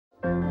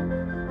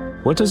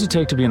What does it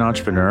take to be an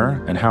entrepreneur,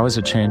 and how is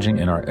it changing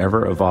in our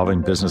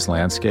ever-evolving business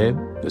landscape?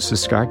 This is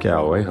Scott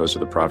Galloway, host of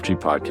the Prop G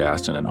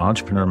podcast and an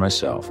entrepreneur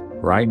myself.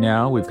 Right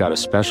now, we've got a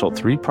special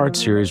 3-part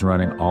series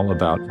running all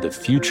about the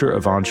future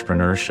of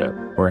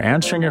entrepreneurship. We're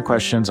answering your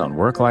questions on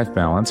work-life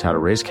balance, how to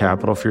raise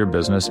capital for your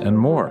business, and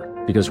more.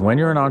 Because when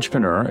you're an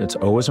entrepreneur, it's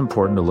always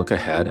important to look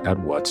ahead at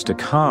what's to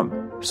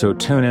come. So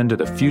tune in to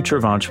the Future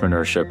of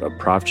Entrepreneurship, a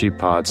Prop G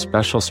pod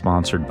special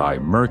sponsored by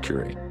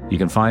Mercury. You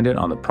can find it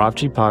on the Prop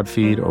G Pod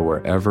feed or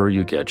wherever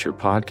you get your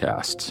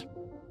podcasts.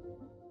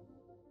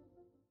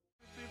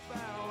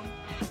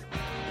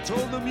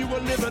 Told them you were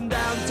living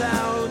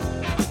downtown,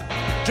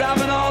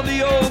 driving all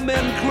the old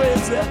men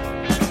crazy.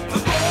 The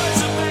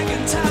boys are back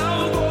in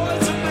town,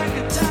 boys are back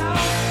in town.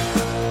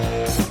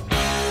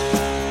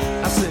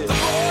 I said, the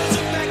boys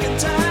are back in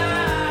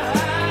town,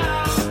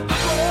 the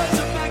boys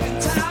are back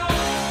in town.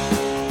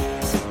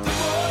 The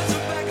boys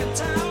are back in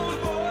town, the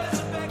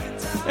boys are back in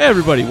town. Hey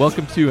everybody,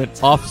 welcome to an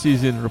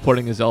off-season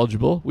Reporting is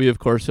Eligible. We, of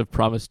course, have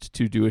promised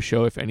to do a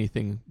show if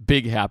anything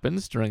big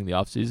happens during the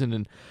off-season,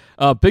 and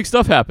big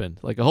stuff happened.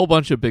 Like a whole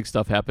bunch of big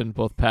stuff happened,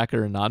 both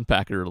Packer and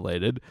non-Packer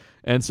related.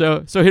 And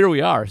so here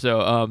we are.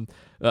 So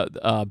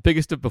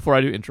biggest of, before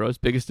I do intros,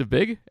 biggest of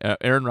big,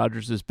 Aaron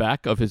Rodgers is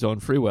back of his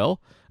own free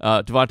will.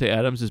 Davante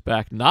Adams is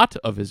back not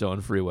of his own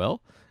free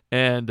will.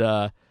 And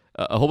a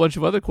whole bunch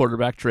of other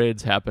quarterback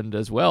trades happened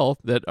as well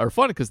that are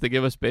fun because they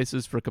give us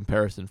basis for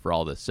comparison for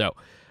all this. So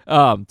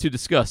to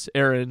discuss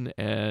Aaron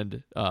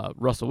and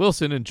Russell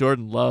Wilson and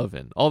Jordan Love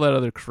and all that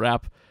other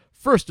crap,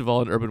 first of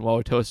all, in Urban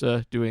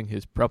Wauwatosa doing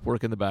his prep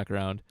work in the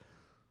background.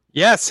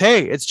 Yes.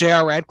 Hey, it's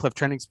J.R. Radcliffe,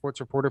 trending sports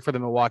reporter for the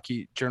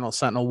Milwaukee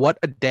Journal-Sentinel. What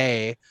a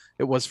day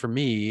it was for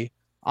me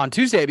on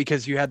Tuesday,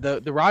 because you had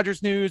the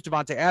Rodgers news,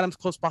 Davante Adams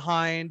close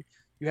behind.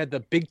 You had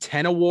the Big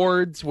Ten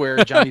Awards where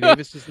Johnny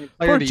Davis is the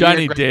player of the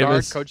Johnny year, Greg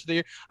Davis. Gard, coach of the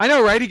year. I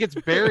know, right? He gets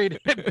buried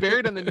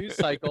in the news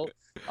cycle.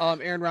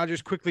 Aaron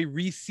Rodgers quickly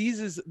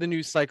re-seizes the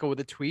news cycle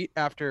with a tweet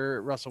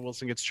after Russell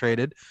Wilson gets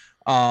traded.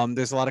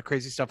 There's a lot of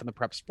crazy stuff in the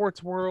prep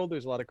sports world.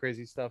 There's a lot of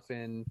crazy stuff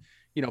in,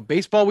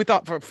 baseball. We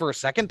thought for a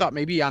second,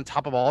 maybe on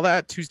top of all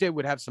that, Tuesday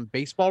would have some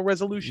baseball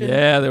resolution.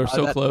 Yeah, they were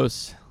so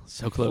close.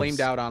 So close.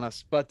 Flamed out on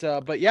us. But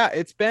yeah,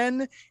 it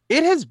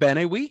has been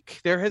a week.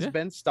 There has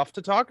been stuff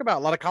to talk about.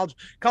 A lot of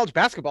college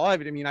basketball.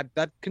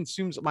 That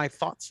consumes my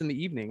thoughts in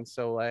the evening.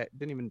 So I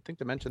didn't even think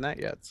to mention that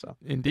yet. So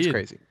Indeed. It's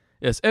crazy.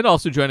 Yes, and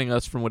also joining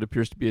us from what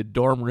appears to be a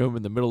dorm room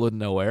in the middle of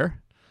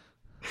nowhere.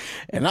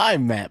 And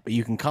I'm Matt, but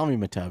you can call me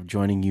Matav,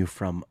 joining you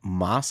from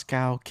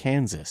Moscow,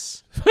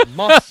 Kansas.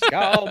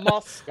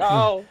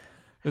 Moscow.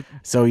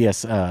 So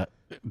yes,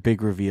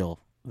 big reveal.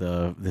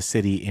 The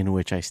city in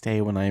which I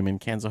stay when I am in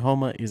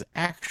Kansahoma is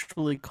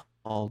actually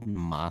called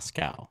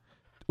Moscow.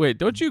 Wait,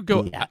 don't you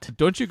go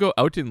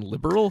out in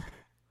Liberal?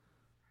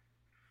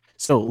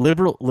 So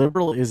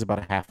Liberal is about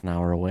a half an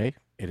hour away.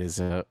 It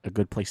is a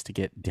good place to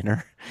get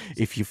dinner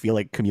if you feel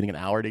like commuting an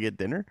hour to get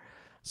dinner.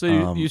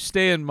 So you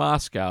stay in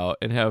Moscow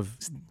and have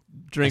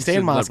drinks. I stay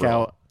in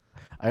Moscow.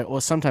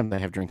 Sometimes I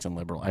have drinks in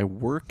Liberal. I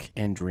work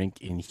and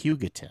drink in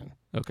Hugoton.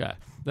 Okay,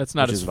 that's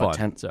not as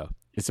fun.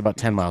 It's about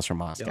 10 miles from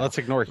Moscow. Yeah, let's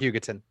ignore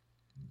Hugoton.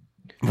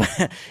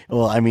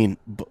 Well,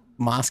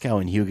 Moscow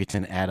and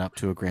Hugoton add up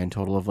to a grand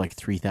total of like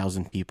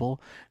 3,000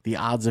 people. The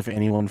odds of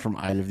anyone from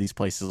either of these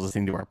places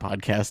listening to our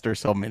podcast are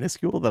so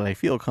minuscule that I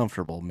feel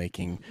comfortable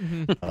making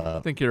I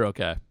think you're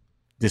okay.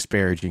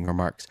 disparaging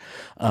remarks.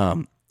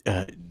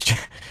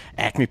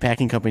 Acme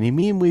Packing Company,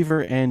 Meme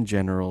Weaver, and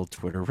General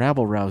Twitter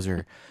Rabble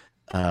Rouser.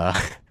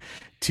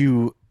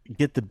 To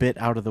get the bit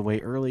out of the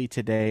way early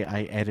today,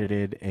 I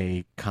edited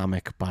a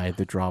comic by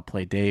the Draw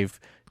Play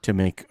Dave to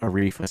make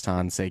Arif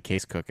Hassan say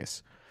Case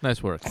Cookus.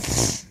 Nice work.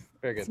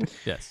 Very good.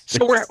 Yes.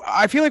 So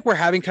I feel like we're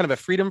having kind of a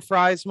freedom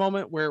fries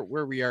moment where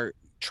we are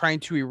trying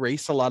to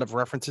erase a lot of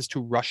references to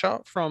Russia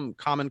from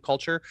common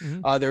culture.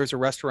 Mm-hmm. There was a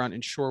restaurant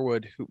in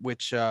Shorewood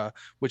which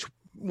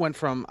went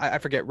from, I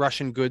forget,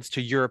 Russian goods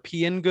to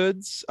European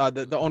goods.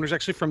 The owner's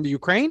actually from the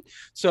Ukraine,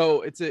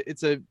 so it's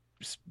a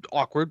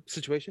awkward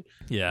situation.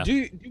 Yeah.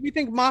 Do we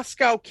think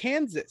Moscow,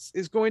 Kansas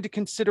is going to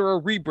consider a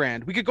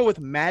rebrand? We could go with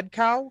Mad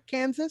Cow,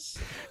 Kansas.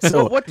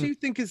 So what do you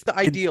think is the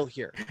ideal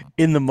here?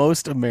 In the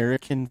most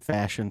American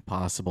fashion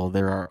possible,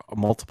 there are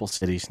multiple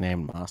cities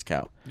named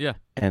Moscow. Yeah.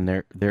 And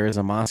there is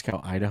a Moscow,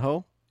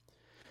 Idaho,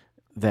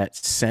 that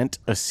sent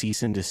a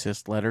cease and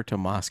desist letter to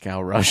Moscow,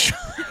 Russia.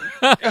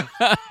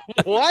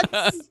 What?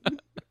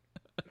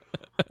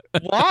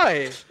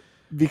 Why?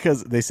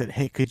 Because they said,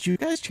 hey, could you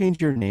guys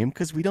change your name?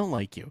 Because we don't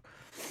like you.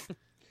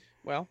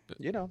 Well,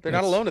 they're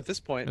not alone at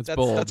this point.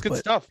 That's good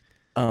stuff.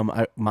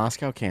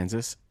 Moscow,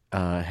 Kansas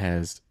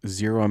has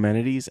zero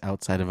amenities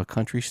outside of a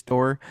country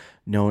store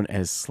known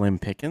as Slim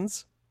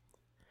Pickens.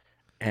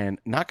 And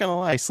not going to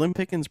lie, Slim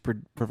Pickens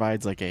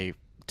provides like a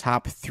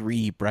top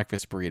 3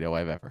 breakfast burrito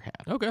I've ever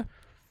had. Okay.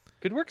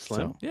 Good work,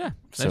 Slim. Yeah.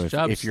 Nice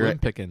job, Slim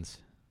Pickens.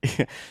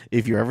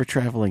 If you're ever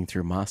traveling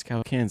through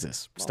Moscow,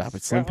 Kansas, stop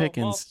at Slim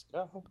Pickens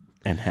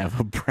and have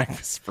a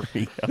breakfast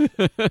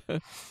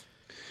burrito.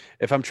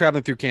 if I'm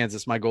traveling through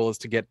Kansas, my goal is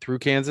to get through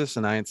Kansas,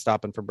 and I ain't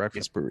stopping for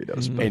breakfast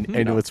burritos. Mhm. But,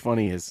 And what's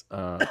funny is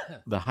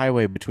the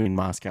highway between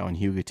Moscow and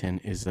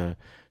Hugoton is a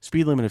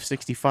speed limit of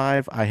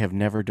 65. I have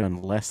never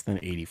done less than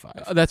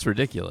 85. That's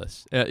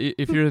ridiculous.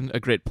 If you're in a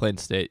Great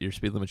Plains state, your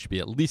speed limit should be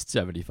at least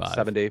 75.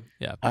 70.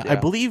 Yeah. I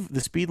believe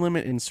the speed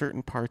limit in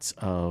certain parts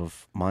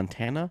of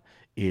Montana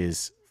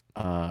is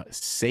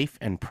safe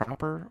and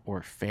proper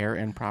or fair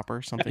and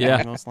proper, something Yeah.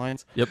 along those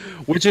lines. Yep.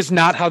 Which is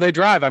not how they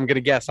drive, I'm going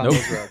to guess, on Nope.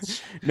 those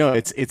roads. No,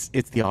 it's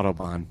the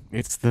Autobahn.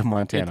 It's the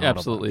Montana It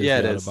absolutely is.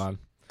 Yeah, the it is. Autobahn.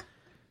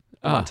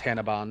 Ah.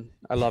 Montana Bon.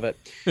 I love it.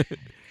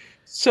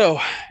 So,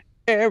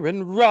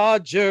 Aaron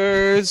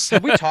Rodgers.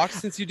 Have we talked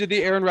since you did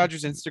the Aaron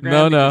Rodgers Instagram?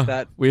 No, Because no,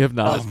 That we have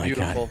not. was Oh my God.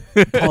 beautiful.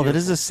 Autobahn. Paul, that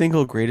is the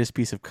single greatest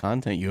piece of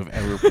content you have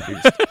ever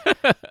produced.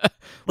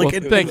 Well, Like,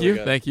 it- thank really you,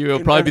 good. thank you.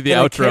 It'll probably be the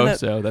and I outro, cannot-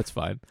 so that's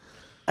fine.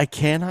 I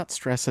cannot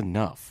stress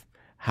enough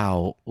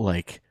how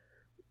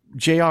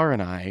JR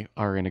and I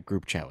are in a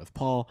group chat with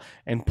Paul,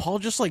 and Paul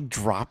just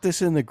dropped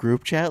this in the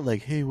group chat,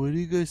 hey, what do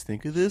you guys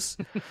think of this?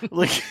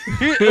 Like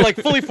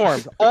fully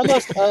formed.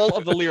 Almost all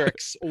of the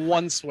lyrics,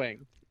 one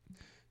swing.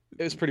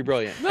 It was pretty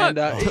brilliant. Not-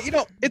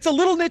 And, it's a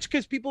little niche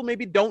because people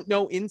maybe don't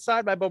know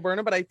Inside by Bo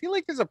Burnham, but I feel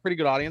like there's a pretty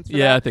good audience for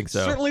Yeah, that. I think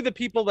so. Certainly the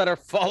people that are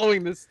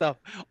following this stuff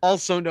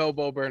also know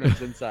Bo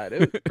Burnham's Inside.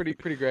 It was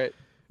pretty great.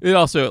 It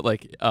also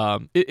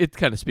it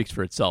kind of speaks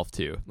for itself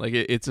too.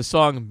 It's a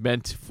song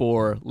meant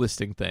for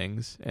listing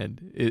things,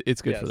 and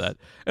it's good for Yes. that.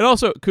 And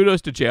also kudos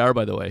to JR,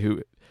 by the way,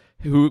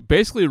 who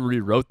basically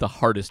rewrote the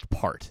hardest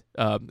part,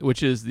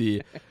 which is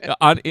the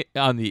on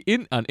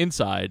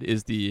Inside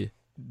is the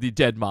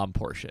dead mom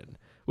portion,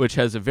 which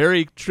has a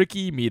very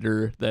tricky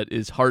meter that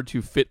is hard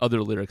to fit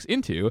other lyrics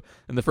into.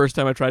 And the first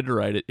time I tried to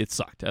write it, it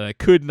sucked, and I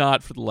could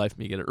not for the life of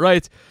me get it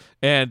right.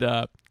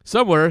 And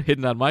somewhere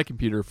hidden on my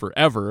computer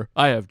forever,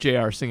 I have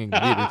JR singing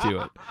the meter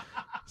to it.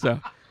 So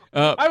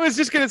I was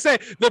just gonna say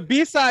the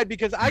B-side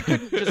because I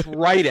couldn't just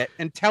write it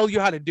and tell you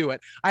how to do it.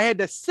 I had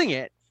to sing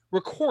it,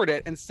 record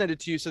it, and send it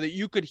to you so that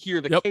you could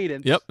hear the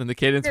cadence. Yep, and the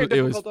cadence Very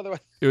it was difficult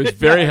otherwise.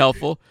 very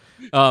helpful.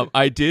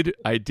 I did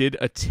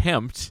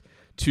attempt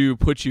to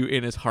put you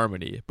in as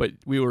harmony, but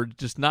we were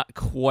just not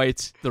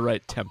quite the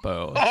right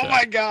tempo. Oh so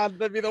my God,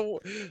 that'd be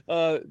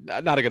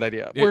not a good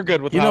idea. We're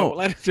good with You how know, it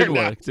landed didn't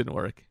now. work. Didn't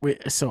work.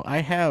 Wait, so I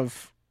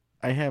have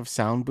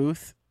Sound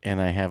Booth,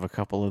 and I have a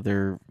couple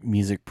other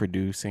music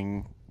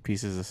producing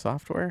pieces of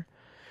software.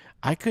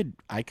 I could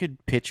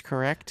pitch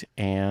correct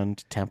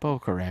and tempo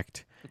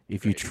correct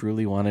if you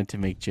truly wanted to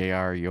make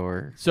JR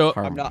your So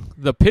harmony. not.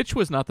 the pitch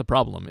was not the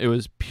problem. It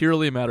was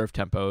purely a matter of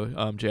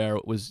tempo. JR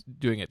was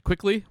doing it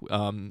quickly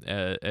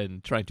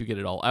and trying to get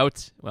it all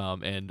out,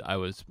 and I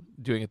was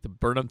doing it the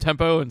Burnham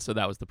tempo, and so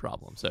that was the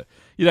problem. So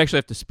you'd actually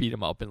have to speed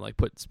him up and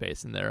put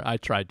space in there. I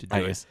tried to do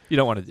it. Nice. You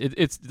don't want to.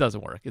 It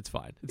doesn't work. It's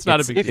fine. It's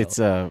not a big deal. It's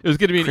It was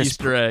going to be an Chris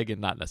Easter egg and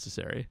not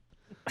necessary.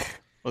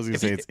 I was gonna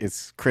say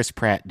it's Chris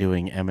Pratt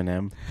doing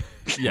Eminem,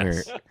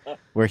 Yes.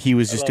 where he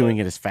was just love doing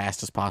it as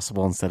fast as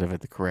possible instead of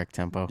at the correct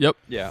tempo. Yep.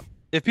 Yeah.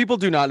 If people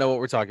do not know what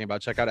we're talking about,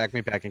 check out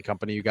Acme Packing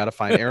Company. You got to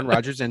find Aaron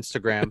Rodgers'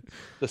 Instagram,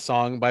 the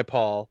song by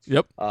Paul.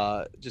 Yep.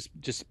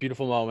 Just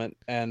beautiful moment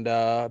and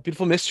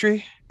beautiful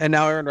mystery. And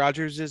now Aaron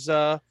Rodgers is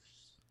well,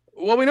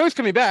 we know he's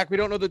coming back. We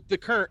don't know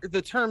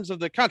the terms of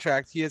the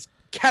contract. He has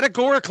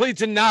categorically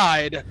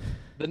denied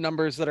the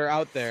numbers that are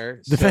out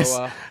there.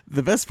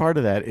 The best part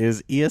of that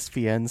is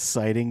ESPN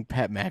citing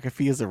Pat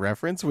McAfee as a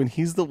reference when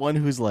he's the one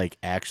who's like,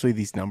 actually,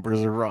 these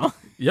numbers are wrong.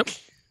 Yep.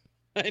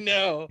 I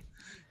know.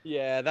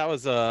 Yeah, that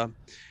was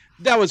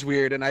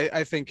weird, and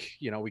I think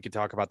we could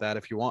talk about that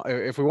if we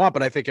want,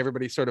 but I think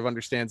everybody sort of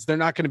understands they're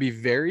not going to be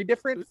very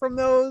different from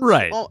those.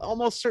 Right.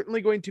 Almost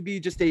certainly going to be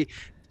just a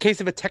case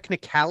of a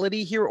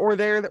technicality here or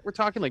there that we're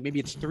talking. Like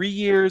maybe it's 3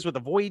 years with a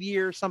void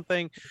year or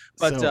something.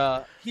 But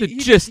So, The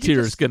gist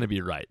here is going to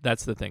be right.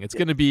 That's the thing. It's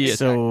going to be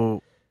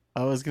So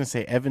I was going to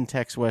say Evan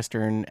Tex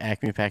Western,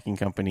 Acme Packing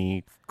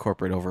Company,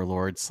 corporate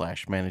overlord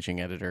 /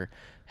 managing editor,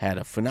 had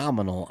a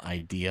phenomenal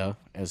idea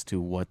as to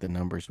what the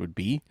numbers would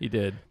be. he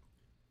did.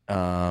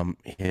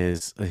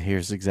 His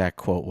exact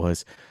quote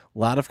was, "A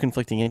lot of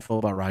conflicting info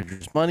about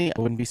Rodgers' money.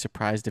 I wouldn't be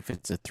surprised if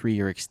it's a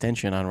 3-year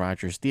extension on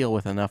Rodgers' deal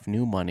with enough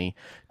new money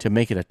to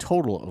make it a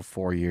total of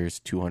 4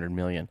 years, $200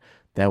 million.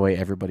 That way,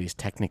 everybody's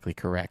technically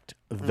correct.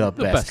 The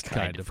best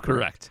kind of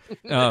correct.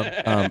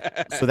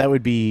 So that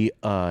would be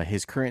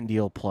his current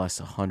deal plus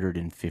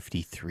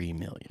 $153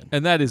 million.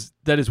 And that is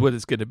what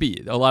it's going to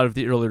be. A lot of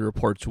the earlier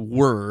reports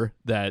were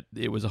that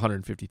it was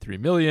 $153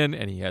 million,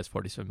 and he has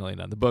 $47 million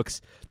on the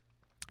books.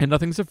 And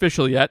nothing's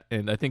official yet,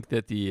 and I think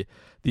that the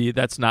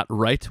that's not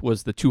right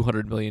was the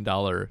 $200 million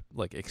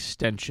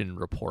extension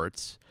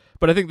reports.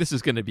 But I think this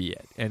is going to be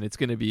it, and it's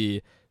going to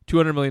be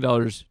 $200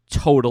 million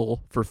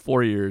total for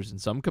 4 years in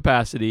some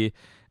capacity,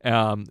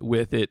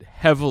 with it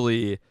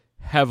heavily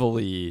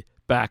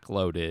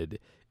backloaded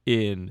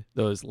in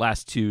those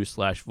last 2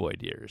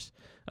 /void years.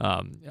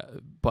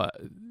 But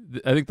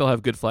I think they'll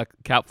have good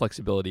cap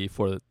flexibility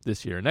for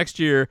this year and next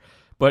year,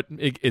 but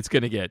it's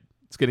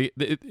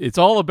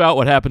all about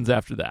what happens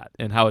after that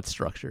and how it's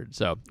structured.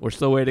 So we're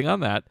still waiting on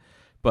that.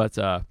 but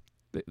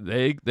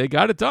they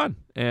got it done,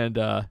 and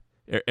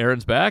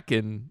Aaron's back,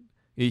 and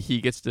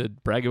he gets to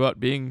brag about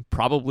being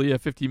probably a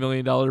 $50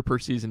 million per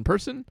season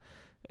person,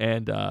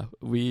 and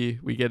we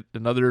get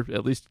another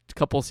at least a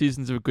couple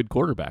seasons of good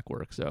quarterback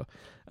work. So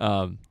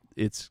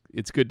it's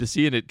good to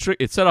see, and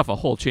it set off a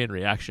whole chain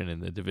reaction in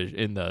the division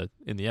in the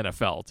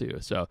NFL too.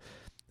 So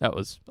that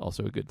was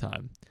also a good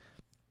time.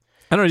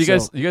 I don't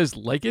know. You guys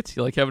like it?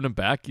 You like having him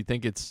back? You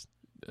think it's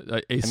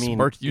a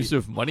smart use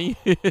of money?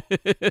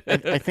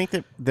 I think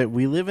that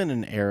we live in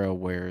an era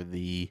where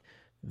the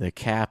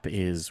cap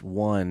is,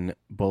 one,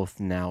 both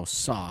now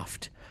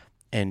soft,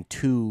 and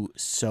two,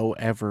 so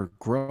ever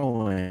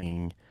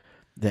growing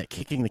that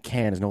kicking the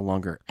can is no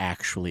longer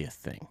actually a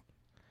thing.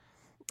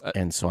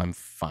 And so I'm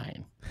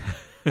fine.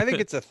 I think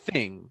it's a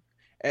thing,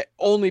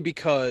 only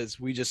because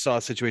we just saw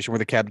a situation where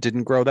the cap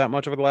didn't grow that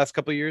much over the last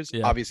couple of years.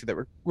 Yeah. Obviously,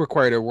 that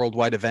required a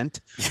worldwide event,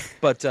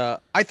 but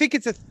I think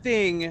it's a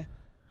thing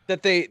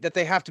that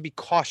they have to be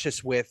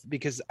cautious with,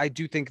 because I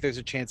do think there's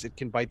a chance it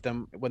can bite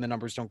them when the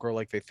numbers don't grow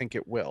like they think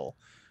it will.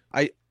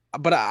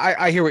 But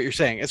I hear what you're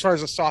saying. As far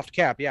as a soft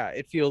cap, yeah,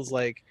 it feels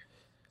like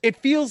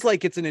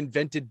it's an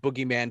invented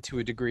boogeyman to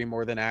a degree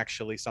more than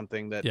actually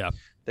something that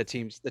the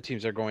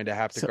teams are going to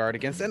have to guard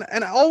against.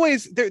 And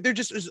always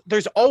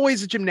there's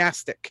always a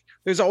gymnastic.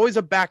 There's always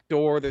a back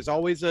door. There's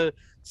always a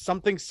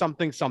something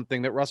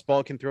that Russ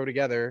Ball can throw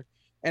together.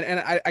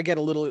 And I get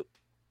a little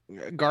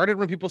guarded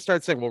when people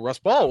start saying, well, Russ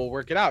Ball will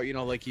work it out,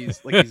 like he's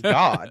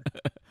God.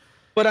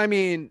 But I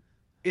mean,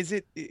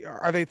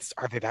 are they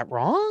that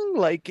wrong?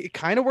 Like, it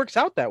kind of works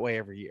out that way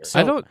every year.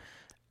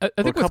 I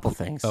think a couple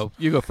things. Oh,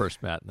 you go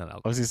first, Matt, and then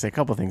I'll. I was going to say a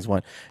couple things.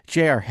 One,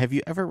 JR, have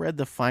you ever read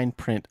the fine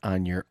print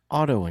on your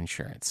auto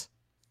insurance?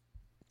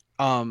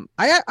 I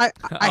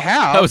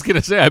have. I was going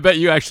to say, I bet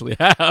you actually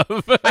have.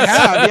 I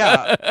have,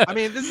 yeah. I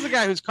mean, this is a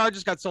guy whose car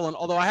just got stolen,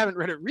 although I haven't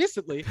read it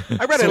recently.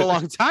 I read it a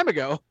long time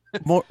ago.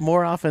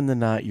 More often than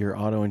not, your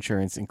auto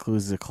insurance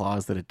includes a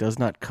clause that it does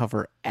not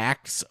cover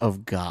acts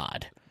of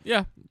God.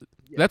 Yeah.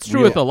 That's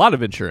true with a lot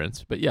of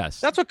insurance, but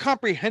yes. That's what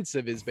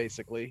comprehensive is,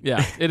 basically.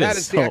 Yeah, it is. That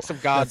is the acts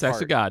of God. That's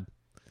acts of God.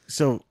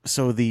 So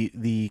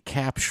the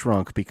cap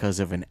shrunk because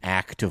of an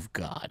act of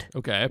God.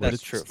 Okay, but that's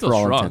it's true still for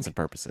all shrunk. intents and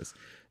purposes.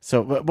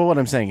 So, but what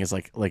I'm saying is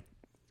like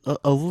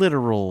a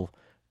literal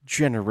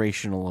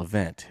generational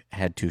event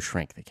had to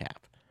shrink the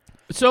cap.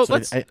 So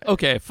that's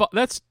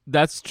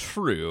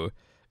true.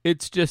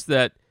 It's just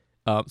that.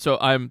 So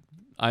I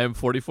am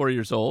 44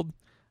 years old.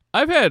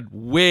 I've had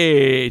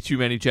way too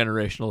many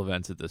generational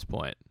events at this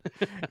point.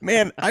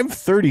 Man, I'm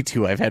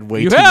 32. I've had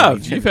way You too have.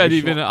 many. You've had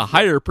even a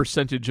higher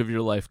percentage of your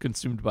life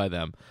consumed by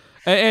them,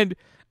 and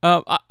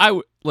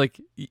I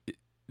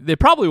they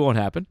probably won't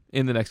happen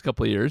in the next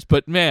couple of years.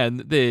 But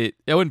man, I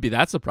wouldn't be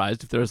that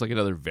surprised if there was like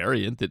another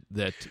variant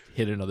that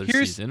hit another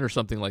season or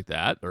something like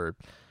that, or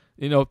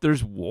if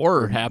there's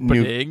war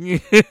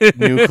happening,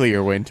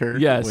 nuclear winter.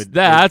 Yes,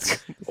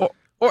 that's.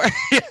 Or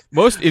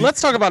Most let's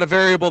talk about a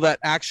variable that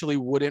actually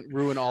wouldn't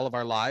ruin all of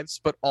our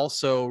lives, but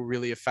also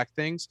really affect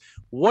things.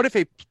 What if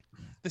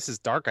this is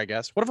dark, I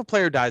guess. What if a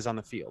player dies on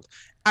the field?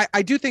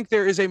 I do think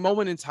there is a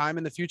moment in time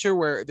in the future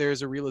where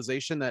there's a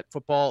realization that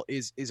football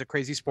is a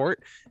crazy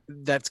sport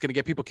that's going to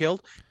get people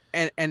killed.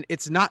 And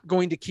it's not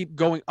going to keep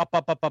going up.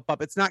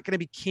 It's not going to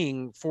be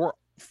king for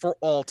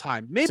all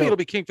time. Maybe it'll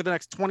be king for the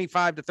next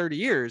 25 to 30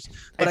 years.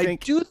 But I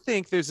do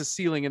think there's a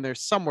ceiling in there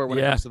somewhere when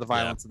it comes to the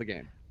violence of the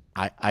game.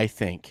 I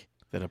think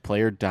that a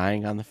player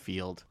dying on the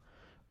field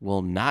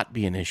will not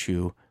be an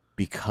issue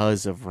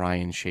because of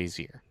Ryan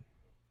Shazier.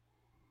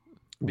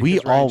 We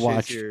all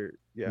watched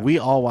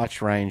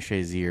Ryan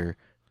Shazier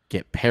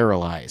get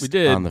paralyzed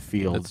on the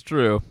field. That's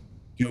true.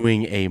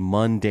 Doing a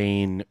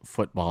mundane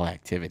football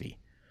activity,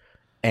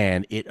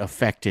 and it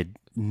affected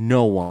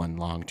no one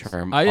long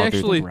term. I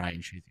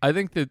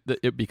think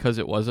that because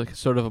it was a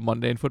sort of a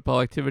mundane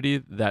football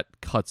activity, that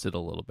cuts it a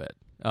little bit.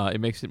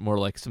 It makes it more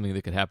like something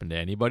that could happen to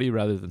anybody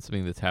rather than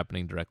something that's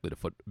happening directly to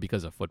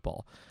because of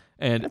football.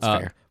 And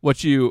what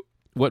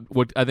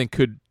I think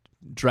could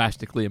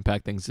drastically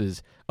impact things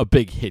is a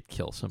big hit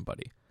kill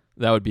somebody.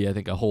 That would be, I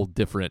think, a whole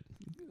different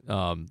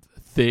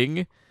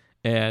thing.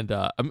 And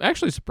I'm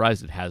actually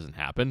surprised it hasn't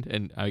happened.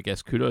 And I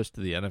guess kudos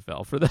to the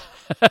NFL for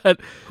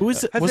that.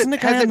 Wasn't the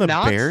guy on the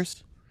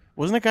Bears?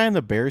 Wasn't the guy on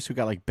the Bears who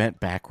got like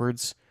bent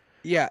backwards?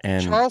 Yeah,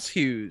 and Chuck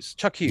Hughes.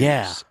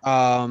 Yeah.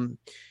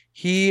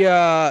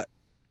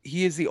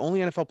 He is the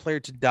only NFL player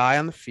to die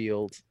on the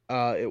field.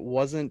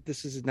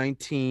 This is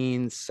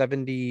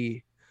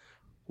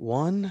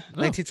 1971.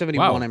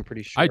 1971, wow. I'm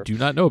pretty sure. I do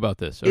not know about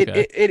this.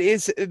 Okay. It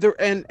is there,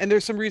 and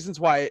there's some reasons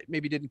why it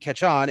maybe didn't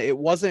catch on. It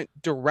wasn't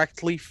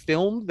directly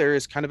filmed. There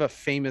is kind of a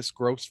famous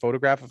gross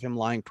photograph of him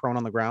lying prone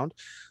on the ground.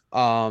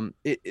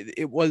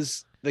 It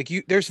was like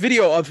there's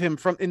video of him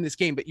in this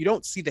game, but you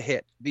don't see the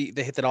hit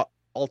that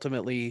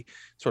ultimately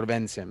sort of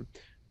ends him.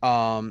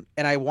 And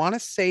I want to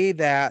say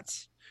that,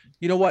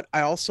 you know what?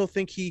 I also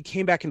think he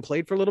came back and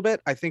played for a little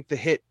bit. I think the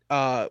hit,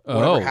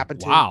 whatever happened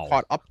to him,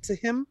 caught up to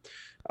him.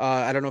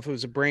 I don't know if it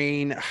was a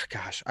brain.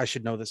 Gosh, I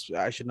should know this.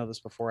 I should know this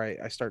before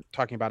I start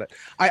talking about it.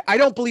 I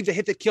don't believe the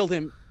hit that killed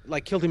him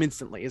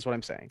instantly is what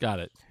I'm saying. Got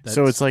it.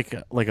 So it's like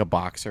a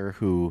boxer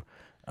who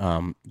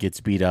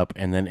gets beat up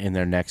and then in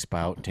their next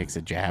bout takes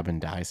a jab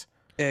and dies.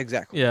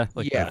 Exactly. yeah,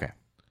 like Yeah. that. Okay.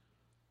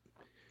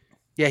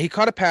 Yeah, he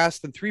caught a pass.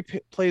 Then three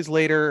plays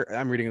later,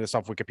 I'm reading this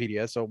off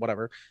Wikipedia, so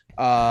whatever.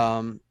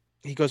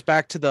 He goes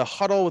back to the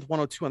huddle with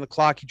 1:02 on the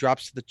clock. He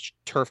drops to the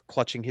turf,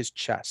 clutching his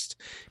chest.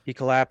 He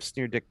collapsed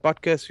near Dick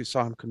Butkus, who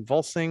saw him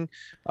convulsing.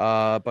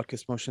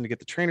 Butkus motioned to get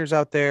the trainers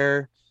out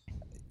there.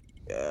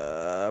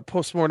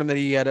 Postmortem that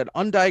he had an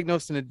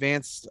undiagnosed and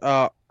advanced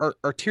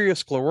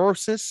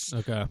arteriosclerosis.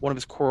 Okay. One of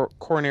his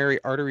coronary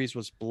arteries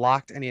was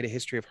blocked, and he had a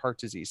history of heart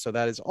disease. So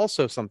that is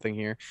also something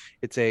here.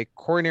 It's a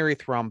coronary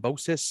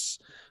thrombosis.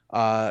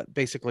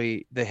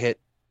 Basically, the hit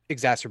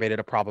exacerbated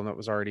a problem that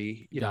was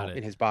already Got it.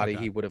 in his body.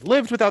 Okay. He would have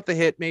lived without the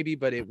hit, maybe,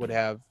 but it would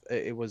have.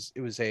 It was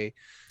a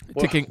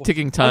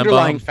Ticking time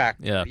underlying bomb.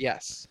 factor. Yeah.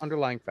 Yes,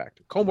 underlying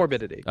factor.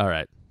 Comorbidity. All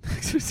right.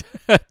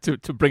 to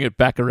bring it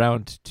back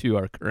around to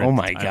our current. Oh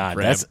my time God,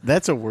 frame.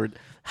 that's a word.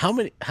 How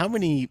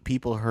many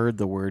people heard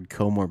the word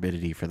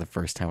comorbidity for the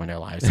first time in their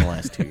lives in the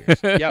last 2 years?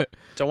 Yep.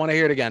 Don't want to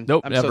hear it again.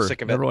 Nope. I'm never. so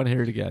sick of it. Never want to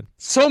hear it again.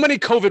 So many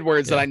COVID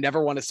words that Yeah. I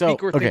never want to So,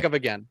 speak or think okay. of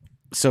again.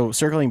 So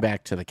circling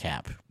back to the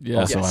cap. Yeah.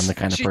 Also, Yes. I'm the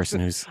kind of Jesus. person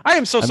who's I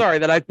am so sorry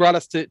that I brought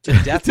us to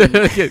death.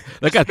 that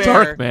got Despair.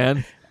 dark,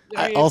 man.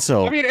 I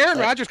also- Aaron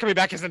Rodgers coming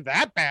back isn't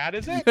that bad,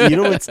 is it? you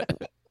know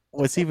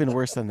what's even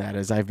worse than that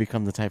is I've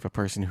become the type of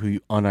person who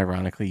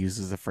unironically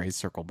uses the phrase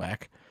 "circle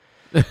back,"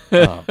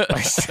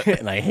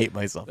 and I hate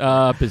myself.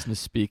 Business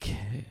speak.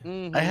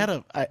 Mhm. I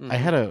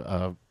had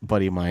a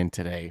buddy of mine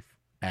today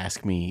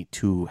ask me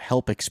to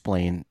help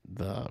explain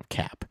the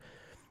cap.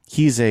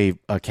 He's a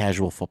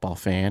casual football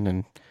fan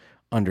and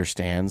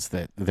understands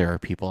that there are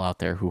people out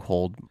there who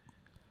hold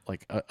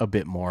like a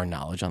bit more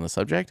knowledge on the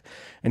subject.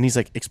 And he's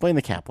like, explain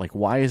the cap. Like,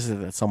 why is it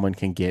that someone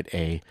can get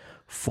a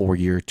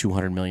 4-year,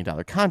 $200 million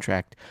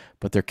contract,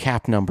 but their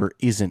cap number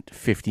isn't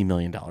 $50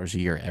 million a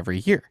year every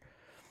year?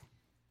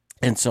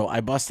 And so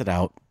I busted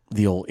out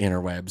the old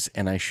interwebs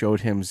and I showed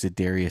him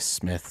Zadarius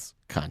Smith's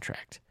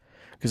contract.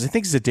 Because I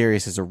think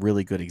Zadarius is a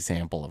really good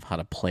example of how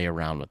to play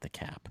around with the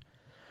cap.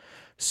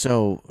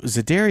 So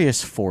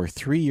Zadarius, for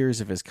 3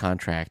 years of his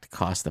contract,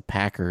 cost the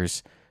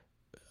Packers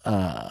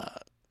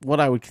what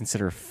I would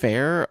consider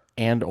fair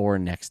and or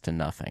next to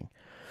nothing.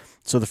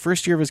 So the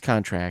first year of his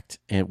contract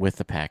with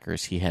the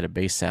Packers, he had a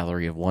base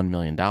salary of $1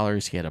 million.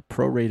 He had a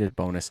prorated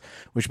bonus,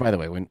 which, by the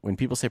way, when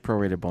people say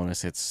prorated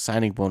bonus, it's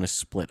signing bonus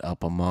split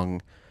up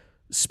among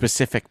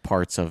specific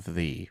parts of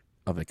the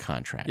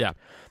contract. Yeah.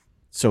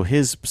 So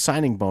his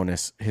signing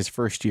bonus, his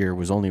first year,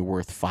 was only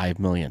worth $5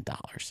 million.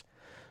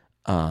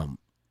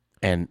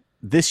 And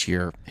this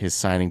year, his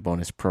signing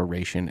bonus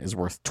proration is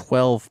worth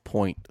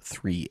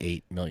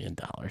 $12.38 million.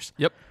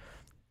 Yep.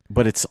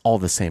 But it's all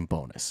the same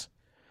bonus.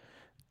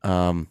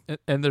 And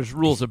there's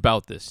rules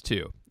about this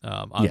too.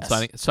 On Yes.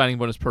 signing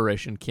bonus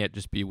proration can't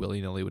just be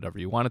willy nilly whatever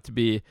you want it to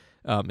be.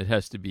 It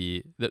has to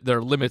be. There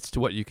are limits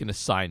to what you can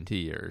assign to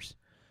years.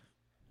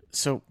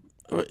 So,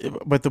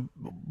 but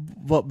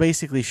what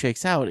basically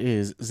shakes out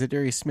is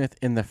Zadarius Smith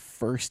in the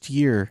first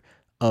year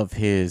of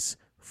his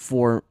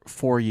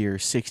four-year,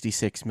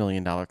 $66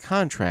 million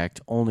contract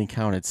only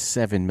counted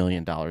 $7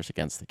 million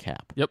against the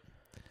cap. Yep.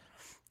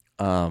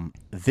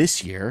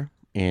 This year,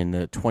 in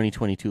the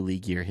 2022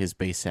 league year, his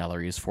base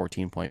salary is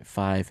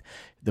 14.5.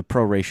 The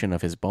proration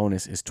of his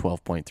bonus is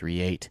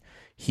 12.38.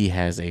 He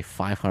has a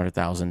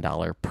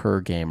 $500,000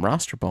 per game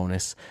roster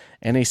bonus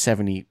and a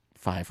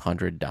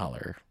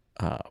 $7,500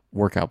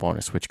 workout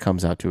bonus, which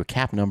comes out to a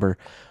cap number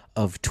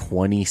of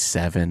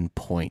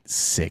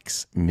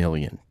 $27.6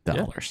 million.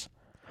 Yeah.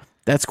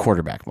 That's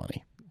quarterback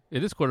money.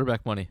 It is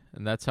quarterback money,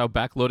 and that's how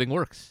backloading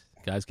works.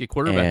 Guys get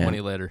quarterback And- money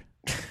later.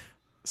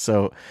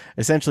 So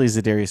essentially,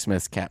 Zadarius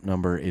Smith's cap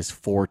number is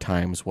 4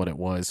 times what it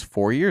was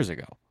 4 years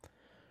ago.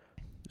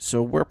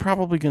 So we're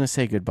probably going to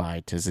say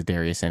goodbye to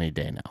Zadarius any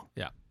day now.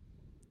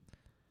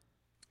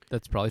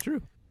 That's probably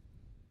true.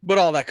 But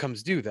all that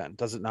comes due then,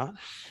 does it not?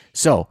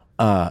 So,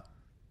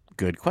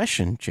 good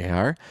question,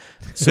 JR.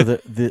 So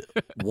the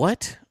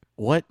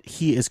what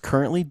he is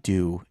currently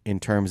due in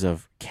terms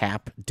of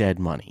cap dead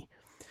money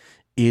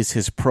is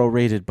his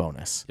prorated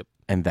bonus. Yep.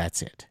 And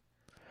that's it.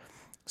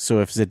 So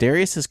if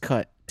Zadarius is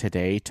cut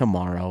today,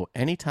 tomorrow,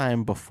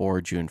 anytime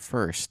before June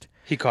 1st,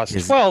 He costs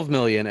His- 12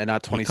 million and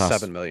not He costs-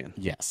 27 million.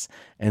 yes.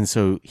 And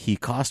so he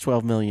costs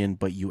 12 million,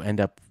 but you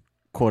end up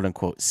quote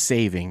unquote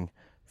saving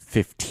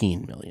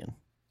 15 million.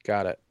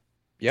 Got it.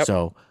 Yep.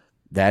 So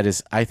that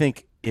is, I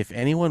think, if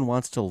anyone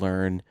wants to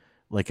learn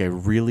like a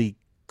really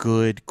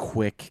good,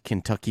 quick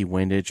Kentucky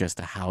windage as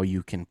to how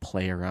you can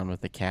play around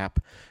with the cap,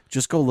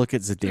 just go look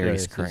at Zadarius'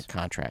 Zadarius's. current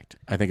contract.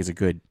 I think it's a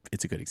good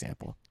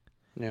example.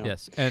 Yeah.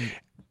 Yes, and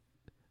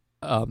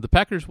the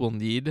Packers will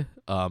need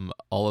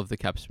all of the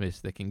cap space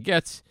they can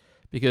get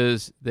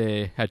because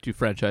they had to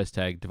franchise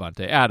tag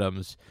Devontae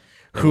Adams,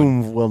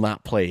 whom will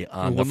not play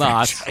on the Will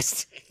not.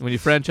 franchise. When you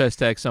franchise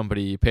tag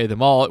somebody, you pay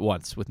them all at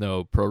once with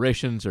no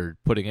prorations or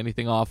putting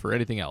anything off or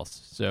anything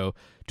else. So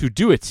to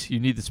do it, you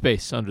need the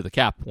space under the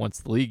cap once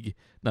the league,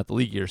 not the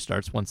league year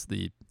starts, once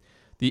the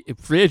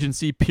free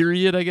agency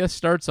period, I guess,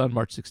 starts on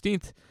March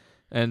 16th.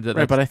 And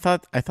Right, but I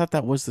thought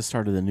that was the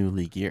start of the new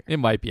league year. it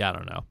might be, I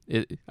don't know.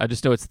 I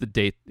just know it's the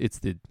date, it's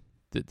the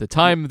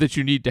time that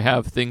you need to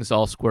have things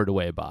all squared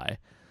away by.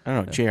 I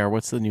don't know, JR,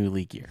 what's the new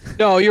league year?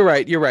 No, you're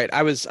right. You're right.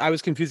 I was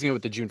confusing it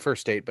with the June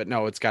 1st date, but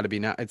no, it's got to be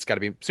now. It's got to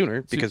be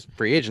sooner because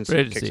free agency.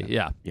 Free kicks agency, in.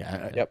 yeah.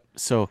 Yeah. Yep.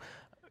 So,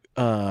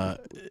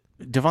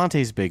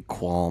 Devontae's big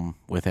qualm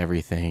with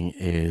everything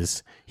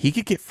is he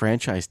could get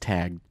franchise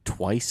tagged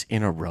twice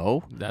in a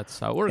row That's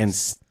how it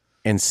works.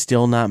 and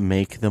still not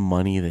make the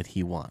money that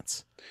he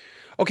wants.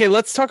 Okay,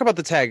 let's talk about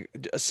the tag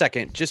a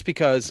second, just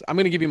because I'm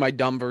going to give you my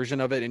dumb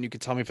version of it, and you can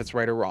tell me if it's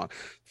right or wrong.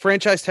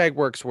 Franchise tag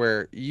works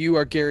where you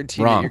are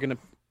guaranteed that Wrong.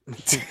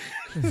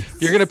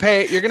 you're going to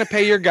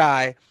pay your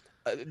guy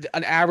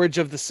an average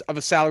of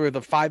a salary of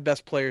the 5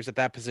 best players at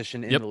that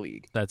position in Yep. the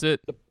league. That's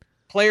it.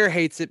 Player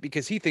hates it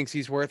because he thinks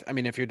he's worth. I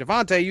mean, if you're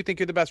Devontae, you think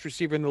you're the best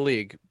receiver in the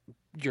league.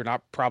 You're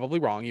not probably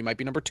wrong. You might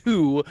be number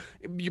 2,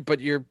 but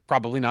you're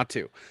probably not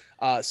 2.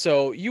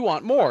 So you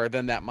want more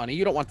than that money.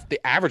 You don't want the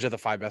average of the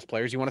 5 best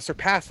players. You want to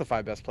surpass the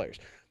 5 best players.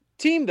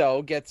 Team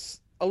though gets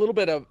a little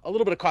bit of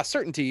cost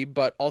certainty,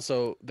 but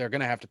also they're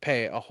going to have to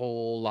pay a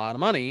whole lot of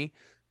money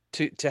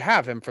to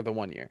have him for the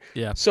 1 year.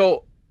 Yeah.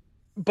 So,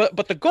 but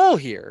the goal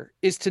here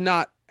is to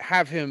not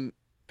have him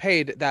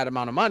paid that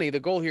amount of money. The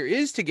goal here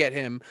is to get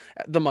him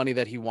the money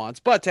that he wants,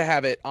 but to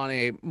have it on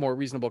a more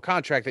reasonable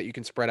contract that you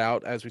can spread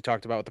out, as we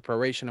talked about with the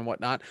proration and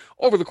whatnot,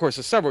 over the course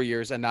of several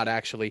years, and not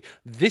actually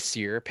this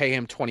year pay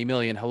him $20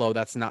 million. Hello,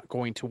 that's not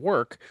going to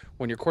work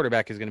when your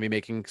quarterback is going to be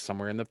making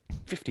somewhere in the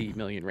 $50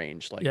 million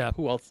range. Like, Yeah.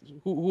 who else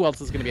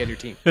is going to be on your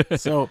team?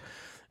 So,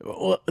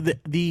 well,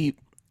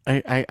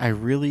 I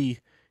really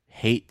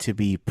hate to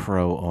be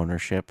pro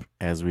ownership,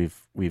 as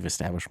we've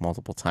established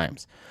multiple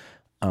times.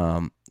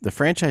 The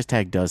franchise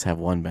tag does have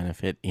one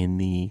benefit in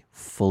the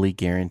fully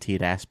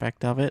guaranteed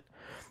aspect of it.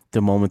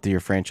 The moment that you're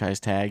franchise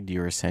tagged,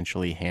 you're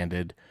essentially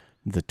handed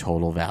the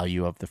total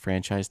value of the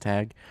franchise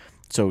tag.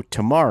 So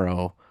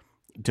tomorrow,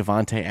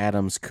 Devontae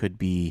Adams could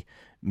be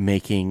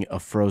making a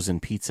frozen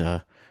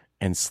pizza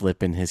and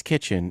slip in his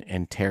kitchen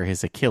and tear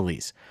his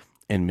Achilles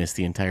and miss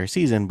the entire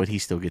season, but he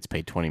still gets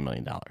paid $20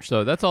 million.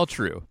 So that's all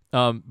true.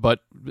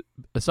 But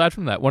aside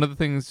from that, one of the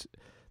things,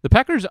 the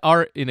Packers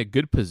are in a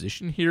good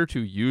position here to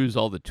use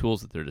all the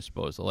tools at their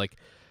disposal. Like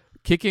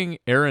kicking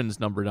Aaron's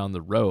number down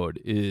the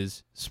road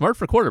is smart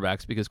for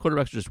quarterbacks because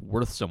quarterbacks are just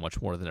worth so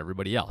much more than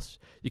everybody else.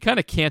 You kind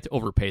of can't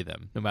overpay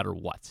them no matter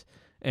what.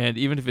 And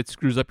even if it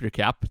screws up your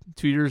cap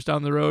 2 years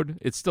down the road,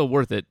 it's still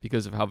worth it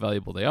because of how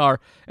valuable they are.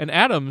 And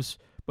Adams,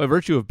 by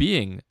virtue of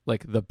being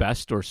like the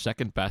best or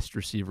second best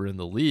receiver in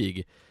the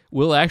league,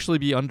 will actually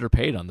be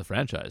underpaid on the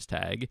franchise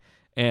tag.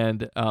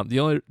 And not the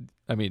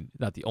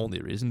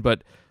only reason,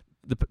 but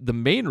the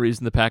main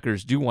reason the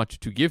Packers do want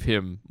to give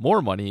him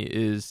more money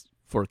is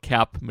for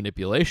cap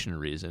manipulation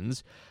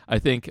reasons. I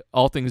think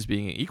all things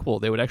being equal,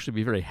 they would actually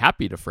be very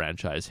happy to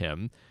franchise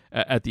him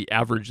at the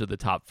average of the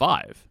top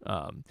 5.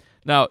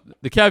 Now,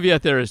 the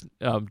caveat there is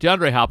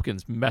DeAndre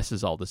Hopkins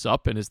messes all this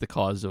up and is the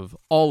cause of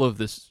all of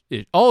this.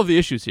 All of the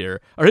issues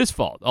here are his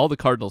fault. All the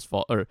Cardinals'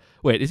 fault. Or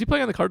wait, is he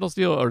playing on the Cardinals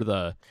deal or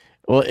the?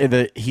 Well,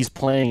 he's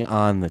playing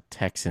on the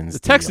Texans. The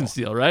Texans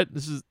deal, right?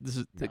 This is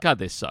God.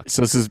 They suck.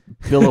 So this is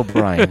Bill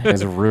O'Brien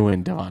has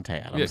ruined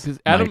Devontae Adams. 'cause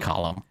my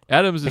column.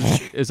 Adams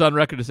is on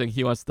record as saying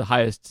he wants the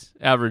highest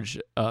average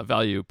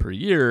value per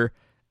year,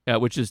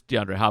 which is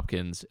DeAndre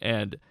Hopkins,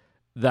 and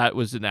that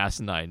was an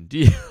asinine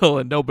deal,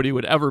 and nobody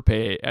would ever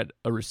pay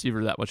a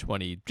receiver that much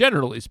money,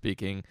 generally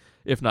speaking,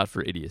 if not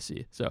for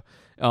idiocy. So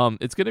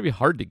it's going to be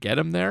hard to get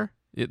him there.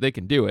 They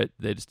can do it.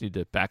 They just need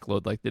to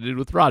backload like they did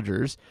with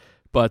Rodgers,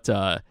 but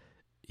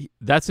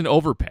that's an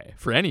overpay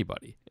for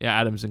anybody,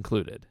 Adams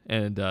included.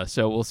 And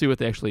so we'll see what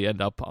they actually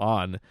end up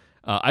on.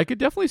 I could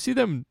definitely see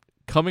them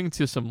coming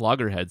to some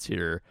loggerheads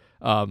here,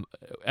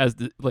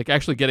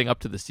 actually getting up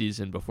to the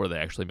season before they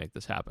actually make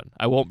this happen.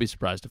 I won't be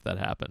surprised if that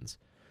happens.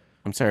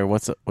 I'm sorry.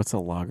 What's a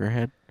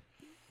loggerhead?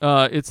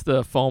 It's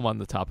the foam on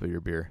the top of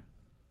your beer.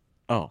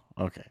 Oh,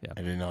 okay. Yeah.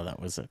 I didn't know that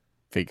was a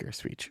figure of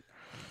speech.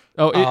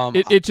 Oh,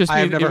 it just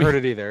I've means never heard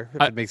it either.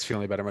 If it makes you feel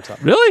any better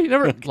myself. Really? You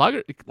never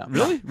lager?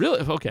 No. Really?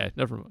 Okay,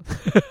 never mind.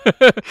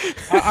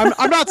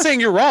 I'm not saying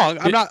you're wrong.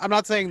 I'm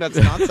not saying that's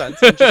nonsense.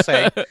 I'm just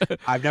saying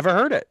I've never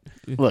heard it.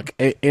 Look,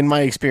 in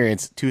my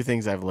experience, 2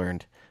 things I've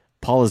learned.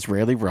 Paul is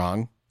rarely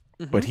wrong,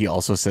 but he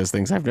also says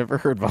things I've never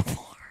heard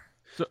before.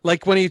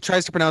 Like when he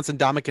tries to pronounce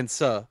Ndamukong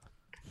Suh.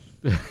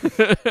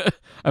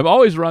 I'm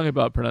always wrong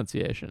about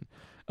pronunciation.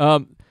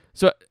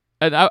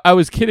 And I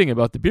was kidding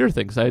about the beer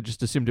thing because I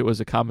just assumed it was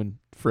a common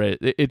phrase.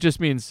 It just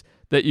means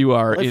that you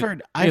are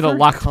in a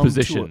locked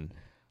position.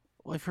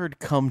 I've heard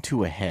 "come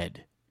to a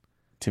head"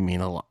 to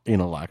mean in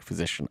a locked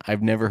position.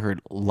 I've never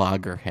heard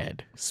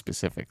 "loggerhead"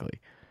 specifically.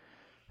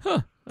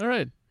 Huh. All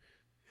right.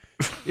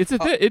 It's a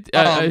thing.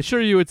 I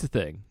assure you, it's a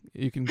thing.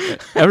 You can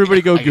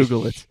everybody go I-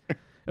 Google it.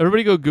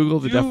 Everybody go Google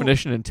the You-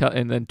 definition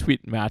and then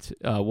tweet Matt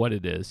what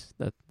it is.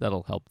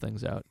 That'll help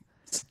things out.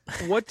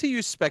 What do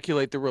you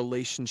speculate the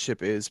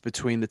relationship is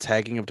between the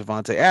tagging of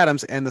Devontae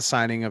Adams and the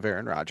signing of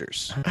Aaron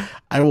Rodgers?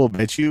 I will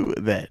bet you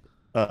that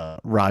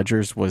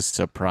Rodgers was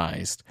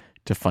surprised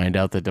to find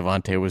out that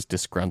Devontae was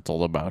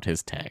disgruntled about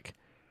his tag.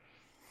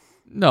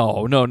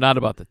 No, not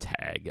about the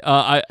tag.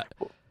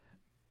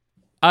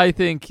 I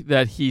think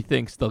that he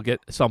thinks they'll get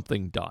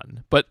something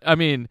done, but I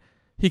mean,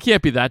 he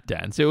can't be that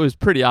dense. It was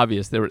pretty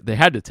obvious they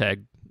had to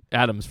tag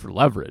Adams for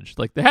leverage.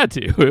 Like they had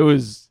to. It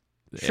was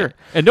Sure.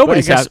 and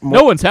nobody's But I guess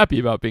no one's happy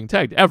about being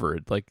tagged ever.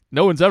 Like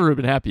no one's ever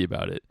been happy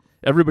about it.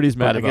 Everybody's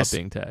mad I about guess-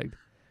 being tagged.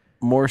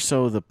 More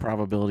so the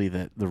probability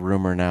that the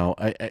rumor now,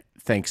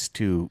 thanks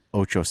to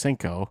Ocho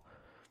Cinco,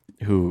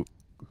 who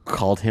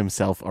called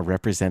himself a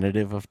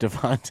representative of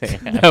Devontae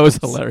Adams, That was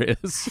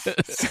hilarious.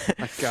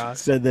 My God.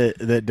 said that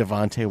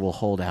Devontae will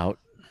hold out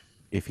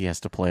if he has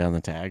to play on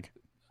the tag.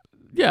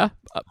 Yeah.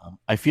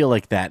 I feel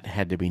like that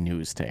had to be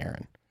news to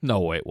Aaron.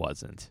 No, it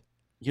wasn't.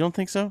 You don't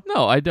think so?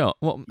 No, I don't.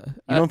 Well,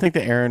 You don't think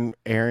that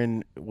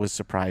Aaron was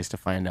surprised to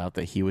find out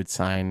that he would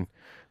sign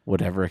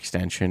whatever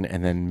extension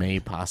and then may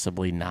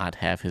possibly not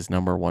have his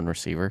number one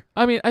receiver?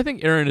 I mean, I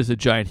think Aaron is a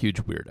giant,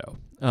 huge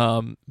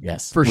weirdo.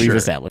 Yes, For we've sure.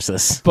 established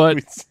this.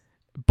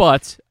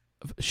 But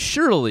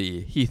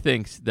surely he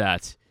thinks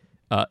that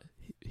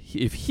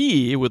if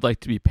he would like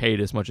to be paid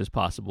as much as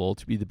possible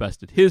to be the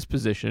best at his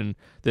position,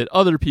 that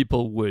other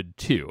people would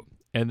too.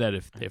 And that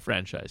if they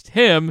franchised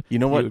him, You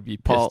know what, he would be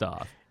Paul? pissed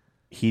off.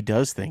 He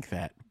does think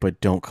that, but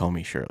don't call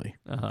me Shirley.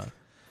 Uh-huh.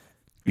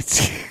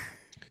 It's-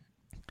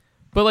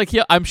 But like,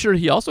 I'm sure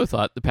he also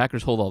thought the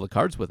Packers hold all the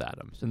cards with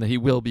Adams and that he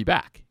will be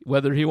back,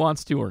 whether he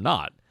wants to or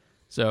not.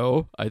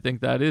 So I think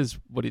that is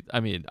what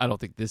I mean, I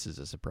don't think this is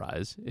a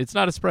surprise. It's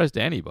not a surprise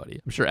to anybody.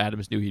 I'm sure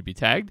Adams knew he'd be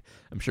tagged.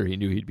 I'm sure he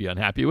knew he'd be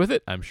unhappy with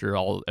it. I'm sure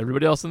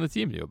everybody else on the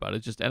team knew about it.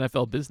 It's just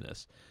NFL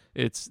business.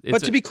 It's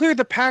But to be clear,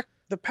 the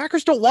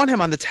Packers don't want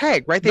him on the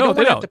tag, right? They don't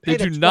want to have to pay They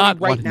the do 20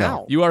 not right want now.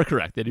 No, you are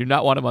correct. They do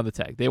not want him on the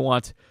tag. They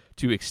want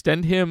to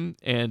extend him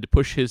and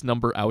push his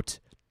number out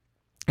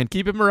and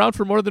keep him around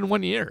for more than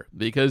 1 year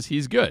because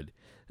he's good.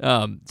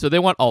 So they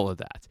want all of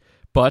that.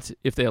 But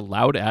if they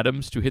allowed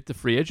Adams to hit the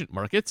free agent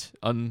market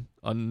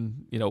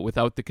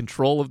without the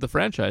control of the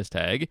franchise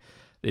tag,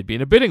 they'd be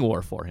in a bidding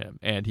war for him,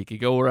 and he could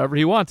go wherever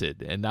he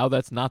wanted. And now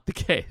that's not the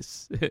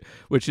case,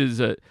 which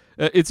is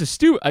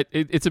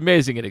it's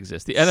amazing it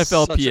exists. The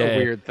NFLPA, Such a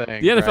weird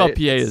thing. the right?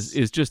 NFLPA It's-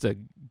 is just a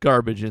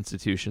garbage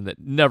institution that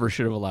never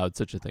should have allowed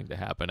such a thing to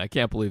happen. I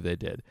can't believe they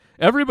did.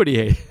 Everybody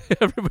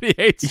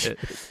hates it.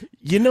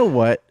 you know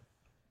what?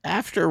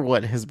 After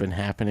what has been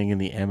happening in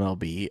the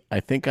MLB,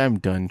 I think I'm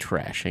done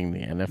trashing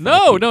the NFL.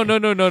 No.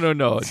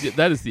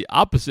 That is the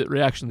opposite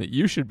reaction that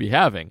you should be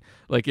having.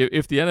 Like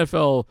if the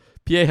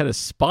NFLPA had a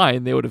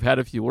spine, they would have had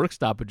a few work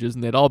stoppages,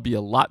 and they'd all be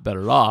a lot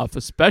better off.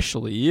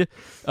 Especially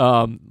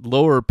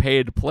lower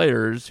paid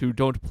players who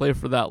don't play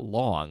for that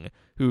long,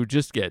 who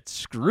just get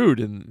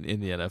screwed in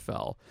the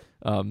NFL.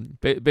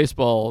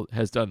 Baseball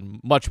has done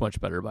much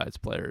better by its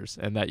players,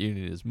 and that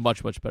union is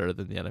much better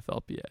than the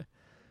NFLPA.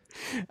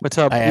 But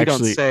I we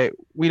don't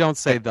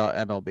say the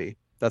MLB.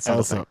 That's I not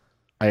the thing. also,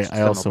 It's I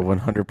the also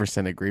MLB.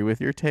 100% agree with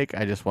your take.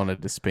 I just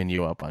wanted to spin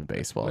you up on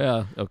baseball.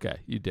 Yeah, okay,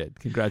 you did.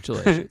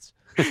 Congratulations.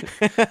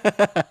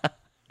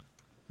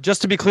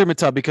 Just to be clear,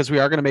 Matub, because we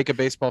are going to make a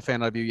baseball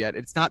fan out of you yet.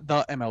 It's not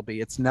the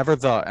MLB. It's never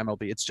the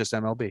MLB. It's just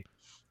MLB.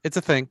 It's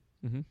a thing.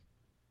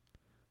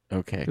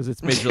 Okay. Because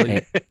it's Major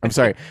League. I'm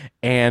sorry.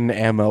 And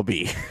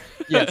MLB.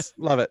 Yes,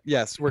 love it.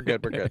 Yes, we're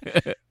good. We're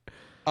good.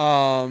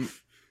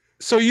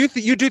 So you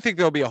do think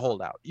there'll be a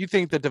holdout? You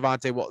think that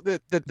Devontae will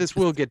that this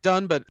will get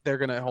done, but they're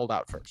going to hold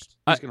out first.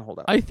 He's going to hold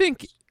out. I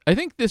think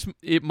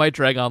it might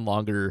drag on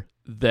longer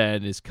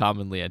than is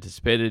commonly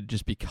anticipated,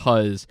 just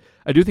because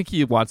I do think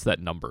he wants that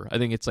number. I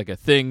think it's like a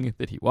thing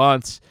that he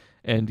wants,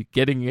 and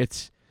getting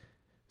it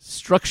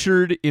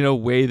structured in a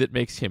way that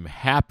makes him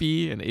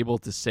happy and able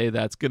to say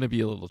that's going to be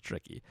a little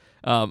tricky.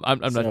 I'm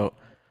not. So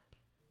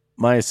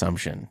my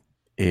assumption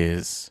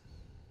is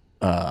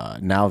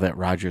now that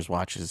Rogers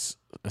Watch is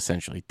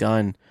essentially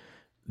done,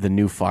 the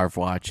new Favre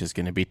Watch is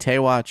going to be Tay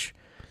Watch,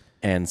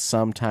 and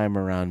sometime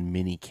around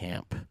mini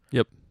camp,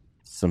 Yep,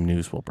 some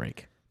news will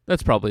break.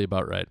 that's probably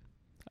about right.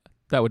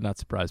 That would not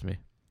surprise me.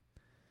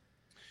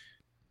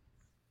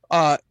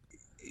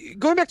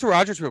 Going back to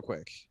Rodgers real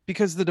quick,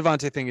 because the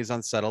Devontae thing is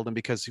unsettled, and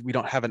because we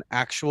don't have an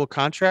actual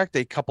contract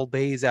a couple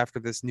days after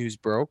this news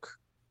broke,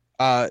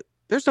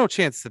 there's no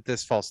chance that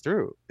this falls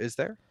through, is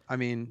there? I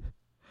mean,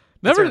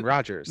 it's Aaron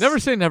Rodgers. Never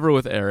say never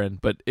with Aaron,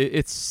 but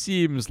it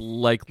seems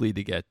likely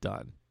to get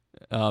done.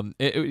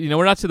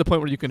 We're not to the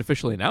point where you can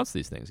officially announce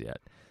these things yet.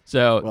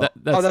 So Well,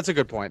 that's That's a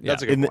good point.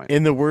 That's a good point.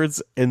 In the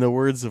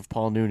words of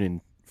Paul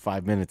Noonan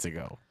 5 minutes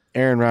ago,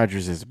 Aaron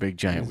Rodgers is a big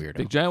giant weirdo.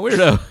 Big giant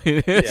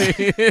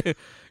weirdo.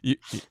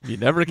 you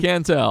never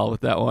can tell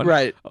with that one.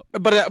 Right,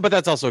 but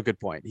that's also a good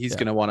point. He's Yeah.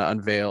 going to want to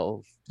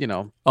unveil.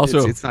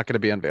 Also- it's not going to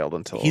be unveiled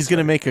until He's going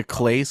to make a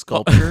clay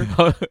sculpture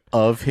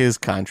of his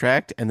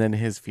contract, and then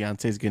his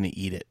fiance is going to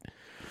eat it.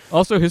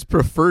 Also, his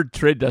preferred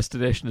trade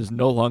destination is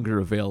no longer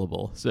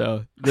available.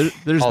 So there's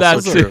Also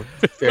that too. true.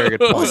 Very good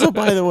point. Also,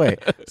 by the way,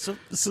 so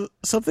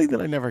something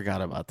that I never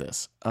got about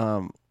this,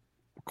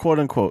 quote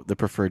unquote, the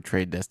preferred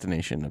trade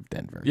destination of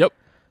Denver. Yep.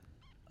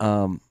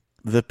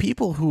 The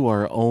people who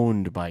are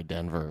owned by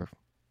Denver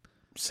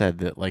said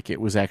that like it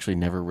was actually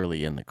never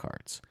really in the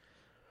cards.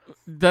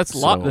 That's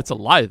that's a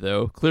lie,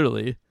 though.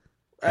 Clearly,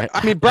 I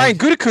mean, Brian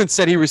Gutekunst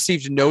said he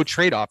received no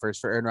trade offers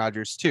for Aaron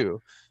Rodgers too.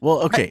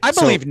 Well, okay, I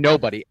so believe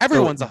nobody.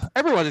 Everyone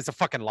is a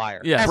fucking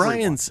liar. Yeah.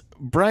 Everyone.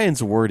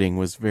 Brian's wording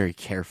was very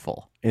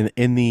careful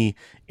in the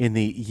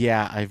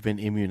yeah, I've been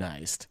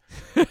immunized.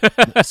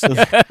 So,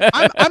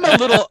 I'm a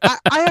little.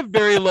 I have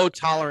very low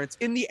tolerance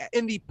in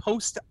the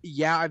post.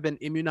 Yeah, I've been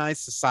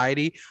immunized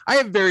society. I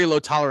have very low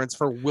tolerance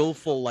for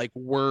willful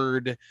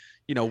word.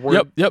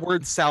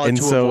 Word salad And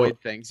to so-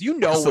 avoid things. You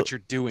know what you're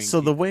doing. So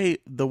the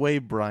way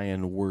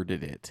Brian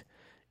worded it,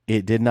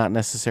 it did not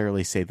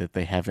necessarily say that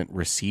they haven't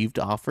received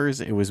offers.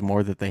 It was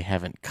more that they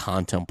haven't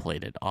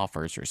contemplated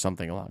offers or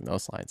something along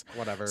those lines.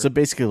 whatever. So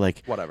basically,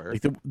 like Whatever.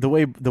 the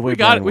way we Brian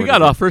got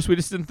worded offers. We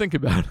just didn't think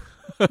about. it-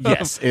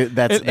 Yes,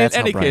 that's in how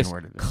any Brian case,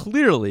 worded it.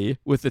 clearly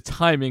with the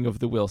timing of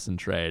the Wilson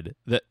trade,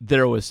 that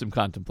there was some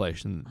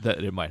contemplation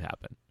that it might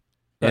happen.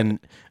 And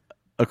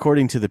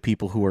according to the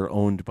people who are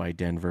owned by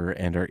Denver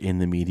and are in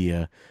the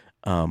media,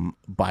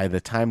 by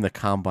the time the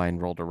combine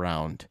rolled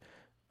around,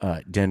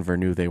 Denver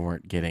knew they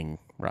weren't getting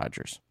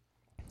Rodgers.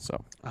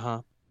 So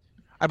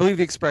I believe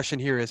the expression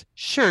here is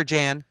 "sure,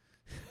 Jan."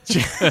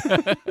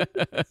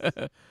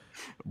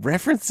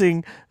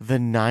 referencing the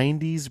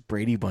 '90s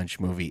Brady Bunch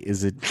movie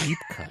is a deep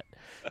cut.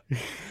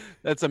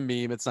 That's a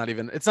meme. It's not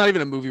even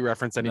a movie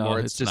reference anymore.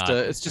 it's it's not.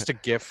 just a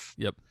GIF.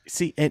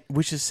 See, and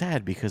which is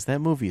sad because that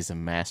movie is a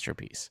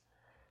masterpiece.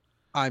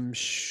 I'm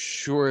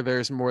sure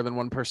there's more than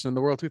one person in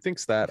the world who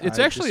thinks that. It's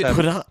I actually- just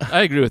But haven't-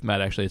 I agree with Matt.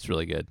 Actually, it's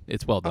really good.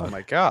 It's well oh done.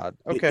 my god.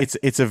 Okay.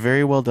 It's a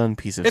very well done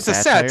piece of It's a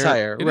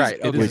satire, It is- right?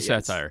 It okay, is a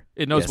yes. satire.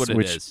 It knows Yes, what it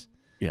which- is.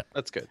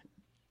 That's good.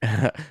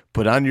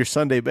 Put on your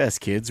Sunday best,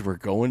 kids. We're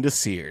going to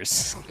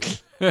Sears.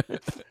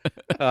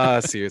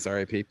 Sears,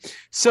 RIP.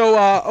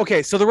 So,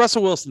 okay, so the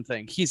Russell Wilson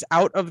thing, he's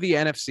out of the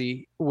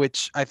NFC,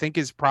 which I think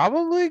is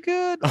probably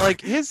good.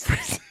 Like his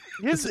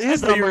I thought you were going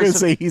to numbers.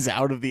 say he's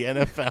out of the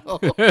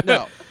NFL.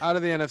 No, out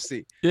of the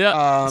NFC.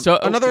 Yeah. So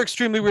another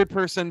extremely weird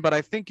person, but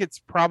I think it's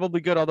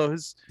probably good. Although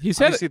he's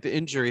had obviously the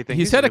injury thing,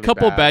 he's had a really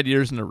couple bad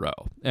years in a row,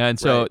 and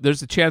so Right.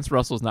 there's a chance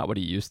Russell's not what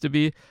he used to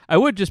be. I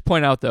would just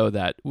point out though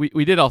that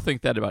we did all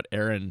think that about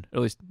Aaron, or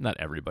at least not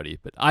everybody,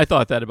 but I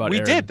thought that about We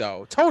Aaron did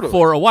though, totally.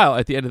 for a while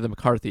at the end of the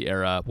McCarthy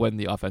era when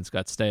the offense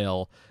got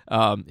stale.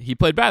 He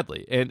played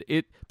badly, and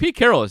Pete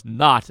Carroll is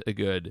not a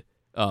good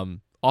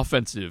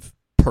offensive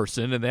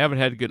person, and they haven't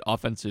had a good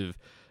offensive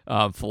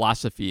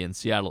philosophy in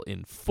Seattle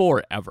in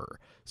forever.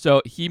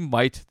 So he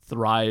might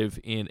thrive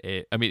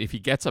if he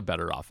gets a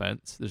better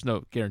offense. There's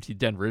no guarantee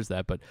Denver is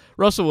that, but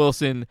Russell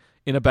Wilson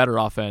in a better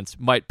offense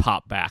might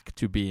pop back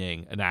to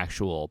being an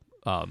actual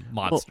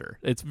monster.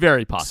 It's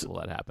very possible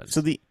that happens.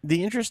 So the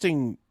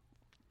interesting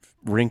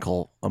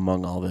wrinkle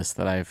among all this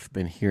that I've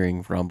been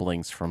hearing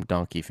rumblings from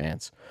Donkey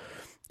fans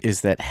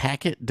is that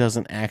Hackett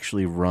doesn't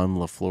actually run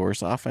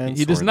LaFleur's offense.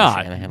 he does or the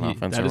not. Shanahan He-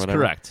 offense that or is whatever.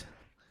 correct.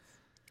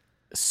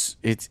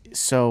 It's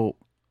so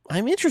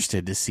I'm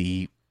interested to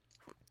see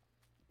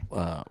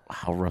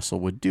how Russell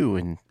would do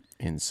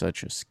in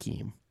such a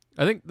scheme.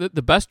 I think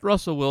the best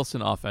Russell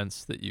Wilson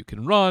offense that you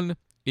can run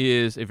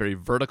is a very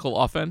vertical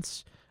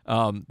offense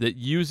that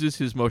uses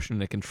his motion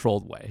in a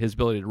controlled way, his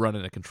ability to run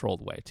in a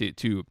controlled way,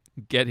 to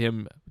get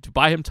him, to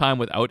buy him time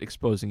without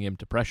exposing him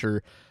to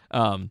pressure,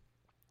 and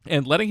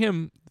letting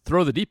him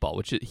throw the deep ball,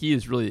 which he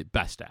is really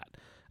best at.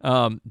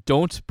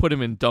 Don't put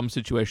him in dumb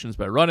situations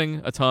by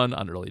running a ton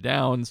on early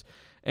downs.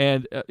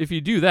 And if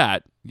you do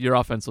that, your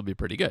offense will be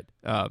pretty good.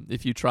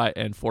 If you try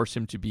and force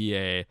him to be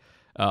a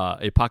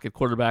pocket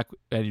quarterback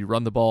and you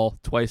run the ball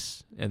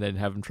twice and then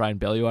have him try and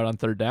bail you out on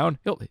third down,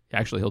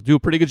 he'll do a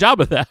pretty good job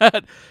of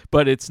that.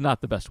 But it's not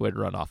the best way to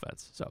run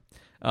offense. So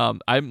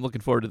I'm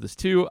looking forward to this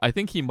too. I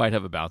think he might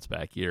have a bounce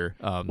back year.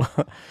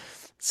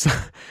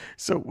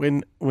 So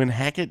when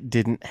Hackett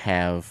didn't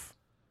have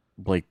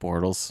Blake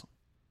Bortles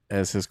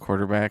as his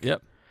quarterback,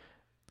 Yep.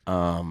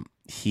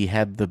 He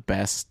had the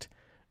best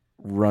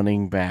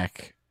running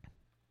back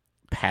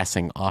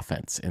passing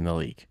offense in the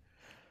league.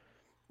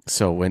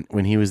 So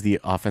when he was the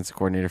offensive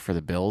coordinator for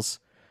the Bills,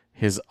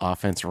 his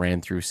offense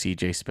ran through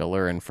C.J.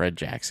 Spiller and Fred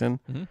Jackson.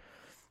 Mhm.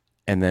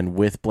 And then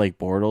with Blake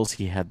Bortles,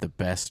 he had the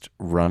best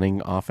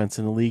running offense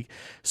in the league.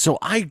 So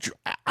I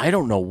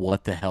don't know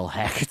what the hell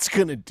Hackett's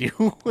going to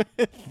do with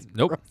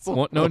Nope. Russell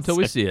Won't know until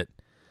we Wilson. see it.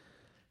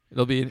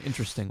 It'll be an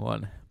interesting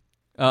one.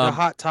 The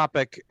hot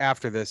topic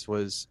after this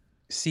was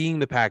seeing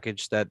the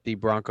package that the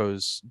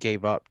Broncos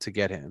gave up to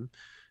get him,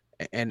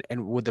 and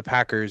would the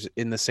Packers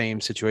in the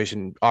same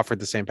situation offered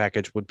the same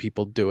package, would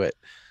people do it?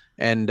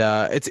 And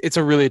it's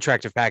a really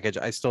attractive package.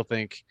 I still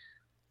think,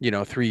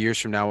 3 years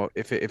from now,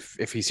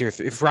 if he's here,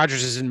 if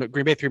Rodgers is in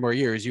Green Bay 3 more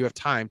years, you have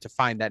time to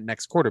find that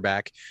next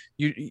quarterback.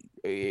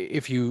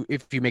 If you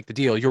make the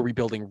deal, you're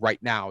rebuilding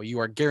right now. You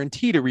are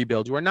guaranteed to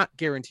rebuild. You are not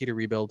guaranteed to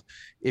rebuild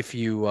if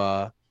you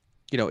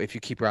if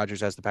you keep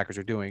Rodgers, as the Packers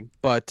are doing.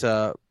 But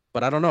I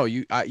don't know.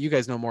 You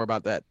guys know more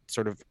about that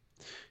sort of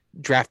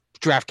draft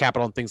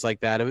capital and things like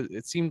that.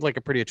 It seemed like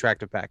a pretty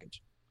attractive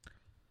package.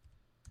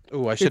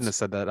 Oh, I shouldn't have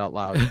said that out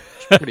loud.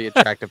 It's a pretty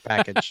attractive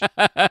package.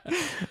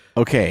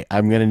 Okay,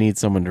 I'm gonna need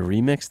someone to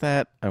remix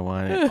that. I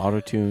want it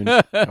auto-tuned.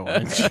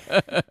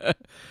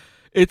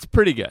 It's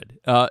pretty good.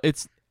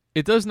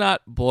 It does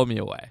not blow me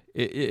away.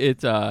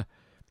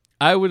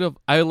 I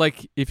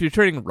like if you're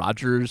trading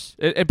Rodgers.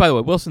 And by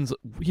the way,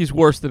 he's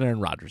worse than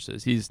Aaron Rodgers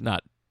is. He's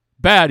not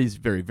bad. He's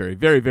very, very,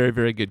 very, very,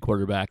 very good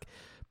quarterback.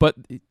 But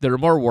there are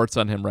more warts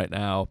on him right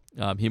now.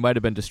 He might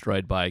have been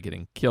destroyed by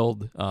getting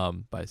killed,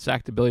 by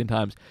sacked a billion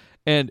times.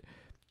 And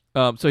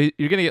so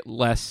you're going to get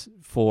less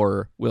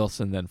for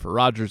Wilson than for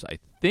Rodgers. I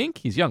think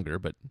he's younger,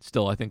 but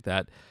still, I think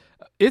that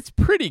it's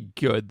pretty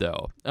good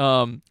though.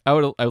 I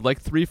would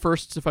like 3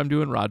 firsts if I'm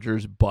doing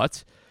Rodgers,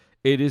 but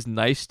it is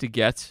nice to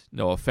get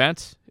Noah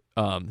Fant,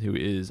 who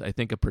is I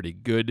think a pretty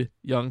good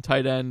young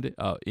tight end,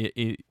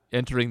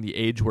 entering the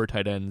age where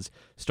tight ends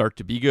start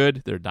to be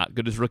good. They're not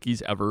good as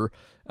rookies ever.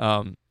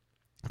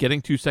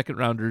 Getting 2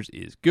 second-rounders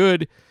is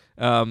good.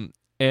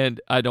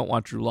 And I don't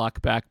want Drew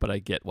Lock back, but I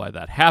get why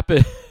that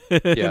happened.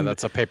 Yeah,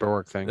 that's a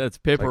paperwork thing. That's a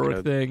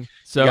paperwork thing.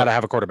 So you got to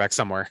have a quarterback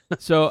somewhere.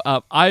 So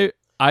I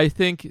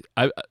think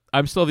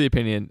I'm still of the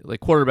opinion like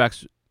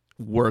quarterback's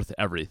worth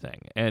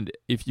everything, and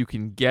if you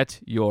can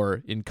get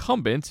your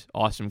incumbent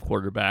awesome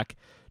quarterback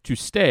to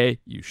stay,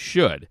 you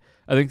should.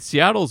 I think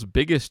Seattle's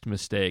biggest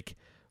mistake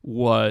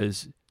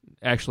was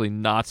actually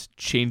not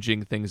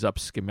changing things up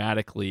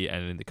schematically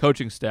and in the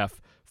coaching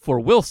staff for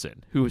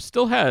Wilson, who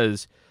still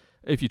has,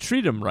 if you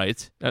treat him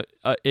right,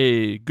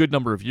 a good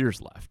number of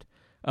years left.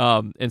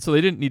 And so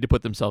they didn't need to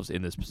put themselves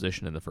in this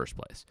position in the first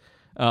place.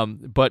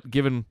 But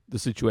given the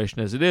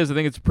situation as it is, I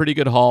think it's a pretty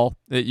good haul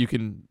that you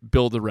can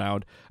build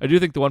around. I do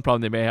think the one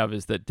problem they may have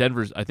is that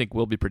Denver's, I think,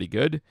 will be pretty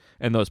good,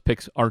 and those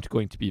picks aren't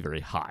going to be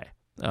very high.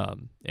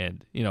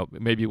 And,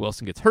 maybe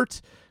Wilson gets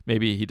hurt.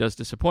 Maybe he does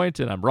disappoint,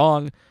 and I'm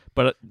wrong.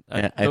 But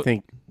I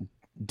think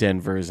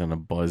Denver's in a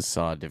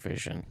buzzsaw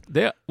division.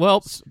 I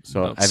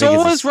So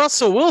think was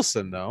Russell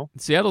Wilson, though.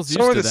 Seattle's So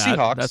used are to the that.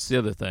 Seahawks. That's the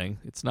other thing.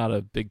 It's not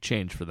a big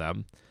change for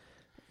them.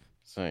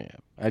 So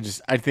yeah,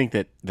 I think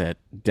that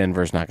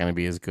Denver's not going to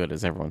be as good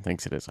as everyone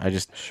thinks it is.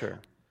 Sure.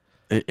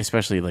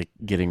 Especially like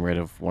getting rid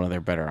of one of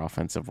their better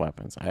offensive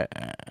weapons. I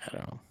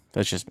don't know.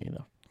 That's just me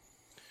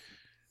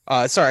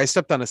though. Sorry, I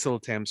stepped on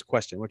Asilatam's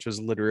question, which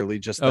was literally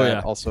just Oh, that. yeah.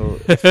 Also,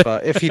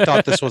 if he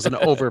thought this was an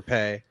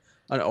overpay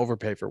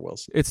for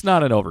Wilson. It's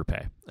not an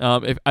overpay.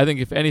 I think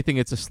if anything,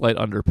 it's a slight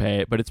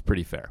underpay, but it's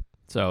pretty fair.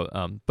 So,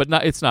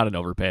 it's not an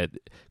overpay.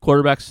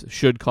 Quarterbacks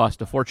should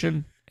cost a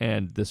fortune,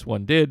 and this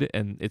one did,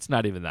 and it's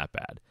not even that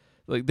bad.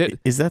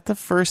 Is that the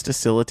first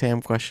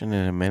Asilatam question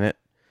in a minute?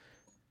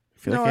 I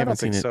feel like I haven't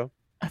seen it. so.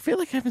 I feel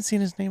like I haven't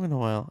seen his name in a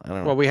while. I don't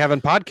know. Well, we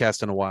haven't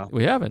podcasted in a while.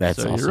 We haven't.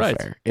 That's so also you're right.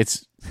 fair.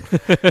 It's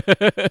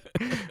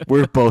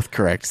we're both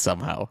correct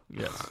somehow.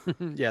 Yes.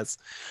 Yes.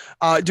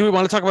 Do we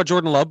want to talk about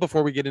Jordan Love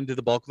before we get into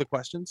the bulk of the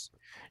questions?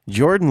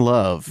 Jordan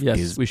Love Yes,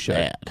 is we should.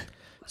 bad.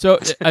 So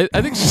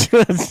I think.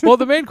 Well,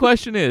 the main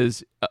question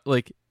is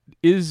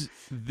is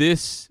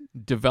this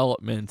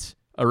development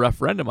a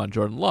referendum on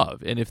Jordan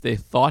Love? And if they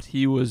thought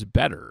he was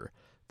better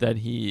than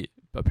he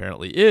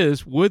apparently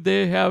is, would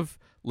they have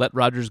let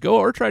Rodgers go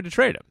or tried to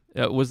trade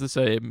him? Was this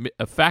a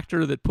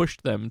factor that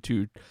pushed them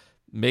to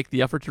make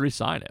the effort to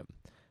re-sign him?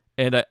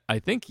 And I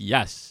think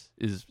yes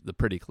is the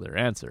pretty clear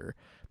answer,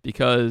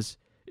 because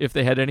if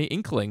they had any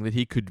inkling that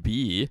he could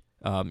be,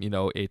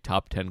 a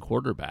top 10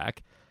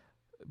 quarterback,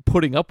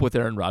 putting up with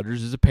Aaron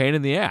Rodgers is a pain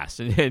in the ass,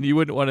 and you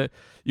wouldn't want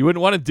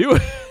to do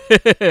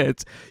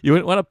it. You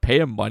wouldn't want to pay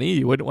him money.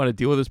 You wouldn't want to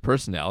deal with his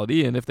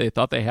personality. And if they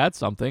thought they had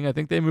something, I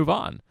think they move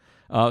on.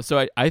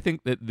 So I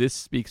think that this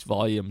speaks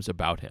volumes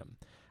about him.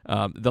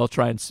 They'll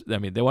try and,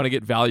 they want to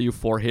get value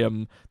for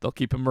him. They'll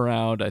keep him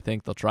around. I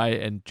think they'll try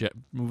and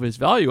move his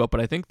value up, but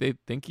I think they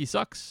think he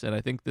sucks. And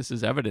I think this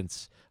is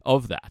evidence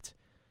of that.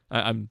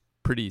 I'm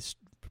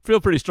feel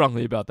pretty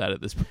strongly about that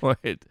at this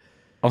point.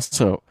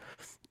 Also,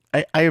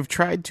 I have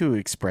tried to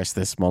express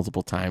this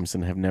multiple times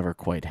and have never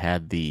quite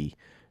had the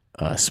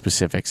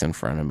specifics in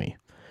front of me.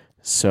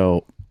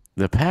 So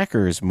the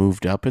Packers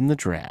moved up in the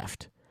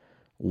draft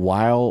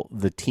while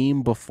the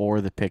team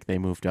before the pick they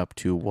moved up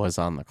to was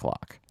on the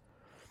clock.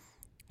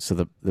 So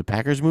the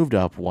Packers moved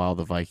up while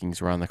the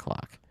Vikings were on the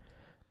clock,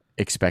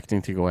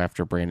 expecting to go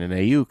after Brandon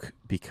Ayuk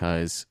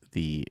because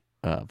the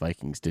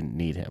Vikings didn't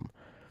need him.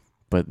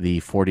 But the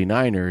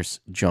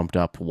 49ers jumped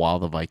up while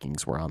the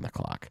Vikings were on the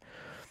clock.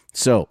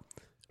 So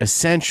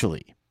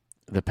essentially,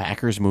 the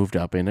Packers moved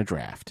up in a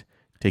draft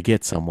to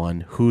get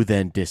someone who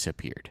then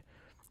disappeared.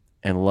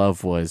 and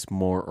Love was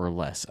more or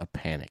less a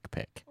panic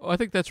pick. Oh, I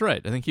think that's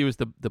right. I think he was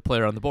the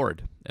player on the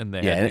board, and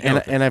they Yeah, had to go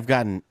with it. and I've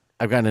gotten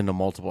into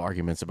multiple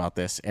arguments about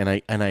this, and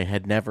I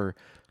had never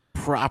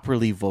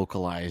properly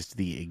vocalized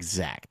the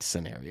exact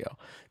scenario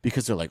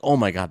because they're like, "Oh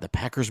my God, the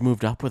Packers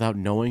moved up without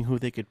knowing who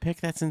they could pick.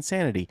 That's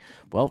insanity."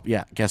 Well,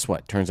 yeah, guess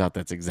what? Turns out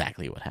that's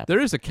exactly what happened. There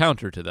is a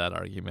counter to that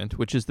argument,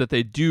 which is that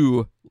they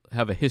do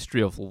have a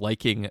history of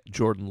liking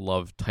Jordan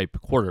Love type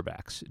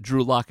quarterbacks.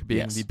 Drew Lock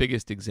being Yes. the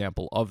biggest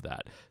example of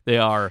that. They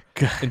are,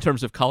 in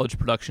terms of college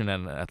production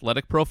and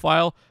athletic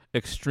profile,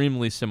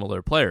 extremely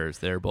similar players.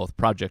 They're both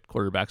project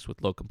quarterbacks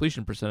with low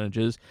completion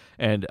percentages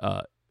and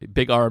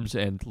big arms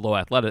and low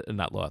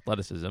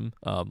athleticism,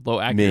 low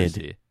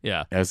accuracy.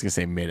 Yeah, I was gonna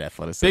say mid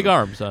athleticism. big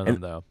arms on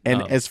them though.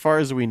 And as far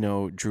as we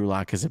know, Drew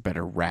Lock is a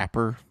better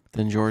rapper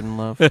than Jordan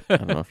Love. I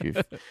don't know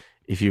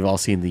if you've all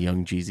seen the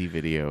Young Jeezy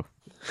video.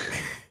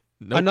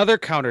 Nope. Another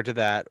counter to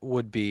that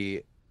would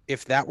be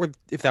if that were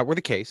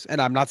the case,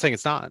 and I'm not saying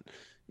it's not.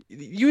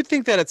 You would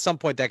think that at some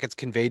point that gets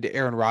conveyed to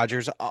Aaron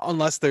Rodgers,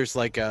 unless there's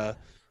like a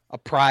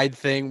pride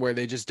thing where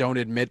they just don't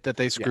admit that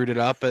they screwed it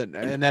up, and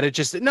that it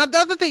just not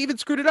that they even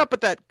screwed it up,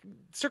 but that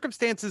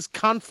circumstances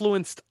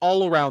confluenced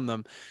all around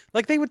them.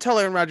 Like they would tell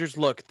Aaron Rodgers,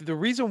 "Look, the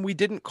reason we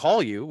didn't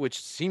call you,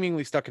 which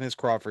seemingly stuck in his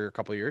craw for a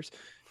couple of years,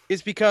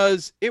 is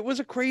because it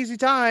was a crazy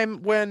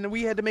time when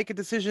we had to make a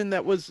decision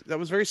that was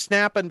very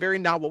snap and very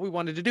not what we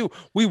wanted to do.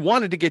 We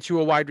wanted to get you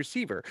a wide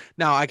receiver."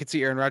 Now I could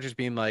see Aaron Rodgers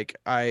being like,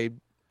 "I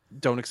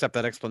don't accept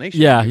that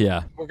explanation.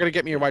 Yeah. We're going to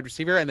get me a wide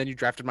receiver, and then you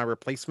drafted my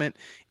replacement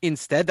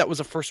instead. That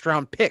was a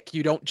first-round pick.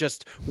 You don't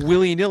just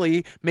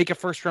willy-nilly make a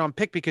first-round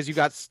pick because you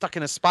got stuck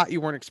in a spot you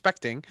weren't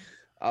expecting."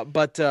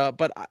 But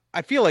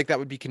I feel like that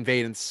would be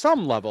conveyed in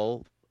some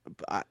level.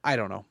 I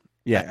don't know.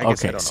 Yeah. I guess I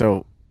Okay. don't know.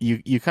 So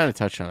you kind of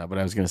touched on it, but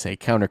I was going to say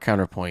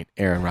counterpoint.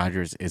 Aaron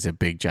Rodgers is a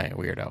big giant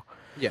weirdo.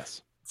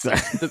 Yes, So,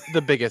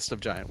 the biggest of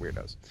giant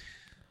weirdos.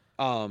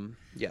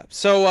 Yeah.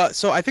 So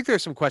I think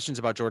there's some questions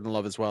about Jordan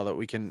Love as well that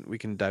we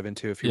can dive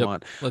into if you Yep.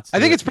 want. Let's I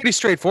do think it. it's pretty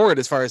straightforward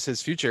as far as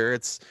his future.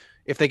 It's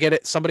if they get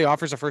it, somebody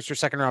offers a first or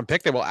second round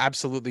pick, they will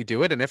absolutely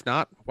do it, and if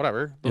not,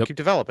 whatever, they'll Yep. keep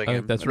developing I him.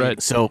 think that's mean,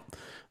 right. so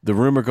the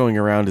rumor going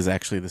around is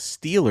actually the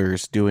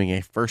Steelers doing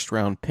a first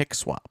round pick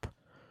swap.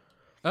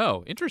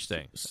 Oh,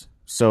 interesting.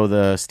 So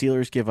the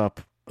Steelers give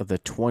up the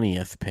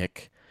 20th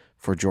pick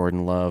for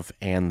Jordan Love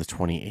and the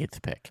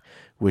 28th pick,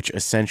 which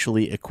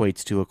essentially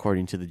equates to,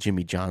 according to the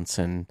Jimmy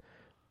Johnson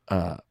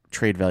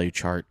trade value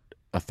chart,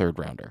 a third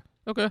rounder.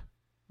 Okay,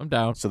 I'm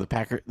down. So the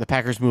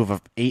Packers move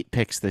up 8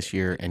 picks this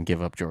year and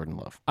give up Jordan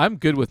Love. I'm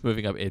good with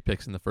moving up 8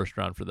 picks in the first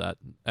round for that.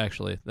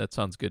 Actually, that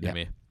sounds good Yeah. to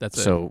me.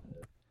 That's So,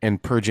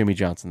 and per Jimmy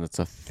Johnson, that's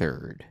a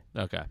third.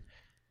 okay.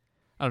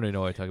 I don't even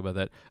know why I talk about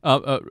that.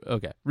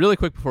 Okay, really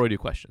quick before we do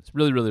questions.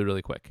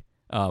 Really quick.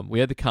 We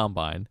had the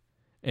combine,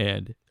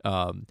 and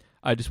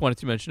I just wanted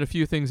to mention a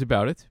few things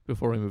about it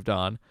before we moved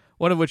on.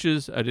 One of which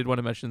is I did want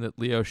to mention that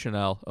Leo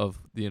Chanel of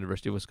the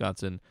University of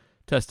Wisconsin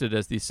tested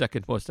as the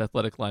second most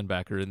athletic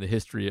linebacker in the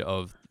history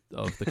of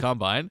the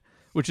combine,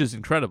 which is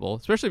incredible,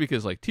 especially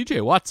because like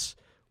TJ Watt's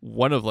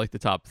one of like the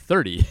top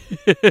 30.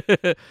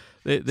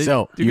 they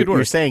So do good work.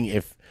 you're saying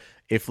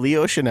if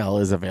Leo Chanel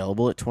is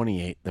available at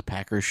 28, the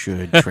Packers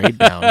should trade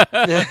down.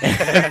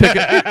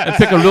 and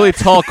pick a really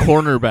tall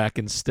cornerback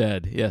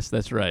instead. Yes,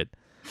 that's right.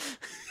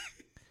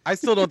 I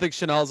still don't think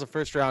Chanel's a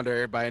first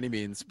rounder by any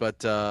means,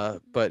 but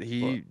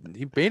he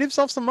made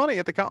himself some money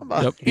at the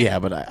combine. Yep. Yeah,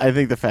 but I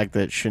think the fact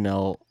that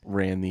Chanel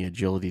ran the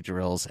agility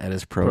drills at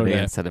his pro day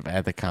day. instead of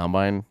at the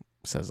combine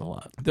says a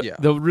lot.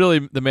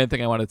 The main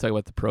thing I want to talk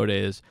about the pro day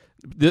is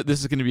this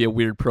is going to be a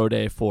weird pro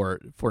day for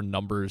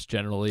numbers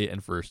generally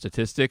and for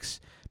statistics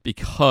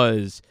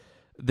because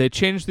they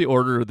changed the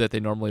order that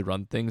they normally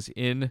run things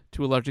in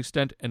to a large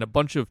extent, and a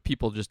bunch of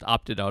people just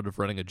opted out of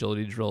running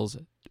agility drills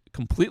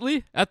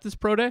completely at this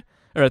pro day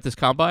or at this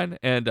combine,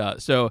 and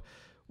so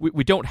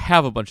we don't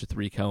have a bunch of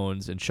 3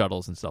 cones and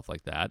shuttles and stuff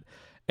like that.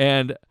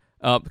 And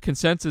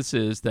consensus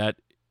is that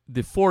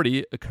the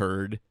 40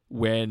 occurred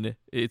when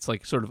it's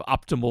like sort of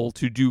optimal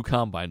to do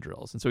combine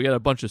drills. And so we got a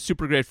bunch of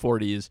super great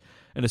 40s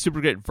and a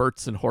super great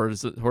verts and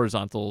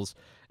horizontals.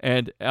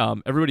 And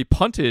everybody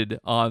punted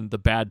on the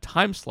bad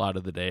time slot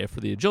of the day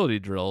for the agility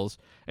drills.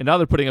 And now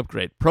they're putting up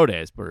great pro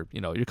days where,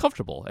 you're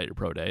comfortable at your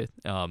pro day.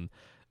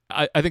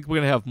 I think we're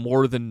going to have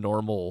more than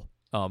normal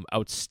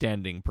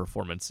outstanding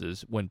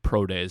performances when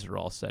pro days are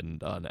all said and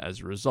done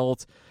as a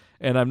result.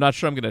 And I'm not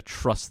sure I'm going to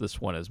trust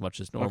this one as much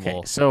as normal.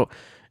 Okay, so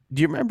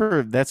do you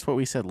remember that's what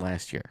we said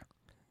last year?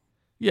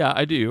 Yeah,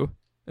 I do.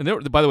 And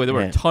by the way, there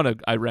were Yeah. a ton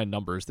of I ran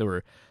numbers. There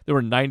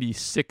were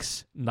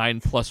 96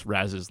 9+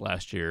 RASs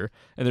last year,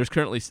 and there's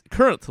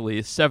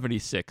currently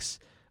 76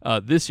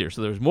 this year.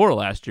 So there's more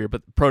last year,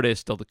 but pro days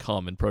still to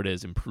come, and pro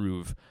days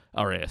improve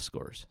our AS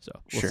scores. So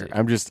we'll Sure. see.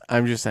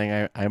 I'm just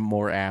saying I'm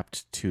more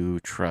apt to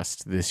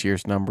trust this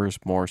year's numbers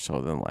more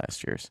so than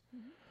last year's.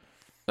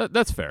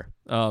 That's fair.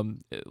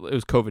 It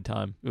was COVID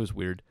time. It was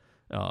weird,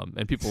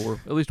 and people were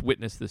at least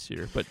witness this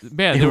year. But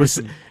man,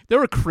 there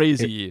were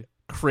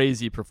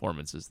crazy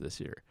performances this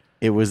year.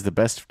 It was the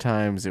best of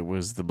times. It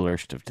was the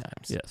blurst of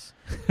times. Yes.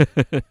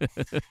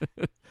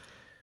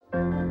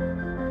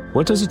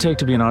 What does it take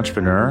to be an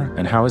entrepreneur,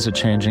 and how is it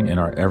changing in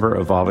our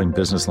ever-evolving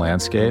business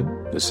landscape?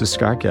 This is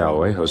Scott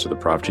Galloway, host of the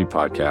Prop G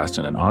podcast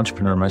and an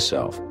entrepreneur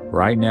myself.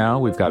 Right now,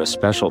 we've got a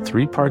special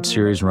 3-part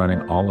series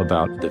running all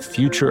about the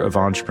future of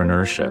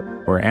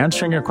entrepreneurship. We're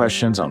answering your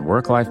questions on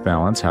work-life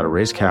balance, how to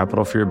raise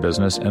capital for your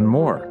business, and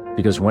more.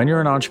 Because when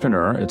you're an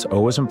entrepreneur, it's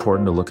always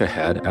important to look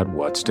ahead at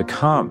what's to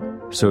come.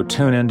 So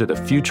tune in to the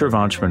Future of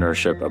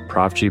Entrepreneurship, a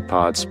Prop G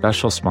pod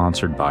special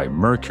sponsored by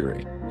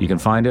Mercury. You can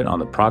find it on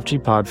the Prop G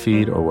Pod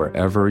feed or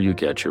wherever you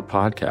get your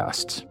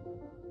podcasts.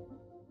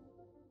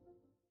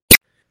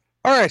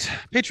 All right,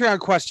 Patreon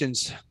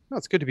questions. Oh,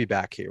 it's good to be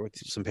back here with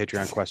some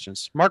Patreon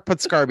questions. Mark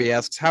Putscarby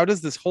asks, how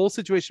does this whole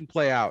situation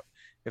play out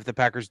if the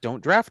Packers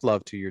don't draft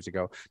Love 2 years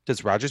ago?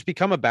 Does Rodgers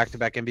become a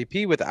back-to-back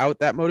MVP without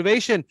that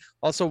motivation?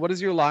 Also, what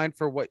is your line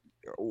for what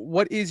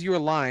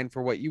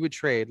you would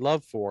trade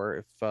Love for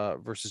if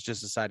versus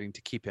just deciding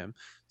to keep him?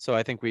 So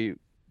I think we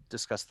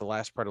discussed the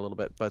last part a little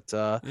bit, but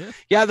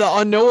yeah, the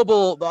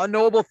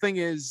unknowable thing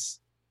is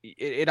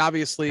it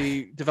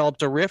obviously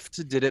developed a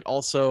rift. Did it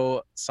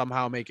also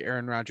somehow make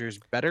Aaron Rodgers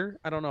better?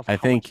 I don't know if I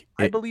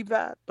believe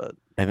that, but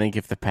I think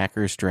if the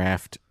Packers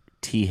draft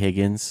T.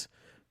 Higgins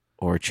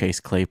or Chase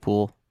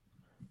Claypool,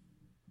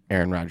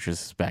 Aaron Rodgers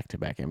is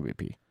back-to-back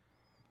MVP.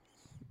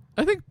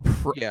 I think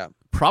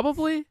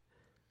probably,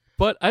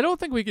 but I don't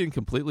think we can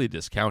completely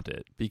discount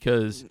it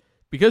because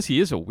he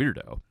is a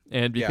weirdo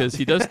and because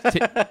he does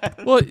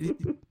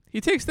he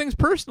takes things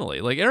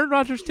personally. Like Aaron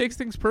Rodgers takes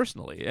things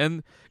personally,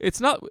 and it's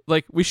not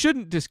like we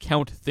shouldn't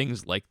discount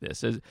things like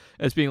this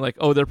as being like,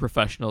 oh, they're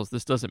professionals,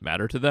 this doesn't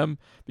matter to them,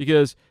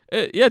 because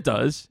it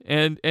does,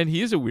 and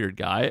he is a weird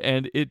guy,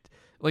 and it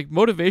like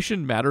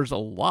motivation matters a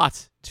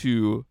lot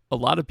to a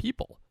lot of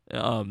people.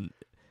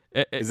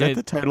 Is that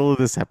the title of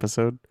this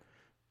episode?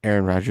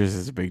 Aaron Rodgers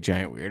is a big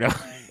giant weirdo.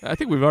 I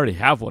think we've already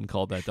have one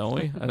called that, don't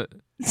we?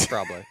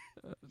 probably.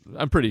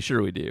 I'm pretty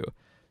sure we do.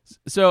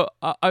 So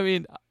I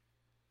mean,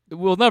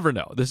 we'll never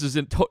know. This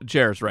isn't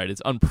Jared's right.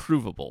 It's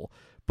unprovable,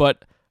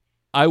 but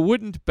I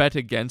wouldn't bet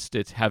against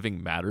it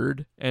having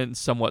mattered, and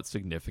somewhat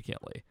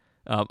significantly.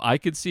 I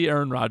could see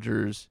Aaron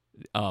Rodgers,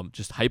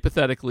 just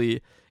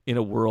hypothetically, in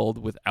a world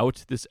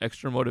without this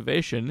extra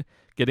motivation,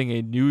 getting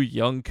a new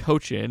young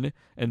coach in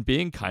and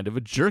being kind of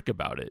a jerk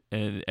about it,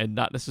 and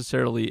not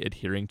necessarily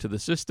adhering to the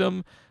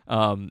system,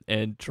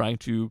 and trying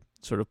to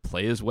sort of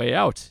play his way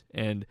out.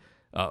 And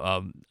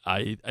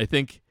I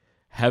think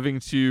having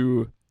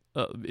to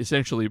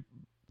essentially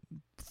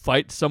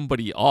fight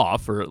somebody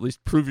off, or at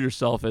least prove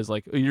yourself as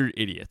like, oh, you're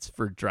idiots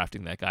for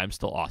drafting that guy, I'm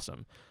still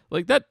awesome.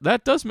 Like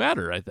that does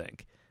matter, I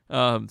think.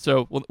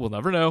 So we'll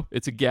never know.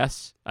 It's a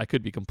guess. I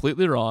could be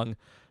completely wrong,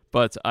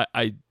 but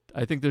I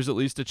think there's at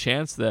least a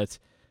chance that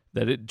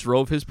it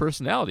drove his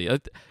personality.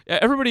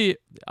 Everybody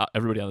on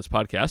this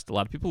podcast, a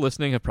lot of people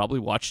listening, have probably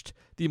watched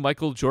the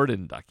Michael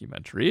Jordan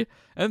documentary,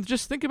 and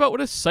just think about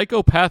what a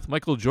psychopath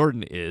Michael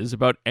Jordan is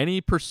about any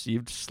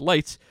perceived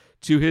slight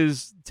to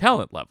his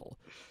talent level.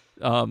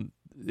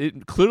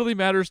 It clearly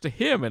matters to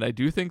him, and I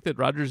do think that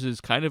Rodgers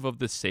is kind of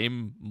the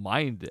same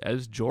mind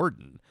as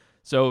Jordan.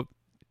 So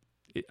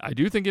I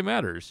do think it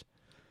matters.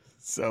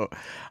 So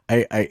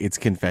it's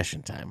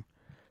confession time.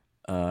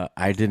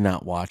 I did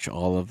not watch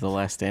all of The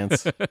Last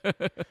Dance.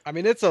 I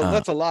mean, that's a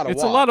lot of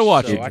it's a lot of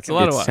watching. So It's a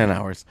lot of It's watching. 10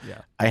 hours.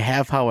 Yeah. I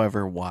have,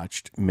 however,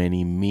 watched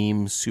many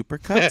meme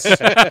supercuts.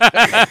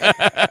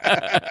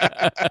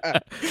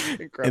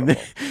 Incredible.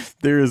 And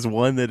there is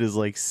one that is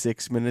like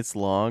 6 minutes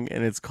long,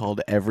 and it's called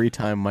Every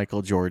Time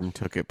Michael Jordan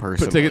Took It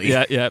Personally.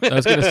 Yeah. I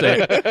was gonna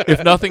say,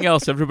 if nothing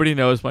else, everybody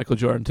knows Michael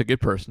Jordan took it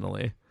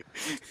personally.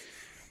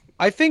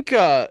 I think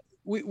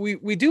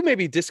we do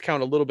maybe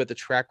discount a little bit the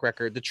track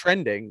record, the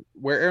trending,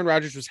 where Aaron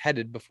Rodgers was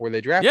headed before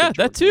they drafted. Yeah,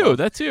 that Jordan too. Love.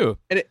 That too.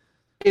 And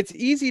it's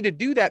easy to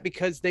do that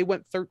because they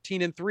went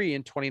 13-3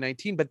 in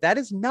 2019, but that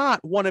is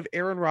not one of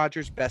Aaron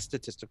Rodgers' best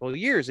statistical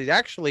years. He's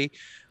actually,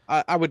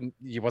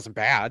 he wasn't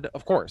bad,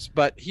 of course,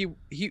 but he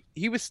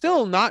was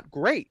still not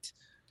great.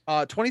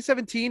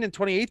 2017 and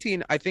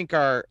 2018, I think,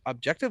 are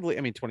objectively,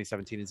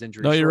 2017 is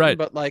injury. No, you're right.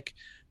 But like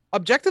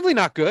objectively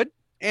not good.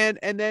 And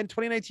then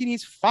 2019,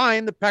 he's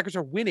fine. The Packers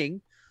are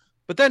winning.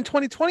 But then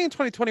 2020 and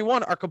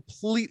 2021 are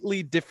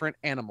completely different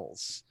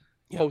animals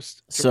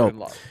post Jordan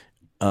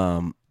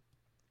Love.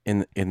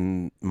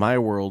 In my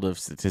world of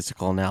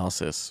statistical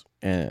analysis,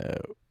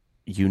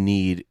 you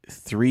need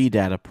 3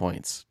 data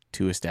points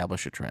to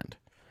establish a trend.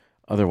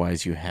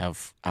 Otherwise, you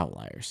have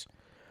outliers.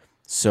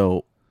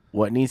 So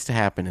what needs to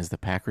happen is the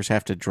Packers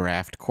have to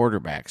draft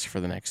quarterbacks for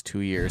the next 2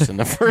 years in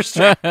the first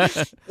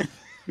round.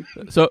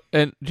 So,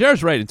 and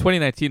Jared's right. In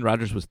 2019,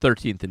 Rodgers was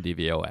 13th in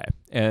DVOA,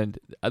 and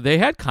they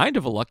had kind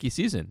of a lucky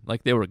season.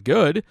 Like, they were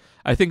good.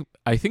 I think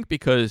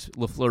because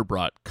LaFleur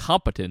brought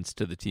competence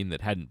to the team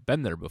that hadn't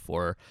been there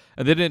before,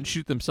 and they didn't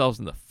shoot themselves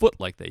in the foot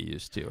like they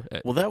used to.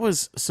 Well, that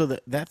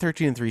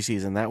 13-3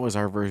 season, that was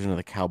our version of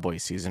the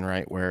Cowboys season,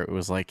 right? Where it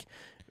was like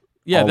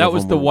Yeah, all that of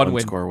was them the were one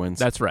win. score wins.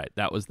 That's right.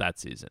 That was that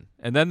season.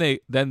 And then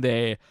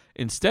they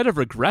instead of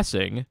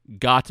regressing,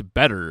 got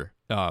better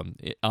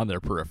on their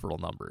peripheral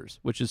numbers,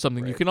 which is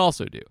something you Right. can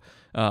also do.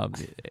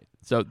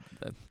 So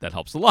that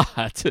helps a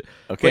lot.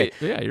 Okay. Wait,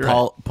 yeah, you're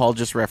right. Paul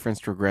just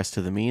referenced regress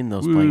to the mean.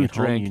 Those Woo, playing at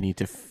home, drink. you need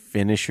to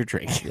finish your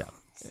drink.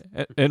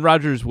 Yeah. And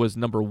Rodgers was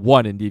number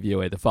 1 in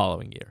DVOA the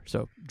following year,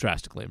 so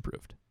drastically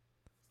improved.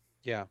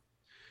 Yeah.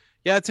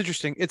 Yeah, it's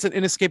interesting. It's an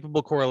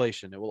inescapable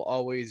correlation. It will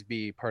always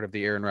be part of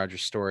the Aaron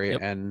Rodgers story. Yep.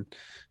 And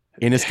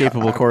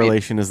Inescapable I mean-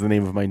 correlation is the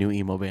name of my new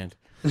emo band.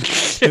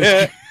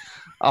 the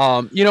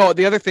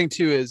other thing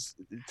too is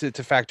to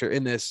factor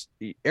in this.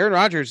 Aaron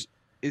Rodgers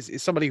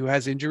is somebody who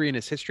has injury in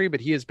his history, but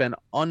he has been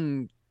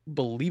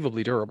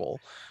unbelievably durable.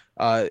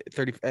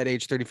 30 at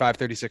age 35,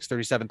 36,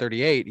 37,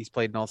 38. He's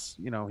played in all,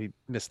 he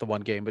missed the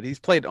one game, but he's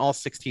played in all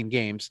 16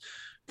 games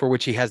for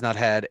which he has not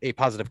had a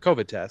positive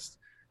COVID test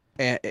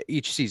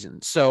each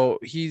season. So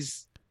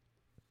he's,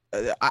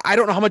 I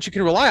don't know how much you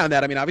can rely on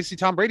that. I mean, obviously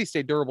Tom Brady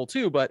stayed durable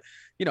too, but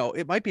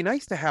it might be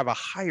nice to have a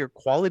higher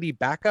quality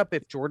backup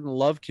if Jordan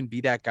Love can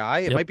be that guy.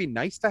 It Yep. might be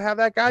nice to have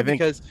that guy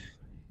because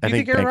I you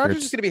think think Aaron Rodgers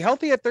Banker's- is going to be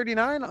healthy at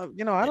 39?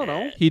 I don't know.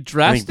 He I think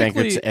drastically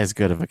Banker's as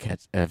good of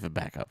a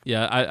backup.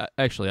 Yeah, I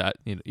actually,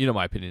 you know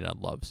my opinion on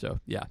Love, so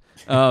yeah.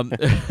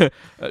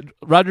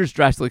 Rodgers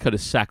drastically cut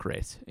his sack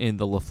rate in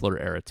the LaFleur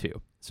era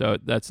too, so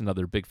that's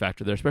another big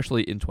factor there,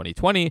 especially in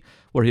 2020,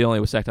 where he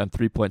only was sacked on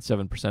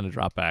 3.7% of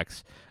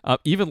dropbacks.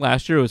 Even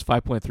last year it was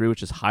 5.3,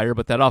 which is higher,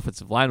 but that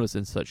offensive line was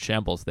in such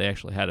shambles they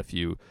actually had a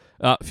few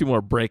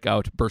more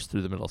breakout burst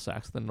through the middle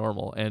sacks than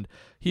normal, and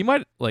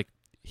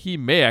he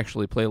may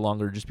actually play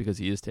longer just because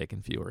he is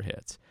taking fewer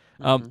hits.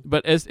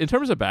 But as in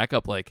terms of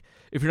backup,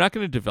 if you're not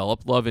going to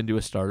develop Love into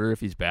a starter if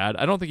he's bad,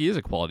 I don't think he is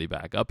a quality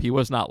backup. He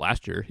was not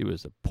last year. He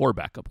was a poor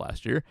backup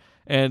last year.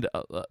 And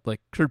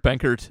Kurt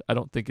Benkert, I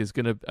don't think is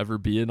going to ever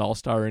be an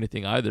all-star or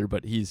anything either,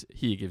 but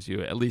he gives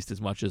you at least as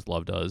much as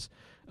Love does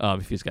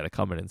if he's got to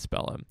come in and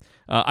spell him.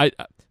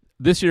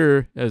 This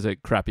year as a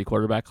crappy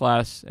quarterback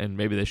class, and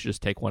maybe they should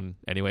just take one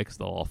anyway because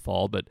they'll all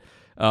fall, but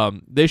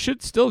they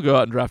should still go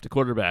out and draft a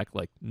quarterback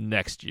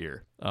next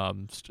year,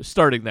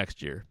 starting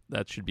next year.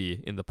 That should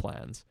be in the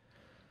plans.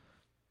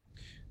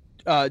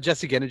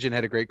 Jesse Gennigan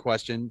had a great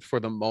question for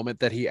the moment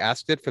that he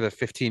asked it for the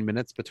 15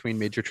 minutes between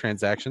major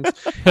transactions.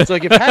 It's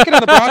like, if Hackett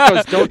and the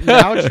Broncos don't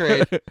now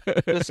trade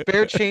the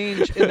spare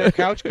change in their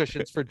couch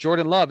cushions for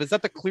Jordan Love, is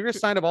that the clearest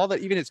sign of all that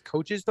even his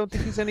coaches don't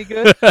think he's any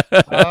good?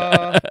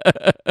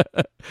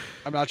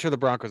 I'm not sure the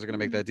Broncos are going to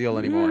make that deal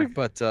anymore,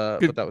 but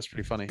that was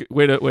pretty funny.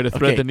 Way to thread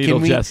Okay, the needle,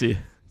 can we- Jesse.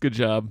 Good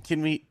job.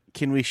 Can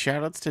we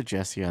shout outs to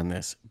Jesse on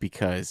this?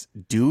 Because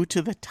due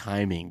to the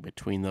timing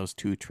between those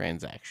two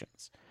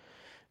transactions,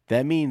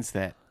 that means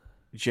that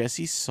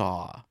Jesse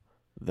saw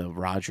the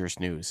Rodgers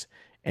news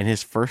and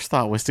his first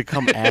thought was to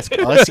come ask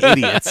us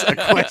idiots a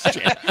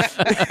question.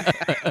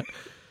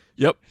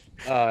 Yep.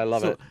 I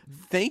love So it.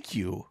 thank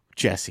you,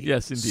 Jesse.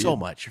 Yes, indeed. So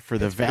much for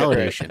the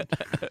validation.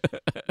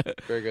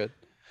 Very good.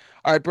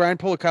 All right, Brian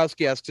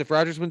Polakowski asks, if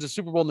Rodgers wins a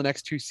Super Bowl in the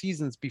next 2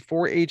 seasons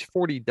before age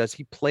 40, does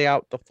he play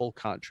out the full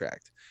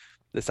contract?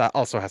 This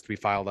also has to be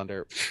filed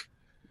under,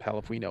 hell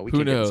if we know. We Who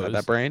can't get inside knows?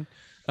 that brain.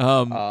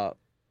 Um,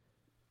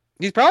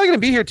 He's probably going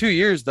to be here 2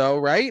 years, though,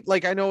 right?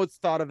 I know it's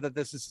thought of that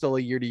this is still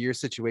a year-to-year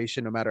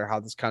situation, no matter how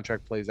this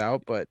contract plays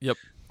out. But Yep.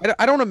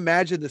 I don't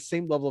imagine the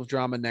same level of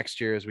drama next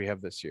year as we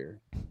have this year,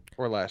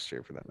 or last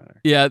year, for that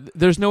matter. yeah,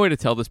 there's no way to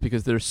tell this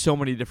because there's so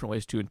many different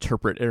ways to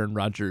interpret Aaron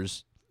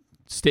Rodgers'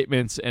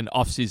 statements and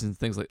off-season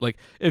things. Like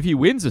if he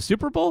wins a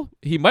Super Bowl,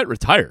 he might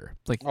retire.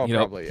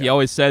 Probably, he yeah.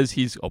 always says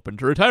he's open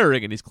to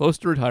retiring and he's close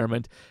to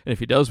retirement. And if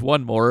he does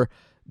one more,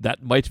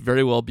 that might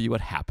very well be what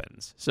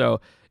happens.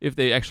 So if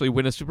they actually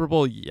win a Super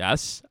Bowl,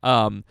 yes.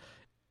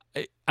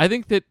 I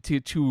think that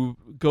to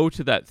go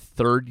to that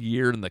third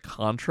year in the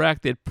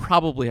contract, they'd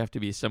probably have to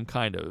be some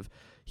kind of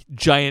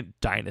giant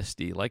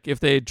dynasty. Like if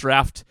they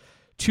draft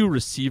 2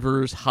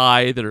 receivers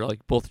high that are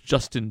both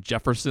Justin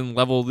Jefferson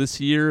level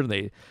this year,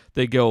 and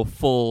they go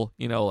full,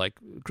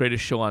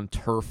 greatest show on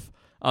turf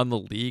on the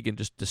league and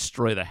just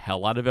destroy the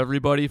hell out of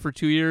everybody for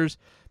 2 years,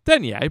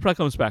 then yeah, he probably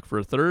comes back for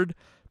a third.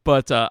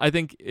 But I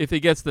think if he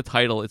gets the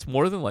title, it's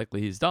more than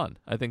likely he's done.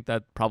 I think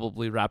that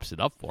probably wraps it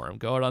up for him.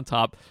 Go out on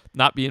top,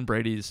 not be in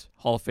Brady's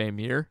Hall of Fame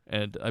year,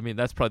 and I mean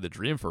that's probably the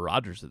dream for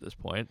Rodgers at this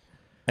point.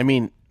 I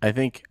mean, I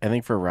think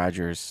for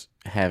Rodgers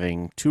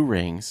having 2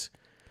 rings,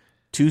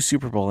 2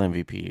 Super Bowl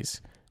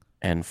MVPs,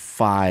 and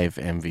 5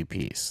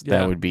 MVPs, Yeah.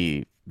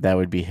 that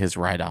would be his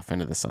ride off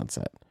into the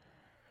sunset.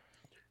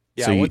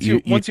 Yeah, So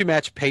once you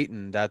match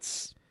Peyton,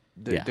 that's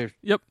Yeah.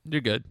 Yep,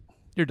 you're good.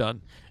 You're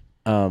done.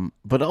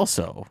 But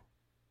also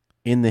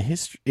in the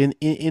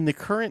in the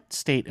current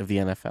state of the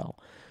NFL,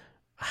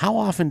 how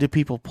often do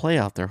people play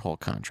out their whole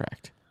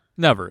contract?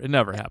 Never. It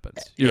never happens.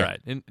 You're Yeah. right.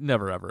 It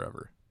never, ever,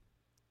 ever.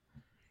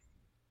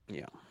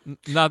 Yeah.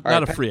 Not All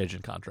right, a free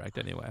agent contract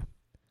anyway.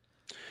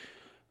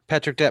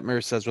 Patrick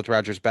Detmer says, with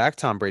Rodgers back,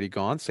 Tom Brady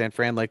gone, San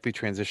Fran likely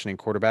transitioning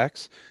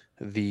quarterbacks.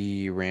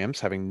 the Rams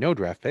having no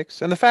draft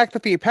picks, and the fact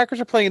that the Packers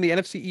are playing in the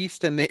NFC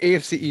East and the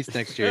AFC East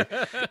next year.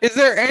 Is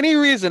there any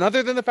reason,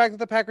 other than the fact that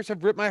the Packers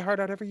have ripped my heart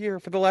out every year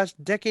for the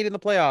last decade in the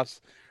playoffs,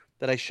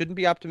 that I shouldn't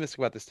be optimistic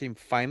about this team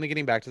finally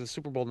getting back to the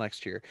Super Bowl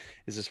next year?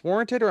 Is this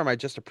warranted, or am I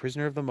just a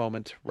prisoner of the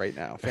moment right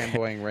now,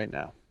 fanboying right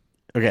now?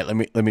 Okay,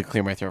 let me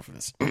clear my throat for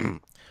this.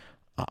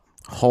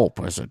 Hope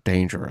is a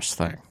dangerous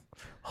thing.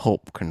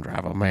 Hope can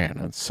drive a man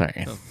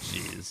insane. Oh,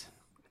 jeez.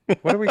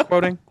 What are we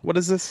quoting? What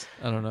is this?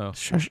 I don't know.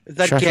 Is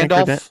that Shawshank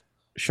Gandalf?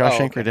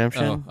 Shawshank okay.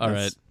 Redemption. Oh, all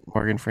That's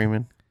Morgan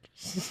Freeman.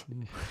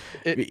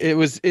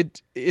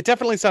 It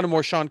definitely sounded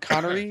more Sean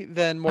Connery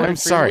than Morgan I'm Freeman,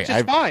 sorry, which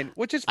is fine.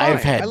 Which is fine.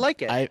 I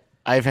like it.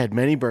 I've had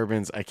many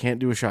bourbons. I can't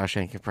do a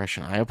Shawshank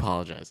impression. I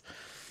apologize.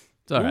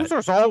 It's all right.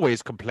 Losers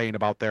always complain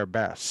about their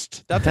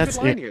best. That's a good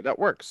line here. That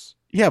works.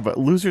 Yeah, but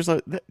losers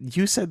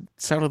you said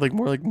sounded like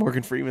more like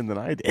Morgan Freeman than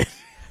I did.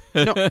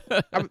 No,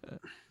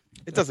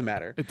 it doesn't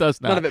matter. It does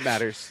not. None of it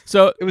matters.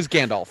 So It was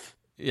Gandalf.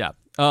 yeah,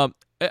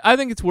 I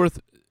think it's worth.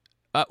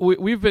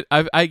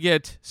 I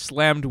get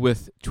slammed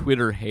with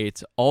Twitter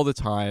hate all the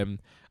time.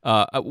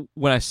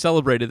 When I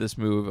celebrated this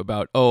move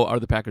about, are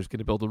the Packers going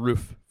to build a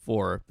roof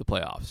for the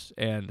playoffs?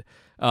 And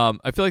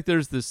I feel like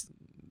there's this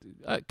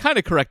kind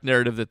of correct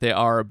narrative that they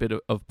are a bit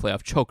of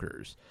playoff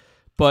chokers.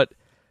 But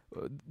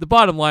the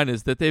bottom line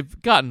is that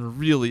they've gotten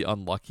really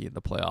unlucky in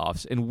the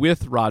playoffs. And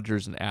with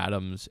Rodgers and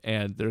Adams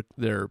and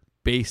their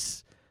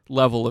base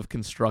level of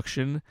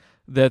construction,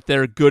 that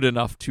they're good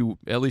enough to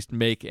at least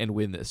make and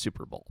win this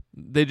Super Bowl.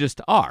 They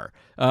just are.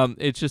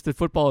 It's just that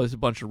football is a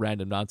bunch of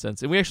random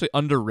nonsense, and we actually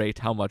underrate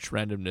how much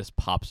randomness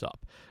pops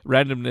up.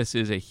 Randomness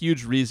is a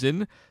huge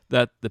reason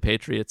that the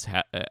Patriots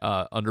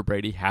under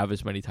Brady have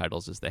as many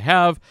titles as they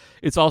have.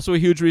 It's also a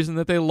huge reason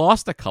that they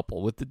lost a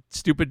couple with the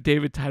stupid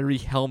David Tyree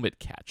helmet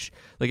catch.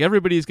 Like,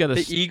 everybody's got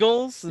The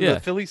Eagles, and Yeah. the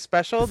Philly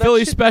special. The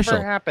Philly that shit special.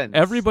 never happens.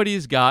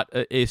 Everybody's got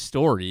a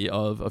story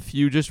of a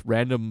few just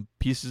random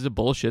pieces of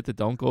bullshit that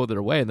don't go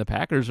their way, and the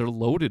Packers are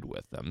loaded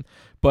with them.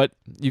 But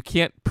you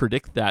can't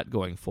predict that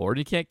going forward.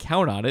 You can't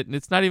count on it, and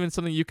it's not even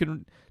something you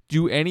can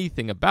do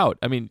anything about.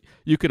 I mean,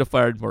 you could have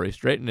fired Maurice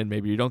Drayton, and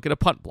maybe you don't get a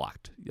punt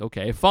blocked.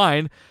 Okay,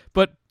 fine.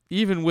 But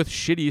even with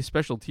shitty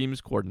special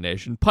teams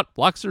coordination, punt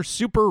blocks are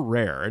super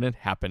rare, and it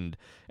happened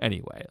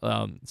anyway.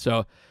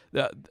 So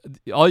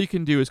all you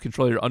can do is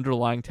control your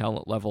underlying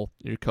talent level,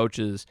 your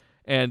coaches,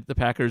 and the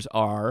Packers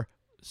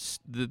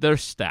they're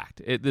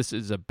stacked. This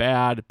is a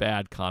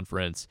bad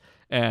conference,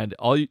 and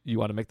all you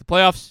want to make the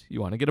playoffs,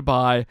 you want to get a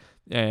bye,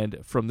 and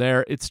from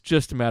there, it's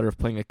just a matter of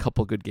playing a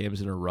couple good games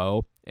in a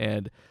row,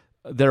 and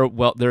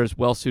they're as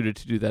well suited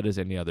to do that as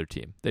any other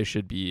team. They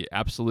should be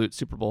absolute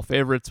Super Bowl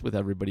favorites with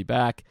everybody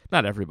back,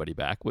 not everybody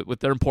back,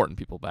 with their important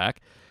people back,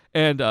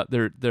 and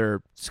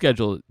their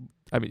schedule.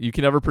 I mean, you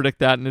can never predict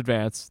that in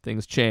advance.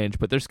 Things change,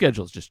 but their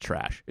schedule is just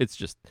trash. It's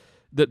just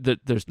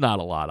there's not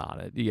a lot on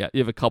it. You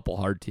have a couple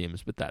hard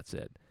teams, but that's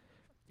it.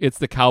 It's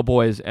the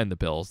Cowboys and the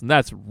Bills, and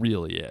that's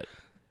really it.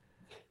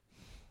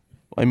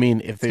 I mean,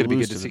 if they It's gonna be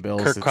lose good to see the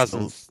Bills, Kirk it's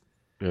Cousins.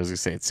 I was gonna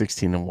say it's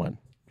 16-1.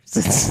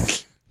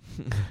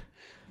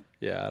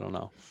 Yeah, I don't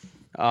know.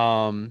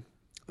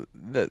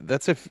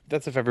 That's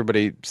if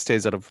everybody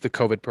stays out of the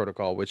COVID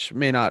protocol, which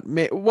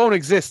won't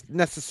exist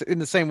in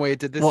the same way it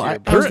did this Well, year.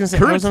 I was gonna say,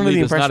 I was under Currently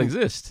the does not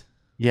impression. exist.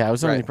 Yeah, I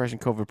was under Right. the impression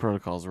COVID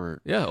protocols were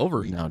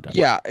Over. now done.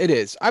 Yeah, it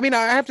is. I mean,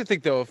 I have to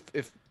think though,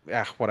 if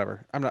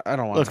whatever. I don't want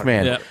to Look, talk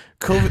man, Yeah.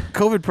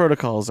 COVID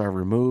protocols are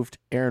removed.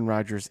 Aaron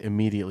Rodgers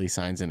immediately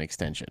signs an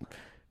extension.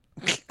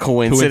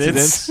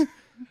 Coincidence?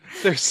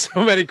 There's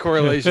so many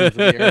correlations in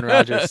the Aaron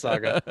Rodgers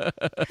saga.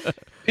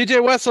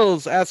 PJ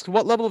Wessels asks,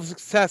 what level of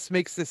success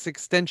makes this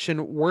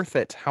extension worth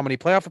it? How many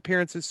playoff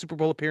appearances, Super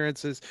Bowl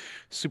appearances,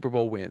 Super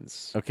Bowl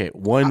wins? Okay,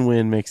 one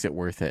win makes it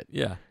worth it.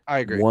 Yeah. I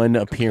agree. One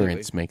completely.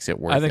 appearance makes it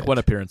worth it. I think one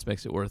appearance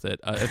makes it worth it.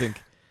 I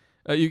think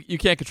you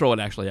can't control what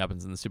actually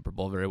happens in the Super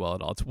Bowl very well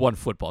at all. It's one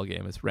football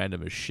game. It's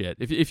random as shit.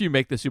 If you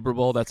make the Super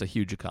Bowl, that's a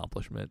huge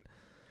accomplishment.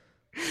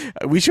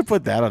 We should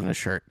put that on a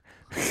shirt.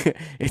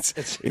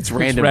 it's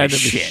random, as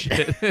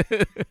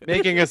shit.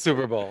 Making a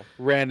Super Bowl,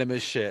 random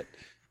as shit.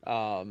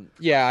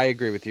 Yeah, I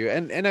agree with you.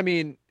 And I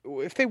mean,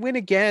 if they win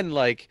again,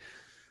 like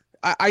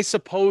I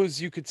suppose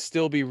you could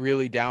still be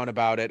really down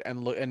about it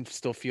and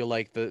still feel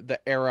like the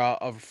era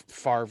of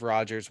Favre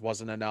Rodgers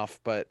wasn't enough,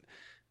 but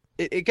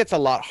it gets a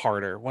lot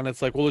harder when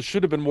it's like, well, it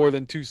should have been more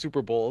than 2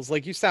 Super Bowls.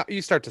 Like you start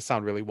to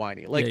sound really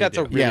whiny. Like Yeah, you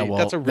do.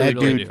 that's a really that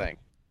good dude- thing.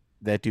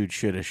 That dude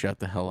should have shut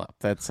the hell up.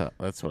 That's what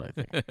I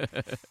think.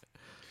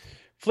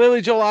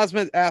 Flaley Joel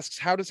Osment asks,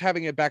 how does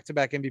having a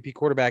back-to-back MVP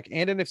quarterback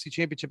and NFC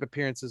Championship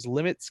appearances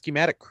limit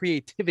schematic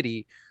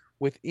creativity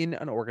within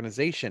an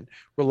organization?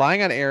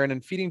 Relying on Aaron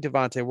and feeding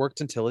Devontae worked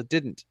until it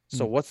didn't.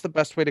 So what's the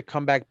best way to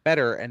come back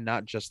better and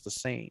not just the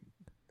same?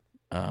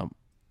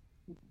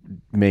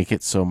 Make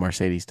it so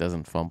Mercedes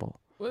doesn't fumble.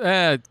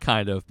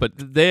 Kind of, but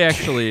they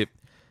actually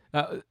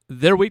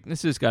their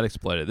weaknesses got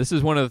exploited. This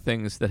is one of the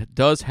things that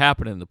does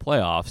happen in the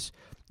playoffs.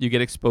 You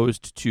get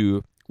exposed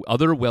to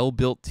other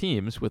well-built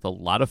teams with a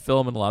lot of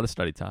film and a lot of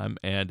study time,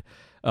 and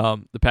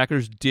the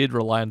Packers did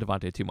rely on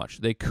Devontae too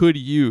much. They could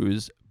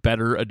use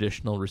better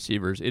additional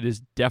receivers. It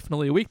is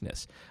definitely a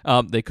weakness.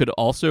 They could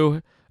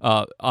also,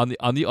 on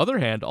the other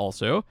hand,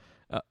 also,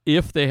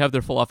 if they have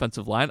their full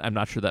offensive line, I'm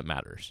not sure that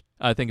matters.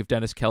 I think if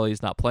Dennis Kelly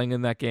is not playing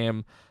in that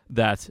game,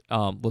 that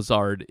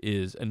Lazard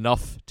is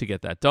enough to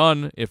get that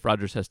done if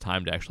Rodgers has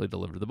time to actually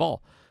deliver the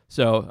ball.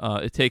 So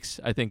it takes,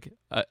 I think,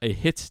 a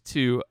hit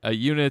to a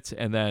unit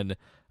and then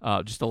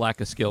just a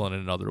lack of skill in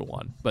another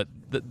one. But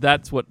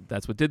that's what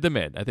did them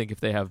in. I think if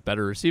they have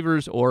better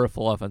receivers or a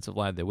full offensive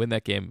line, they win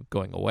that game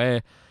going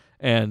away,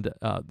 and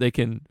they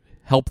can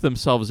help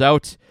themselves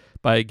out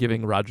by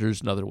giving Rodgers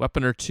another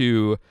weapon or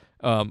two,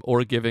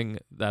 or giving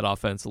that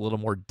offense a little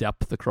more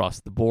depth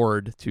across the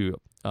board to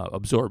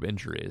absorb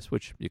injuries,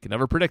 which you can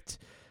never predict.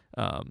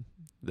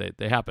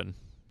 They happen.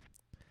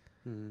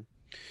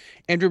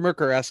 Andrew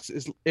Merker asks,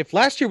 if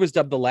last year was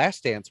dubbed The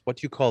Last Dance, what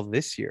do you call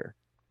this year?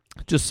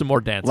 Just some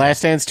more dancing.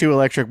 Last Dance 2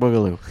 Electric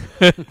Boogaloo.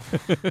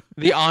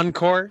 The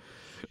Encore?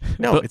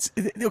 No, it's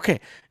okay.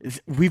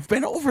 We've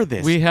been over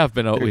this. We have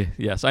been.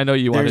 Yes, I know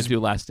you wanted there's- to do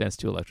Last Dance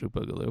to Electric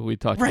Boogaloo. We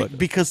talked right, about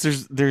because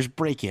there's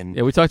Breakin'.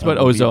 Yeah, we talked about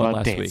a movie Ozone about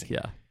last dancing. week.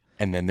 Yeah.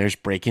 And then there's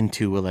Breakin'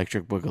 2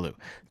 Electric Boogaloo.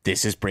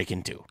 This is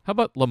Breakin' 2. How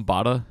about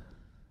Lambada?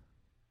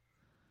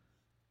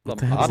 What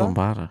the hell's Lambada?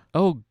 Lambada?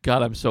 Oh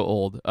God, I'm so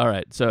old. All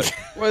right, so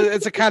Well,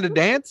 it's a kind of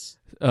dance?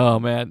 oh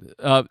man,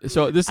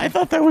 so this I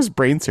thought that was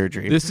brain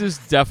surgery. this is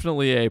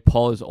definitely a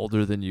Paul is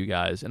older than you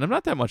guys, and I'm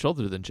not that much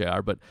older than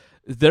JR, but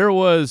there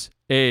was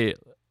a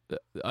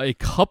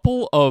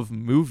couple of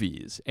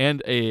movies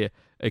and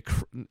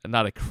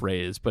not a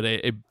craze, but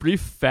a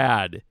brief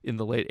fad in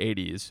the late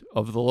 80s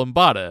of the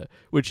lambada,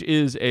 which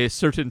is a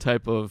certain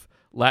type of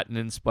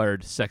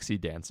Latin-inspired sexy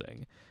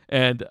dancing.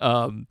 And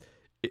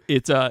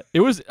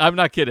it was, I'm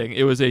not kidding,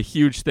 it was a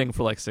huge thing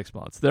for like 6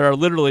 months. There are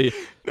literally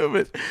No,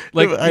 but-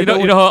 like no, but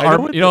you know I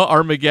how what you know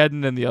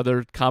Armageddon and the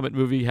other Comet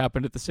movie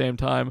happened at the same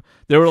time.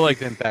 There were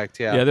like Impact,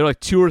 yeah, there were like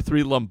 2 or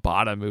 3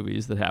 lambada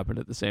movies that happened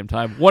at the same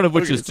time. One of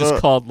which Okay, is just so-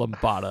 called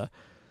lambada.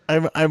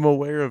 I'm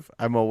aware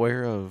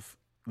of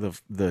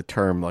the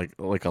term like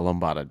a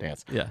lambada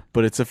dance. Yeah.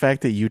 But it's the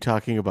fact that you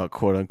talking about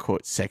quote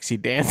unquote sexy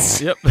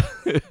dance. Yep.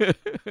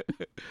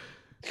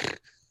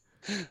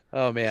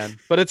 Oh, man.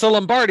 But it's a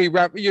Lombardi.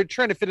 You're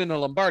trying to fit in a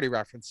Lombardi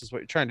reference is what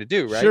you're trying to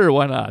do, right? Sure,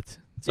 why not?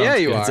 Yeah,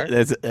 you good.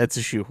 are. That's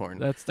a shoehorn.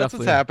 That's That's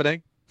definitely what's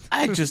happening.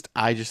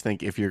 I just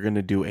think if you're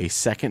gonna do a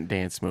second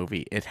dance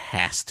movie, it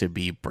has to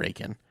be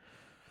Breakin'.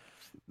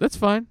 That's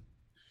fine.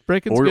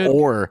 Breaking's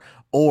good.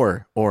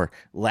 Or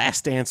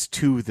Last Dance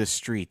to the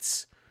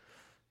Streets.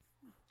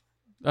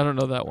 I don't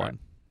know that one,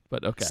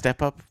 but okay.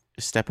 Step up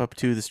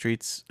to the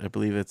streets. I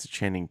believe it's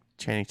Channing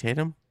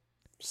Tatum.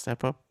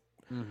 Step Up.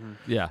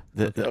 Yeah.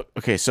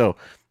 Okay, so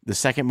the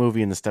second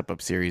movie in the Step Up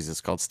series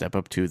is called Step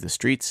Up to the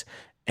Streets,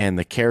 and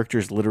the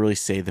characters literally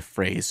say the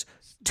phrase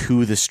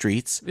 "to the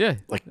streets" Yeah.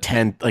 like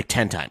 10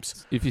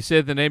 times. If you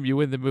say the name, you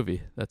win the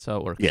movie. That's how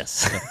it works.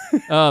 Yes.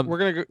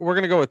 We're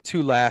gonna go with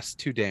two last,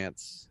 two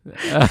dance.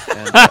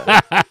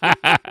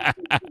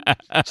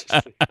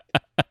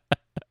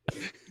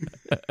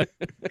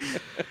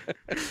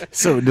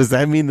 So does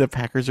that mean the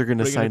Packers are going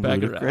to Bringing it sign back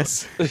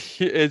Ludacris?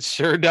 It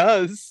sure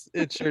does.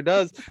 It sure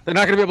does. They're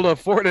not going to be able to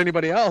afford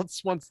anybody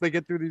else once they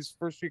get through these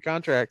first few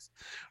contracts.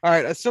 All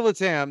right. Asila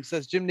Tam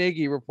says Jim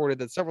Nagy reported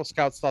that several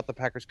scouts thought the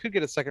Packers could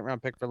get a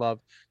second-round pick for Love.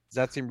 Does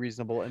that seem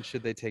reasonable? And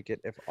should they take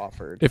it if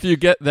offered? If you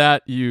get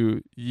that,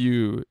 you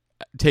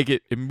take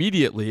it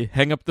immediately,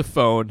 hang up the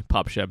phone,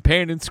 pop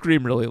champagne, and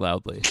scream really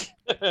loudly.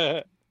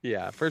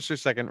 Yeah, first or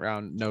second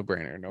round, no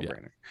brainer, no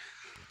brainer.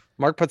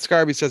 Mark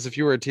Putscarby says, if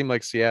you were a team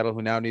like Seattle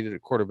who now needed a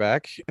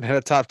quarterback and had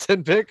a top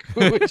 10 pick,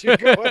 who would you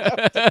go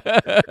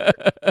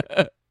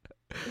after?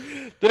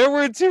 There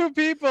were 2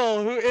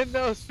 people who, in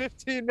those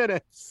 15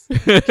 minutes,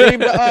 came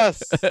to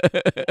us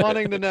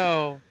wanting to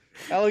know.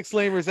 Alex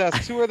Lamers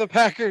asks, who are the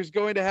Packers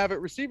going to have at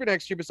receiver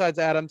next year besides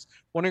Adams?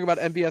 Wondering about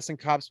MBS and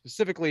Cobb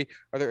specifically.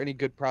 Are there any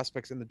good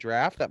prospects in the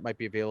draft that might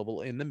be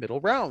available in the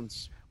middle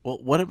rounds? Well,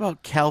 what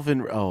about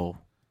Calvin? Oh.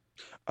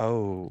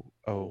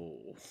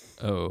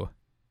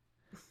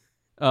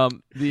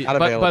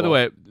 By the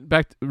way,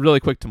 really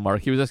quick to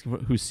Mark. He was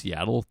asking who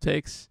Seattle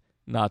takes,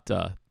 not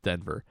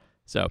Denver.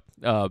 So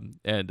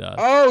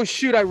Oh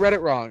shoot, I read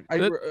it wrong.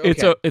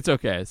 It's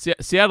okay.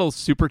 Seattle's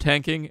super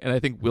tanking, and I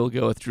think we'll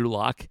go with Drew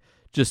Lock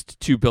just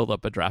to build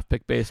up a draft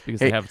pick base because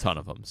they have a ton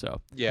of them.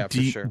 So yeah, for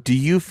Do sure. do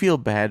you feel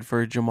bad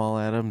for Jamal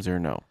Adams or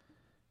no?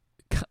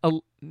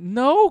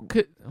 No.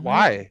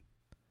 Why?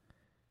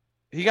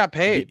 He got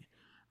paid.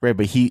 Right,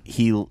 but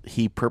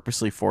he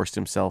purposely forced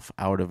himself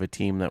out of a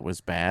team that was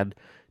bad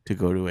to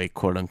go to a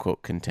quote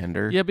unquote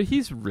contender. Yeah, but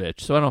he's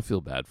rich, so I don't feel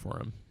bad for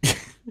him.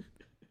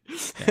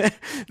 feel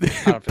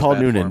Paul bad for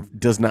Noonan him.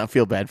 does not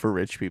feel bad for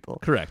rich people.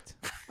 Correct.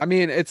 I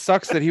mean, it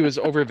sucks that he was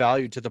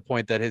overvalued to the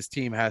point that his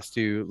team has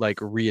to like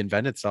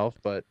reinvent itself.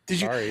 But Did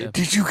sorry,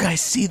 you guys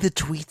see the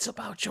tweets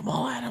about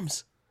Jamal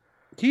Adams?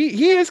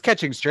 he is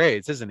catching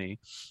strays, isn't he?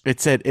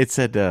 It said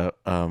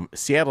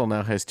Seattle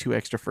now has 2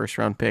 extra first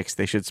round picks.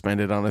 They should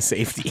spend it on a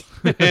safety.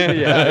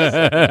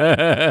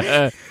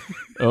 Yeah.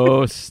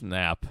 Oh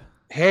snap!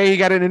 Hey, he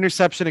got an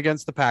interception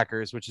against the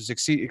Packers, which is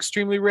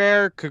extremely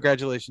rare.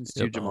 Congratulations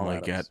to Yep. Jamal Oh my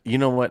Adams. god! You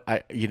know what?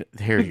 Here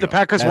you The go.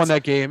 Packers won That's-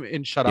 that game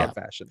in shutout yeah.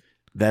 fashion.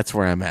 That's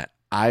where I'm at.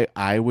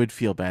 I would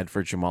feel bad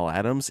for Jamal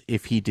Adams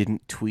if he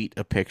didn't tweet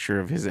a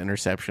picture of his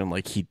interception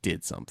like he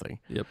did something.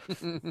 Yep.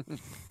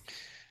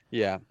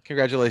 Yeah,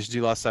 congratulations,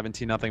 you lost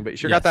 17-0, but you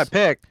sure Yes. got that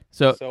pick.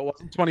 So So it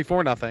wasn't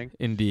 24-0.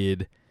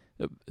 indeed.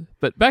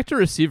 But back to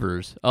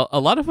receivers, a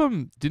lot of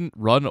them didn't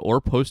run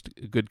or post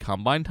good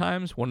combine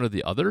times, one or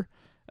the other.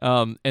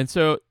 And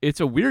so it's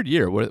a weird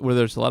year where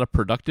there's a lot of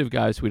productive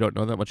guys we don't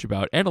know that much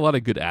about and a lot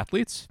of good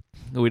athletes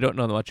that we don't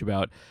know that much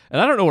about.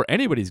 And I don't know where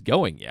anybody's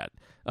going yet.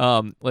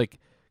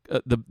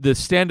 The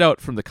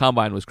standout from the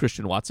combine was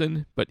Christian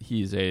Watson, but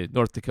he's a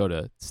North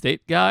Dakota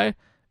State guy.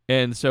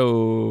 And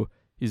so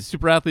he's a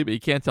super athlete, but you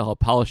can't tell how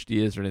polished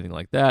he is or anything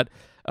like that.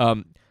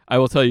 I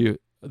will tell you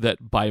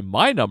that by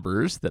my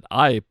numbers that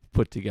I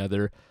put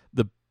together,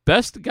 the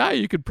best guy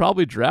you could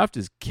probably draft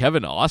is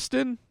Kevin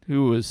Austin,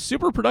 who was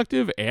super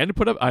productive and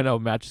put up. I know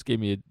Matt just gave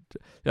me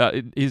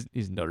he's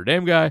a Notre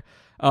Dame guy.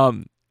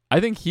 I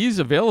think he's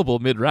available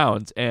mid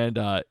rounds, and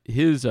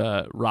his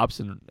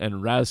Robson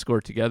and Raz score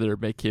together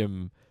make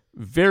him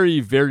very,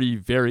 very,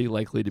 very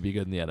likely to be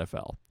good in the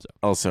NFL. So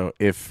Also,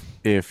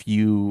 if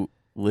you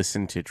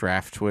listen to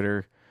draft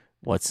Twitter,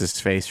 what's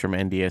his face from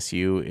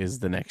NDSU is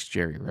the next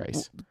Jerry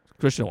Rice.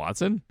 Christian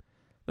Watson,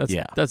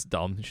 that's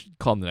dumb. You should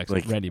call him the next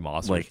Like- Randy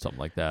Moss or like- something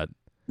like that.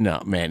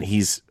 No, man,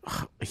 he's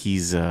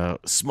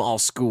small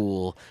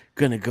school,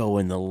 gonna go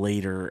in the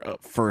later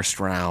first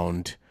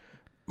round,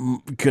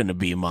 gonna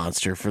be a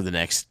monster for the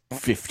next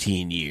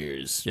 15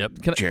 years. Yep.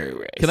 Jerry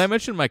Rice. Can I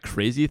mention my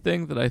crazy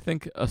thing that I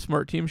think a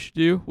smart team should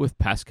do with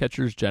pass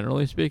catchers,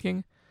 generally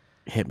speaking?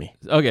 hit me?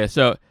 Okay,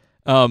 so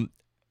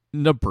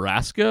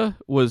Nebraska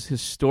was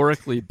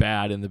historically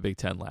bad in the Big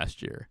Ten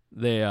last year.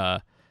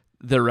 Their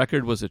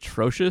record was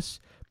atrocious,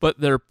 but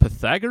their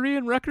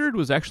Pythagorean record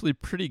was actually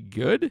pretty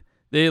good.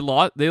 They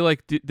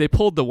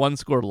pulled the one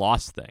score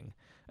loss thing,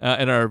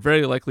 and are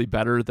very likely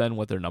better than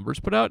what their numbers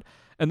put out.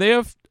 And they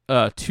have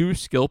two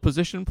skill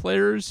position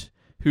players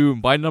who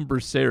my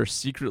numbers say are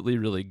secretly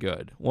really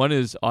good. One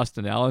is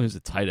Austin Allen, who's a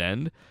tight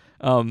end,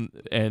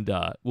 and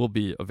will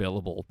be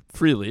available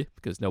freely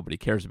because nobody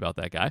cares about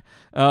that guy.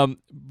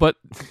 But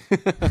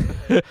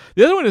the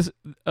other one is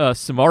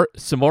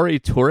Samori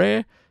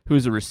Toure, who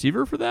is a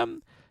receiver for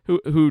them,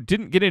 who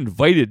didn't get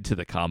invited to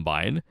the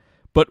combine,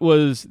 but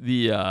was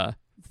the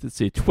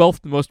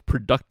 12th most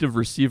productive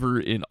receiver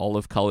in all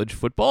of college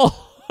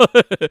football.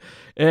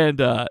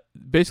 And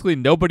basically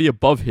nobody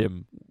above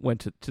him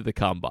went to the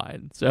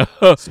combine. So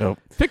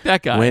pick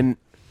that guy.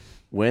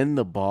 When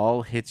the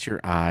ball hits your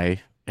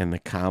eye and the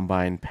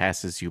combine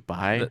passes you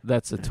by,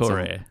 That's a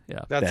Torre.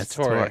 Yeah. That's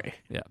Torre.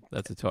 Yeah,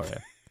 that's a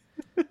Torre.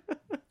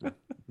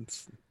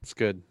 It's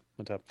good.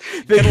 What's up?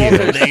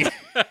 Thank you.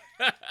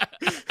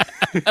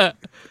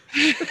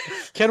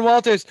 Ken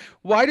Walters,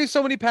 why do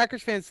so many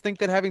Packers fans think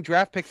that having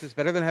draft picks is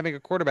better than having a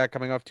quarterback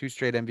coming off 2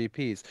 straight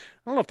MVPs? I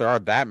don't know if there are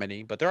that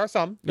many, but there are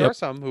some. There Yep. are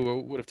some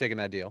who would have taken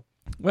that deal.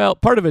 Well,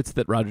 part of it's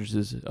that Rodgers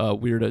is a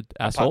weird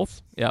asshole.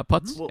 Putz. Yeah,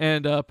 putz. Well,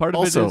 And part of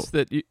also- it is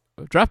that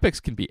draft picks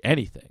can be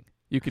anything.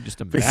 You can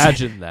just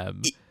imagine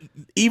them.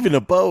 Even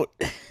a boat.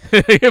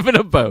 Even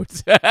a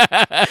boat.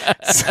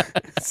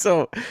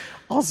 So,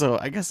 also,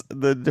 I guess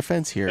the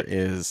defense here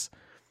is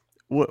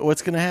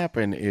what's going to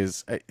happen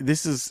is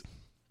this is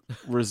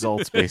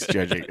results based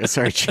judging.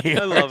 Sorry, Jay.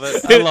 I love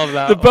it. I love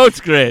that. The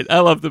boat's great. I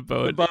love the The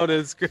boat. boat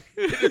is great.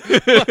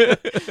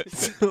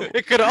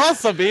 It could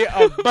also be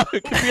a boat.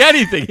 It could be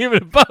anything,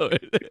 even a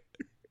boat.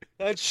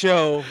 That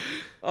show.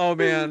 Oh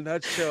man,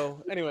 that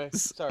show. Anyway,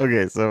 sorry.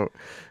 Okay,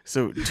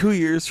 so 2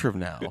 years from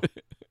now,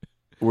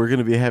 we're going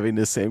to be having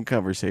this same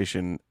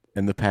conversation,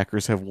 and the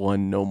Packers have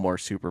won no more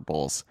Super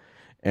Bowls,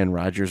 and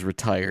Rodgers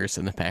retires,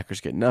 and the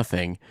Packers get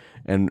nothing,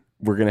 and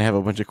we're going to have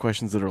a bunch of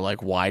questions that are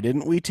like, why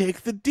didn't we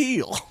take the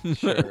deal?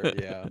 Sure,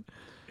 yeah.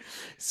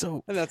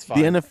 So And that's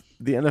fine.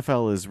 the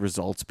NFL is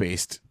results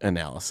based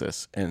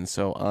analysis, and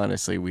so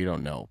honestly, we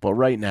don't know. But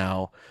right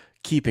now,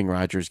 keeping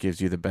Rodgers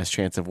gives you the best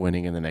chance of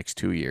winning in the next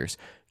 2 years.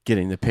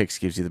 Getting the picks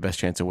gives you the best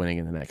chance of winning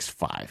in the next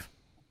 5.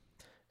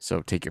 So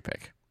take your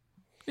pick.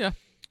 Yeah.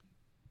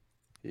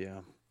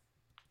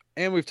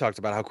 And we've talked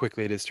about how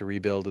quickly it is to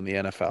rebuild in the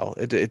NFL.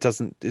 It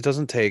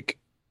doesn't take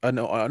a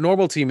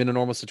normal team in a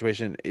normal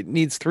situation. It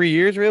needs 3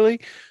 years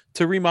really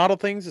to remodel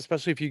things,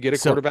 especially if you get a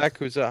So- quarterback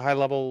who's a high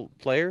level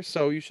player.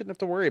 So you shouldn't have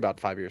to worry about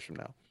 5 years from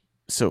now.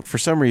 So for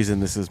some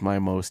reason, this is my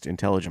most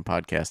intelligent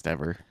podcast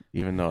ever,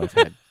 even though I've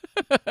had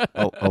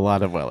a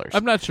lot of Wellers.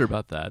 I'm not sure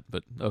about that,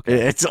 but okay.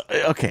 It's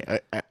okay.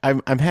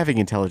 I'm having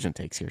intelligent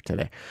takes here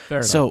today. Fair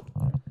enough. So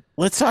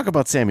let's talk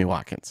about Sammy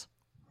Watkins.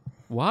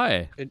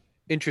 Why?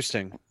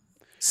 Interesting.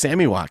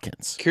 Sammy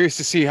Watkins. Curious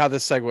to see how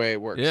this segue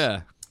works.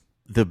 Yeah.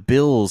 The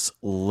Bills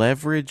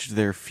leveraged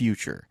their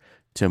future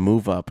to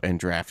move up and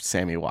draft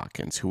Sammy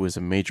Watkins, who was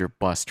a major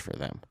bust for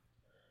them.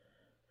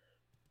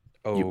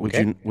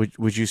 Okay.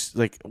 Would you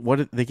like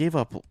what they gave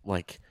up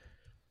like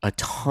a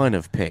ton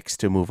of picks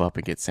to move up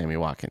and get Sammy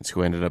Watkins,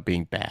 who ended up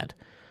being bad.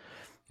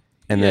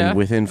 And Yeah,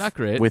 then not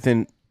great.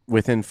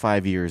 within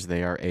 5 years,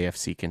 they are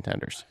AFC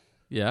contenders.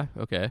 Yeah.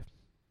 Okay.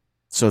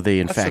 So they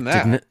in Less fact than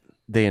that. didn't.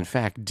 They in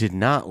fact did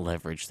not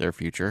leverage their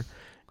future,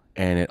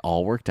 and it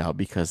all worked out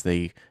because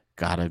they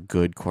got a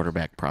good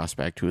quarterback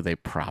prospect who they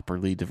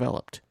properly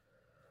developed.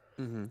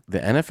 The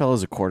NFL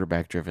is a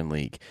quarterback-driven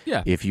league.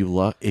 Yeah. If you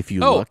luck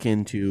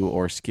into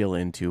or skill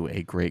into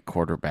a great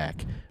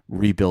quarterback,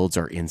 rebuilds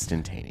are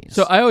instantaneous.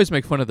 So I always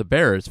make fun of the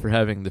Bears for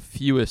having the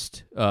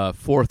fewest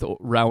fourth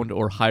round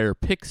or higher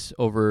picks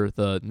over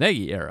the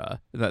Nagy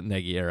era. Not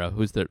Nagy era,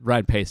 who's the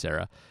Ryan Pace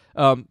era.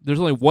 There's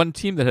only one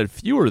team that had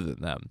fewer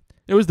than them.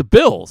 It was the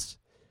Bills.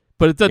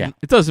 But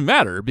it doesn't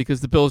matter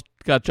because the Bills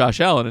got Josh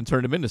Allen and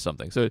turned him into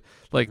something. So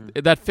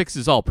that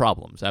fixes all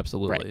problems,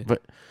 absolutely. Right.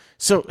 But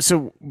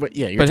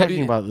yeah, you're But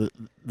talking about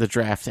the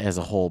draft as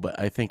a whole, but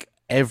I think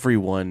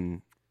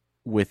everyone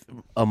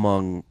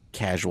among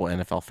casual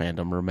NFL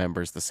fandom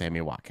remembers the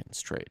Sammy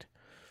Watkins trade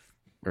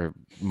or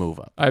move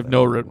up. I have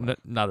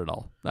not at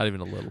all, not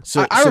even a little.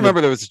 So I remember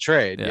there was a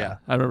trade. Yeah.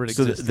 I remember it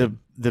So existed.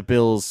 the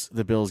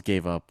Bills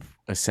gave up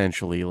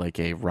essentially like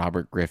a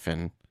Robert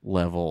Griffin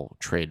level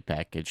trade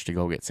package to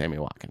go get Sammy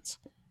Watkins,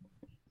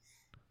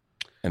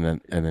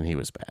 and then he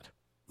was bad.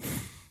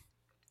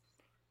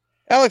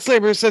 Alex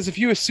Labor says, if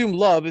you assume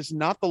Love is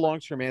not the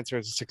long-term answer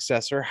as a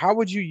successor, how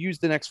would you use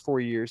the next 4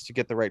 years to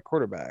get the right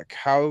quarterback?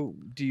 How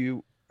do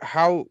you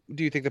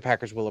think the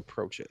Packers will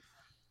approach it?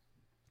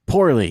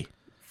 Poorly.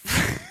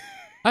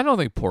 I don't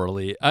think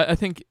poorly. I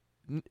think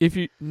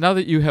now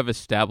that you have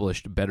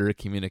established better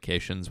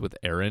communications with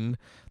Aaron,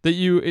 that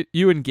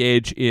you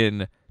engage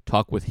in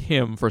talk with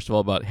him first of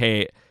all about,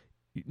 hey,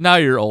 now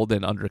you're old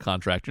and under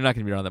contract. You're not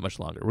going to be around that much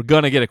longer. We're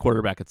going to get a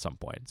quarterback at some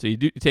point. So you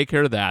take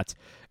care of that,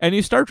 and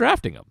you start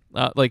drafting them.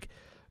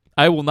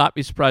 I will not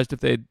be surprised if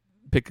they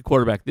pick a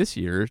quarterback this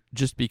year,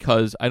 just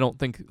because I don't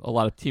think a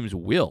lot of teams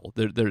will.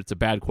 It's a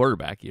bad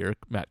quarterback year.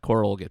 Matt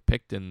Corral will get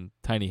picked, and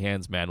Tiny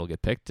Hands Man will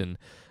get picked, and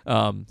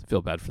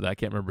feel bad for that. I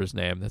can't remember his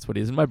name. That's what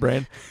he is in my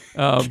brain.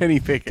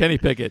 Kenny Pickett. Kenny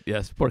Pickett,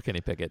 yes, poor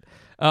Kenny Pickett.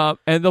 And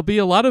there'll be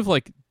a lot of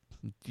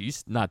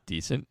not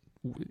decent,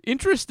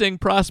 interesting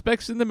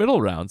prospects in the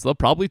middle rounds. They'll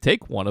probably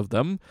take one of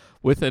them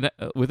with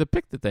a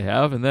pick that they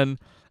have, and then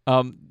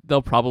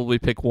they'll probably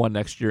pick one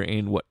next year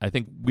in what I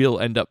think will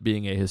end up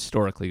being a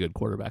historically good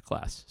quarterback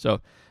class.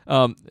 So,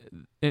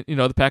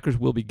 the Packers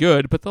will be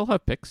good, but they'll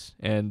have picks,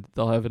 and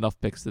they'll have enough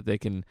picks that they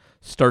can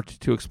start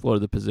to explore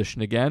the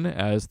position again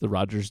as the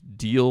Rodgers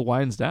deal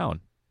winds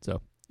down.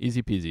 So,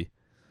 easy peasy.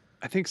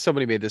 I think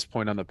somebody made this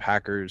point on the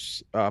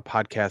Packers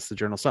podcast, the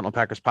Journal Sentinel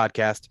Packers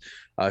podcast.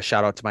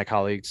 Shout out to my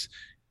colleagues,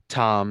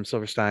 Tom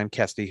Silverstein,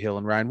 Cassidy Hill,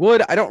 and Ryan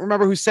Wood. I don't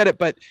remember who said it,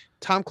 but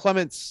Tom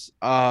Clements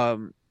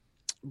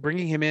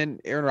bringing him in,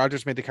 Aaron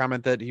Rodgers made the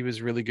comment that he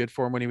was really good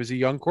for him when he was a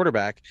young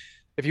quarterback.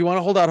 If you want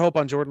to hold out hope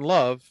on Jordan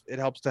Love, it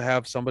helps to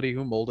have somebody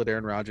who molded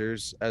Aaron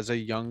Rodgers as a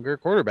younger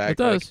quarterback. It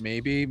does.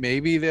 Maybe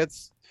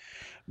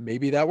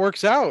that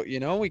works out.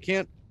 We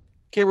can't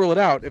rule it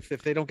out if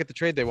they don't get the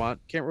trade they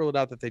want. Can't rule it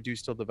out that they do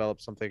still develop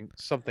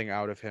something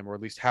out of him, or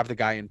at least have the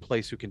guy in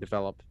place who can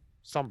develop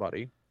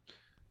somebody.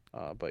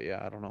 But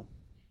yeah, I don't know.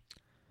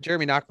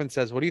 Jeremy Nachman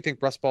says, what do you think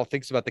Russ Ball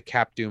thinks about the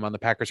cap doom on the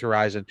Packers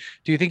horizon?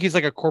 Do you think he's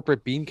like a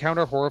corporate bean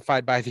counter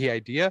horrified by the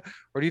idea?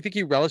 Or do you think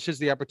he relishes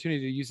the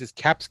opportunity to use his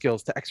cap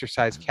skills to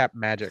exercise cap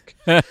magic?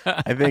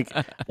 I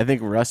think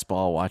Russ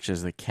Ball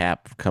watches the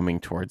cap coming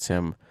towards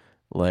him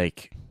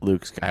like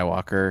Luke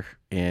Skywalker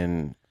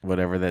in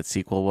whatever that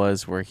sequel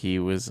was, where he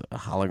was a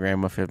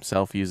hologram of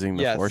himself using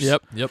the Yes. Force.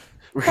 Yep.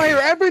 Fire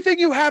everything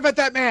you have at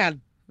that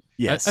man.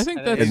 Yes. I think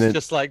And then that's he's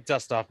just like,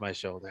 dust off my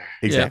shoulder.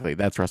 exactly.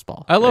 That's Russ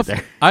Ball.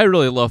 I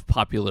really love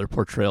popular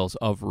portrayals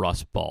of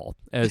Russ Ball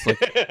as like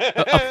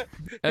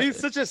He's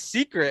such a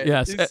secret.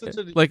 yes, He's such a I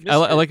mystery.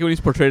 like it when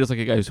he's portrayed as like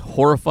a guy who's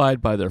horrified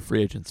by their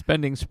free agent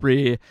spending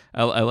spree.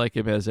 I like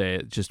him as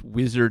a just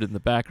wizard in the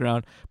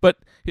background, but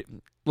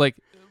like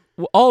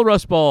all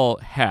Russ Ball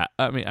had.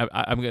 I mean,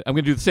 I'm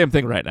gonna do the same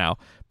thing right now,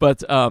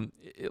 but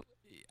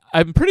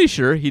I'm pretty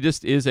sure he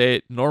just is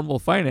a normal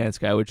finance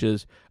guy, which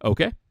is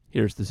okay.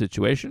 Here's the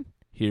situation.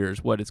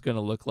 Here's what it's going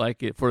to look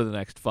like for the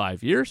next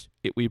 5 years.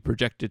 We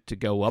project it to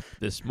go up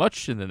this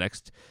much in the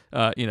next,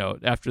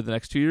 after the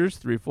next 2 years,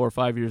 3, 4,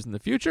 5 years in the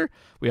future.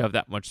 We have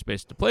that much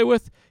space to play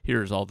with.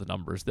 Here's all the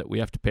numbers that we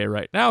have to pay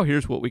right now.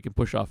 Here's what we can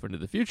push off into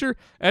the future,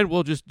 and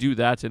we'll just do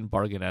that and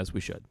bargain as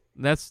we should.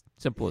 And that's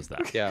simple as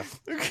that. Yeah.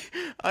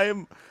 I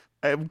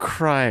am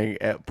crying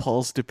at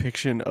Paul's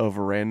depiction of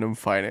a random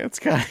finance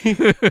guy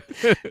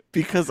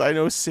because I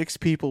know 6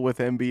 people with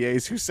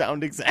MBAs who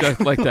sound exactly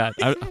Just like that.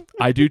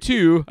 I do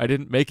too. I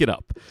didn't make it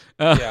up.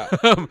 Yeah.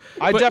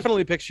 I but-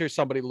 definitely picture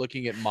somebody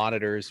looking at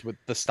monitors with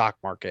the stock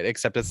market,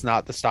 except it's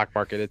not the stock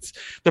market. It's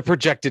the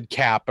projected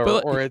cap,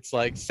 or it's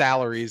like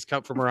salaries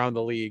come from around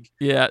the league.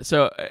 Yeah.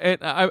 So, and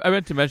I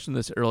meant to mention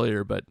this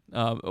earlier, but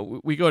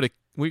we go to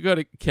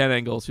Ken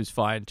Engels, who's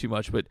fine too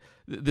much, but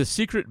the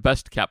secret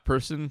best cap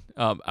person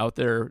out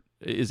there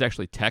is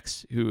actually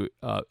Tex, who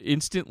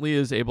instantly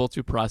is able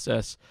to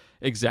process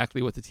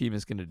exactly what the team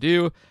is going to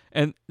do.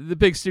 And the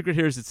big secret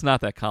here is it's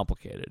not that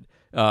complicated.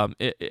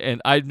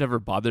 And I've never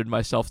bothered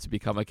myself to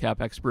become a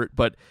cap expert,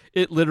 but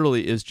it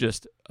literally is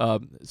just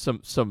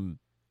some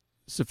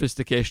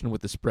sophistication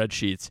with the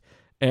spreadsheets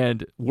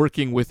and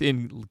working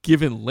within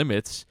given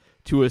limits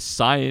to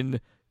assign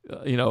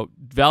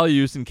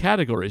values and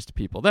categories to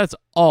people. That's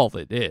all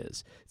it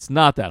is. It's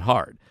not that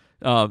hard.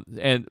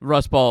 And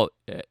Russ Ball,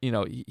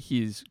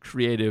 he's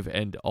creative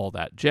and all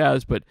that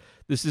jazz, but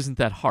this isn't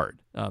that hard.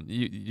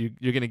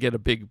 You're going to get a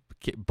big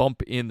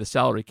bump in the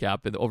salary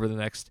cap over the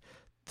next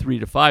 3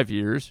 to 5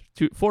 years,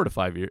 4 to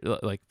 5 years,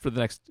 like for the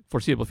next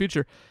foreseeable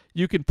future.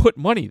 You can put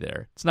money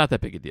there. It's not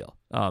that big a deal.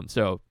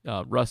 So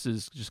Russ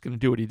is just going to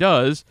do what he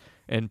does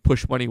and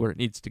push money where it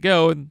needs to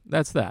go, and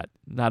that's that.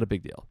 Not a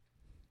big deal.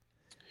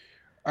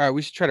 All right,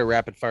 we should try to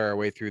rapid fire our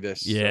way through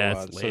this.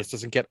 Yeah, so this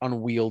doesn't get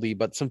unwieldy.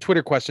 But some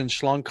Twitter questions.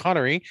 Schlong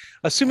Connery,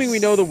 assuming we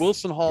know the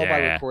Wilson Hall by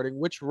Yeah. recording,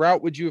 which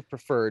route would you have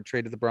preferred?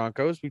 Trade to the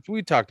Broncos?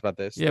 We talked about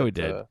this. Yeah, we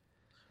but, did.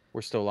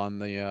 We're still on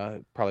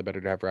the probably better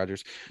to have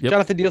Rodgers. Yep.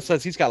 Jonathan Deal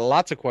says he's got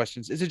lots of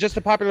questions. Is it just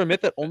a popular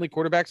myth that only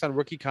quarterbacks on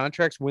rookie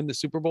contracts win the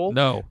Super Bowl?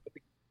 No.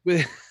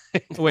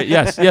 Wait,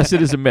 yes,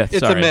 it is a myth. It's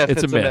Sorry. a myth.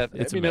 It's a myth.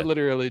 I mean, it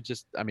literally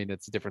just. I mean,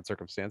 it's a different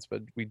circumstance,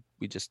 but we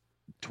just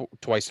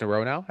twice in a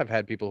row now have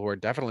had people who are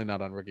definitely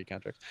not on rookie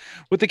contracts.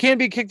 With the can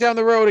be kicked down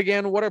the road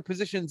again, what are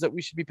positions that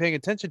we should be paying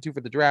attention to for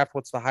the draft?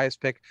 What's the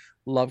highest pick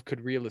Love could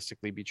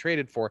realistically be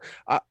traded for?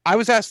 I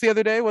was asked the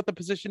other day what the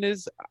position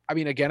is. I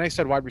mean, again, I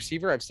said wide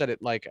receiver. I've said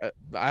it like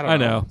I don't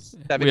know,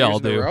 7 We years all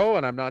in do. a row,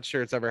 and I'm not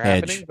sure it's ever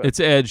Edge. happening. But It's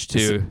edge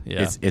too.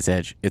 Yeah. It's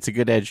edge. It's a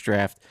good edge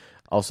draft.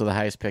 Also, the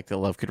highest pick that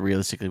Love could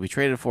realistically be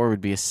traded for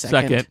would be a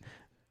second.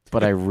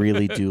 But I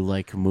really do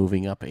like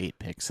moving up 8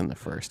 picks in the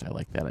first. I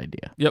like that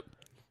idea. Yep.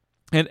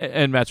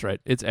 And Matt's right.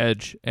 It's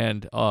edge,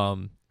 and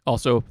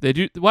also they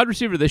do wide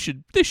receiver. They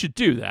should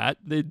do that.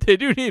 They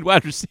do need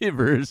wide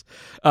receivers.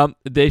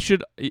 They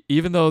should,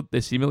 even though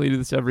they seemingly do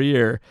this every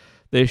year,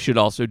 they should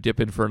also dip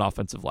in for an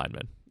offensive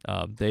lineman.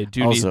 They do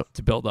need Also-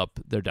 to build up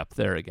their depth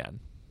there again.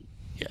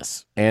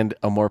 Yes. And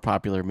a more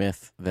popular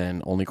myth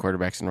than only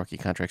quarterbacks and rookie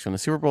contracts win the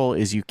Super Bowl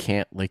is you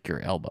can't lick your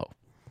elbow.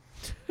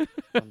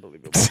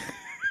 unbelievable.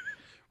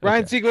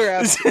 Ryan Ziegler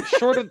asks,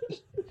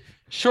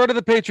 short of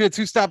the Patriots,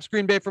 who stops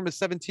Green Bay from a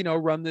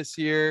 17-0 run this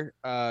year?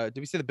 Did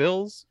we say the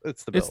Bills?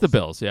 It's the Bills. It's the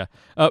Bills, yeah.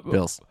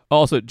 Bills.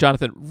 Also,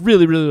 Jonathan,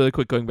 really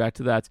quick going back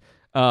to that.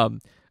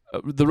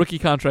 The rookie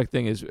contract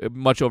thing is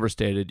much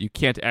overstated. You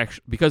can't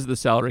actually, because of the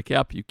salary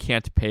cap, you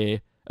can't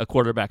pay a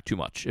quarterback too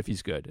much if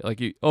he's good.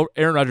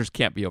 Aaron Rodgers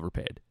can't be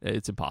overpaid.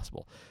 It's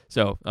impossible.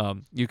 So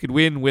you could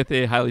win with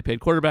a highly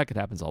paid quarterback. It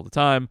happens all the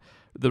time.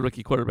 The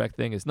rookie quarterback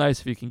thing is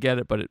nice if you can get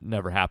it, but it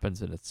never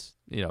happens, and it's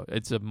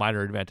a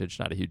minor advantage,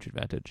 not a huge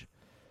advantage.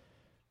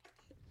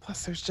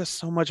 Plus, there's just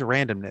so much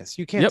randomness.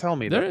 You can't tell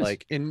me there that, is.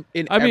 like in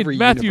I mean, every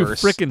Matthew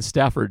universe. frickin'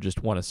 Stafford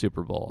just won a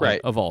Super Bowl, Right.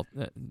 Of all,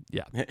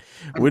 yeah.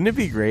 Wouldn't it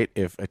be great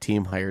if a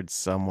team hired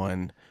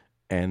someone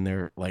and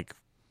their like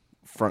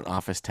front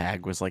office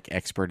tag was like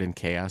expert in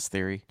chaos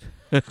theory?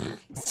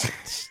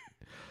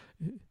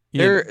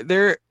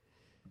 They're.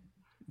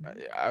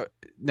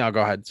 No,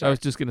 go ahead. I Sorry. was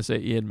just gonna say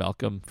Ian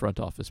Malcolm, front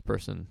office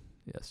person.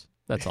 Yes,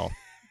 that's all.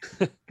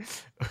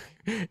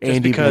 Andy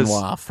because-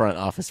 Benoit, front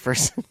office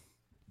person.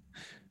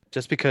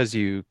 Just because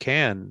you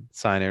can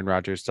sign Aaron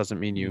Rodgers doesn't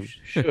mean you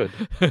should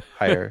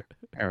hire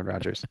Aaron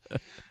Rodgers.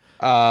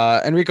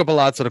 Enrico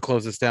Palazzo to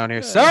close this down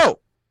here. So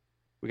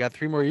we got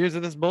 3 more years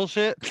of this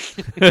bullshit.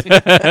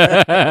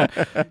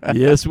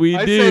 Yes, we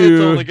I do. say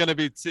it's only going to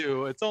be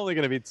 2. It's only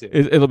going to be 2.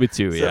 It'll be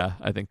 2, So, yeah.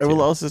 I think I will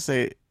 2. also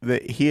say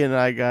that he and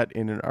I got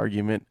in an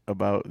argument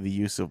about the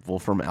use of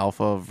Wolfram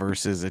Alpha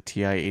versus a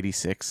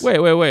TI-86. Wait.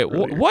 earlier.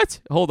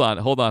 What? Hold on.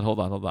 Who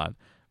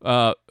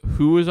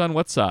was on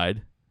what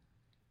side?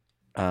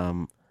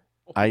 I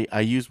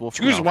use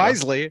Wolfram Choose Alpha.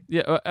 wisely.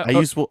 Yeah,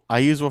 I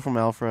use Wolfram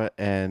Alpha,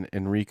 and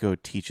Enrico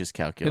teaches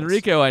calculus.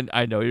 Enrico,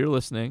 I know you're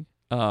listening.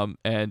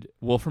 And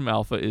Wolfram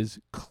Alpha is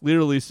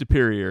clearly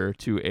superior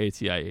to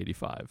ATI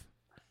 85.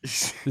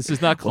 This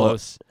is not Well,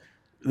 close.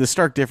 the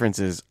stark difference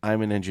is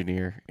I'm an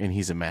engineer and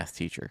he's a math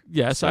teacher.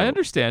 Yes, so I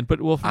understand,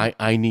 but Wolfram,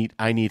 I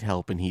need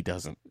help and he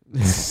doesn't.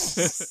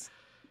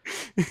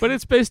 but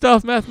it's based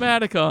off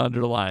Mathematica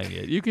underlying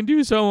it. You can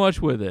do so much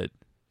with it.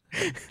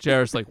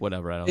 Jared's like,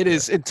 whatever. I don't. It care.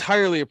 is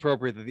entirely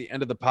appropriate that the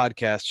end of the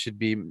podcast should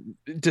be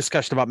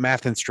discussion about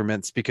math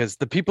instruments because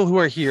the people who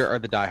are here are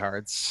the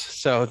diehards.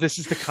 So this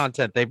is the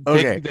content they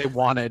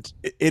wanted.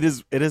 It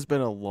has been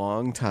a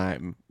long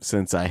time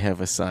since I have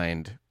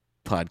assigned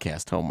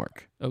podcast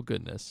homework. Oh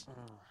goodness.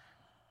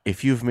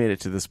 If you've made it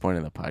to this point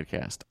in the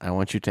podcast, I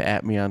want you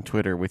to @ me on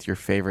Twitter with your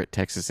favorite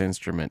Texas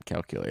Instrument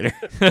calculator.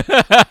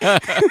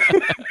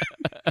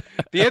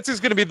 The answer is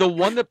going to be the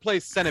one that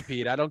plays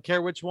Centipede. I don't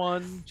care which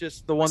one,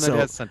 just the one that So-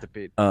 has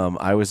Centipede.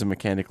 I was a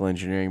mechanical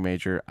engineering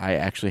major. I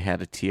actually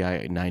had a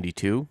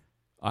TI-92.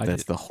 I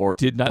That's did, the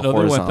did not the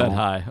know they went that horizontal.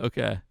 high.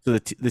 Okay. So the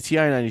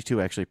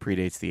TI-92 actually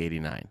predates the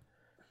 89,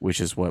 which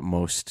is what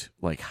most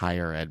like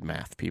higher ed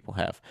math people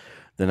have.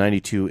 The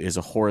 92 is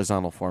a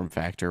horizontal form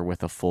factor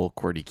with a full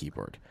QWERTY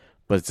keyboard,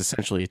 but it's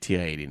essentially a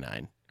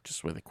TI-89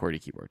 just with a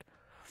QWERTY keyboard.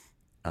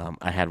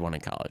 I had one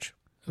in college.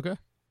 Okay.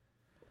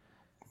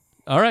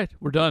 All right,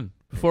 we're done.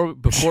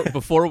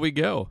 Before we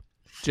go,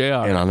 JR,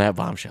 And on that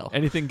bombshell,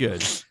 anything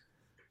good?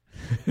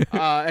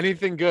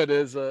 Anything good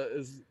is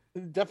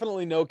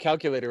definitely no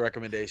calculator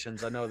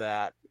recommendations. I know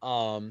that.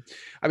 I mean,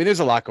 there's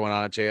a lot going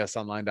on at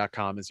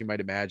jsonline.com, as you might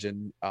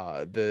imagine.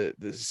 The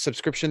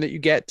subscription that you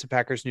get to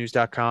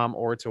packersnews.com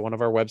or to one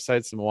of our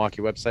websites, the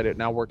Milwaukee website, it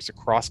now works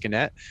across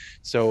Gannett.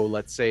 So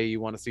let's say you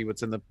want to see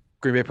what's in the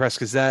Green Bay Press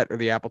Gazette or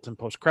the Appleton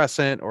Post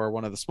Crescent or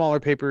one of the smaller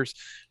papers.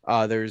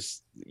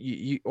 There's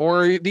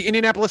or the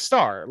Indianapolis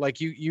Star. Like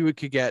you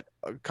could get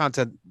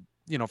content,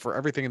 for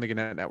everything in the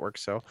Gannett network.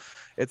 So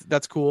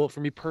that's cool for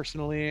me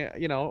personally.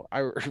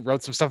 I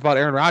wrote some stuff about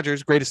Aaron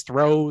Rodgers, greatest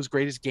throws,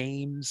 greatest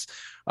games,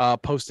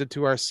 posted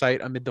to our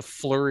site amid the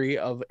flurry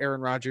of Aaron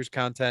Rodgers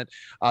content.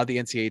 The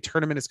NCAA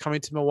tournament is coming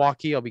to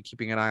Milwaukee. I'll be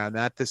keeping an eye on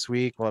that this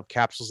week. We'll have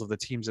capsules of the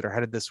teams that are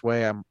headed this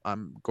way.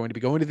 I'm going to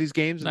be going to these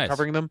games and Nice.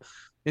 covering them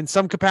in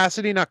some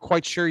capacity. Not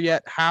quite sure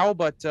yet how,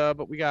 but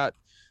we got.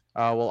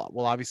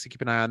 We'll obviously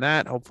keep an eye on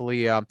that.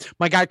 Hopefully,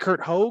 my guy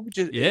Kurt Hogue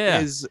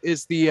is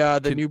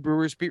the new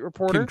Brewers beat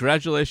reporter.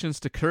 Congratulations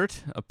to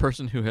Kurt, a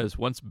person who has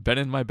once been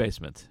in my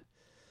basement.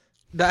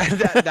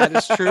 That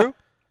is true.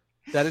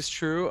 That is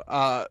true.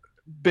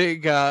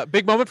 Big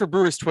moment for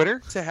Brewers Twitter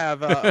to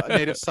have a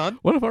native son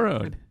One of our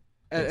own.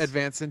 Yes.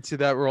 advance into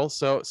that role.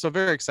 So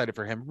very excited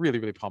for him. Really,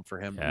 really pumped for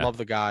him. Yeah. Love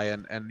the guy,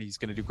 and he's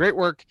going to do great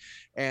work.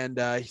 And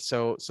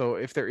so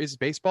if there is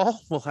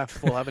baseball, we'll have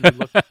a new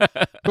look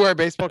to our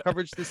baseball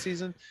coverage this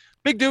season.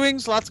 Big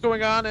doings, lots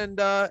going on, and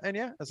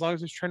yeah, as long as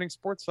there's trending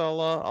sports,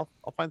 I'll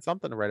find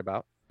something to write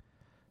about.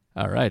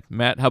 All right,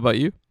 Matt, how about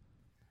you?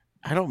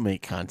 I don't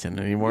make content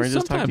anymore. I You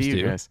just talk to sometimes you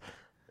do. guys.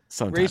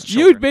 Sometimes. Raise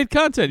You children. made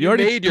content. You You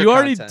already made your you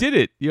already content. did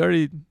it. You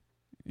already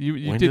you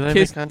When did did I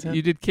case make content?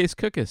 you did case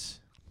cookies.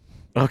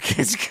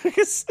 Okay,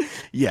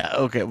 yeah,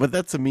 okay, but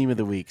that's a meme of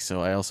the week,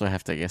 so I also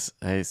have to, I guess,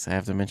 I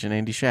have to mention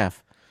Andy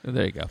Schaff.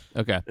 There you go.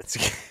 Okay. It's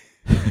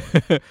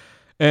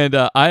And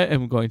I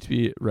am going to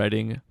be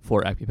writing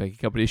for Acme Packing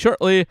Company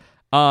shortly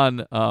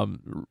on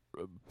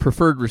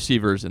preferred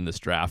receivers in this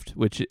draft,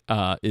 which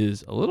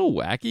is a little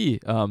wacky.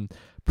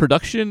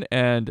 Production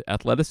and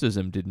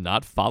athleticism did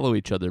not follow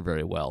each other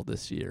very well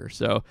this year.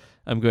 So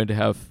I'm going to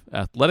have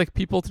athletic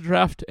people to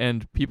draft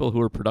and people who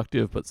are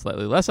productive but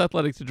slightly less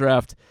athletic to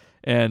draft.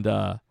 And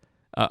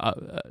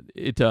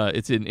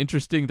it's an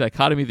interesting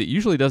dichotomy that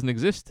usually doesn't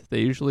exist. They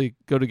usually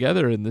go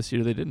together, and this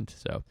year they didn't.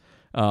 So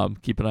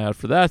keep an eye out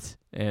for that.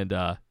 And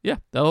yeah,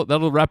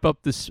 that'll wrap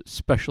up this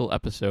special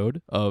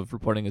episode of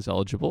Reporting is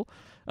Eligible.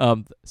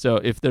 So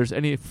if there's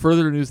any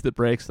further news that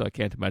breaks, though I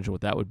can't imagine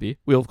what that would be,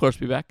 we'll of course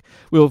be back.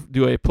 We'll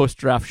do a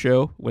post-draft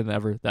show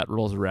whenever that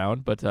rolls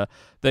around. But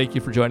thank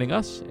you for joining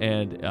us,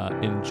 and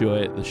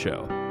enjoy the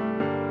show.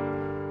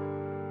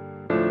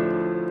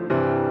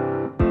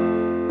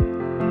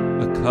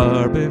 A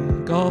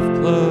carbon golf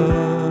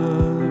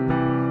club,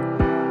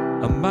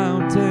 a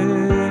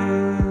mountain,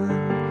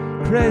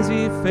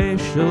 crazy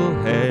facial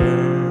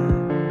hair,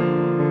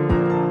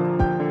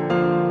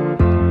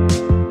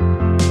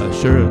 a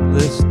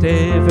shirtless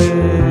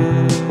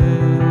David,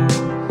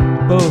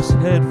 Bose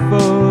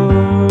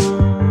headphones,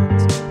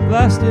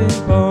 blasting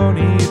Bon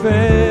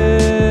Iver,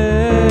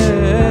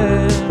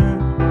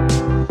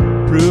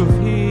 proof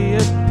he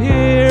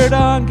appeared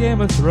on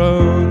Game of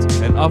Thrones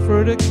and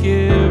offered to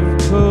give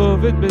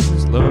COVID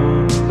business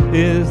loans.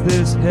 Is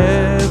this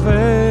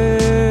heaven?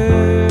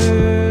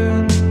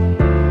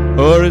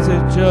 Or is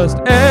it just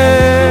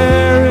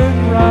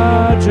Aaron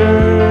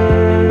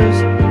Rodgers?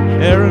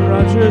 Aaron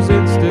Rodgers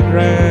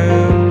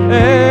Instagram.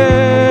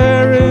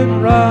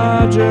 Aaron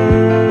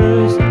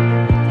Rodgers.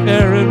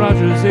 Aaron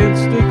Rodgers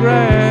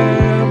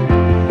Instagram.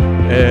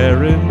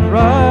 Aaron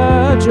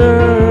Rodgers.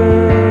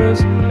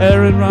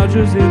 Aaron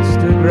Rodgers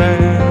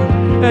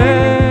Instagram.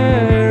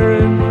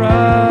 Aaron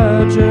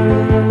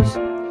Rodgers.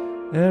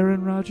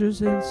 Aaron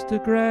Rodgers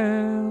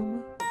Instagram.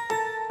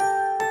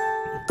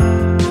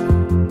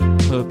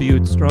 A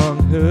Butte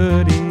Strong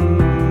hoodie.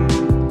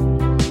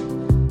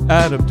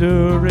 Adam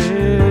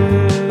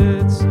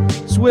Duritz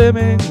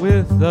swimming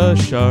with a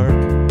shark.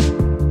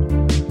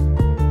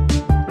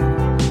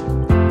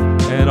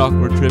 An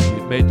awkward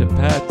tribute made to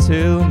Pat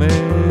Tillman.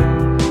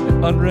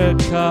 An unread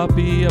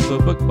copy of a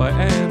book by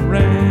Ayn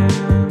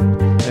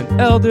Rand. An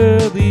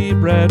elderly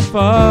Brett Favre.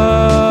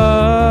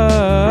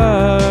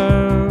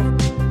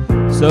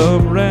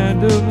 Some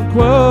random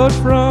quote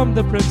from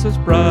The Princess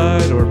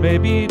Bride, or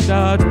maybe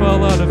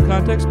dodgeball out of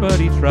context, but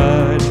he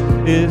tried.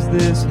 Is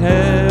this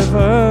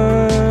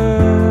heaven?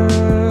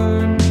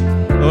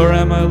 Or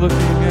am I looking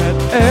at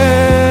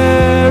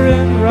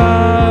Aaron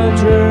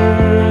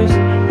Rodgers?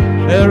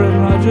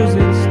 Aaron Rodgers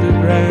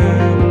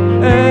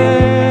Instagram.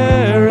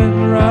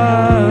 Aaron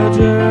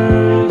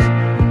Rodgers.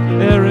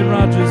 Aaron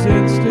Rodgers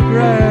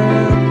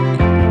Instagram.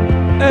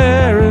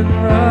 Aaron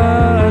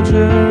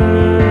Rodgers.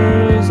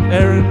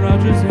 Aaron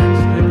Rodgers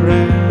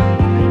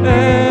Instagram.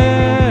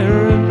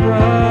 Aaron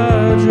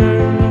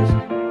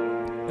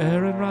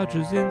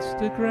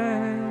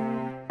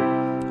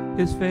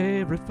his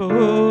favorite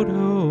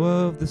photo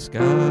of the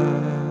sky.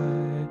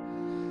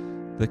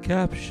 The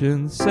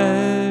caption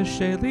says,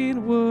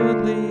 Shailene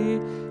Woodley,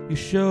 you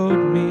showed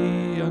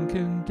me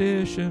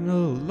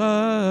unconditional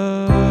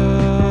love.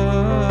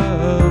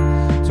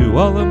 To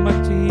all of my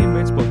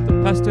teammates, both the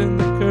past and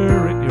the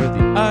current, you're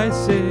the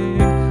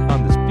icing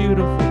on this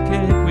beautiful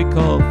cake we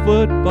call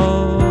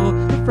football.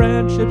 The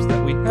friendships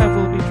that we have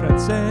will be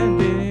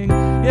transcending.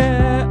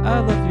 Yeah, I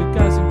love you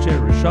guys and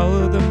cherish all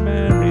of the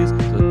memories.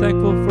 So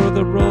thankful for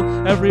the role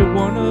every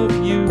one of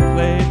you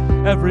played.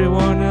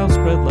 Everyone else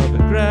spread love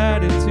and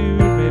gratitude.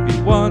 Maybe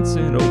once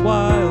in a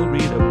while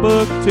read a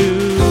book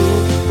too.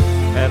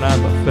 And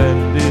I'm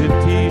offended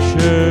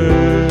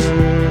t-shirt,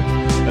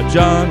 a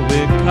John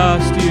Wick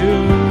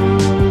costume,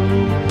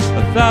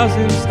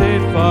 1,000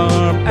 State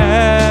Farm ads,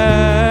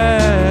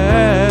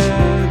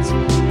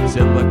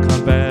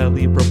 Silicon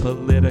Valley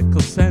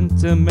pro-political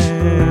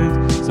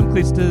sentiment, some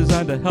cleats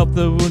designed to help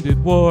the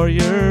wounded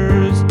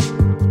warriors,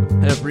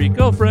 every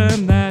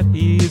girlfriend that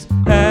he's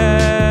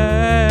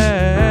had,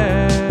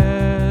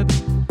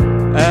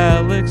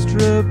 Alex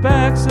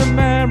Trebek, some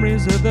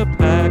memories of the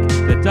pack,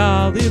 the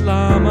Dalai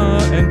Lama,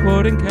 and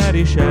quoting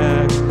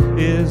Caddyshack.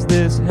 Is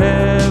this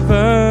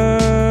heaven?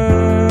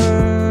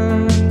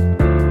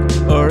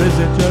 Or is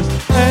it just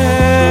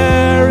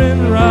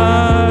Aaron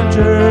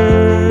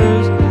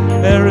Rodgers?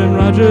 Aaron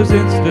Rodgers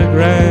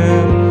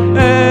Instagram.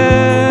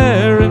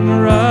 Aaron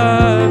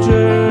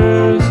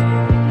Rodgers.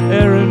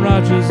 Aaron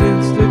Rodgers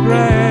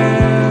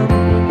Instagram.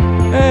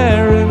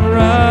 Aaron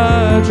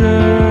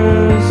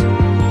Rodgers.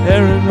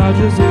 Aaron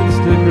Rodgers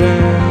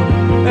Instagram.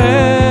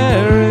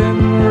 Aaron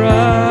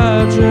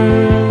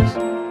Rodgers.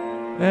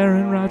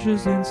 Aaron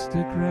Rodgers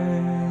Instagram.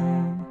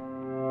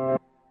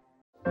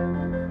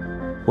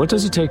 What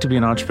does it take to be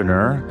an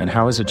entrepreneur, and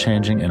how is it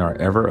changing in our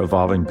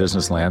ever-evolving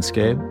business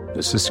landscape?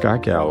 This is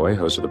Scott Galloway,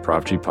 host of the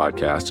Prop G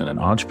podcast and an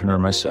entrepreneur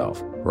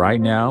myself.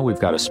 Right now, we've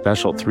got a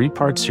special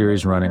 3-part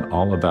series running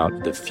all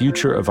about the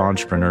future of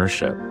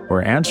entrepreneurship.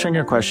 We're answering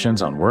your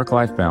questions on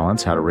work-life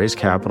balance, how to raise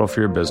capital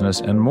for your business,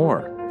 and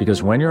more.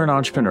 Because when you're an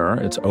entrepreneur,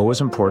 it's always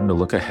important to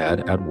look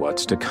ahead at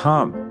what's to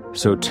come.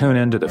 So tune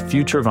in to the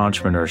Future of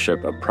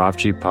Entrepreneurship, a Prop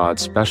G Pod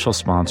special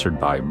sponsored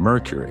by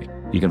Mercury.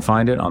 You can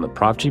find it on the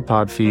Prop G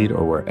Pod feed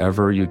or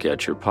wherever you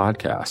get your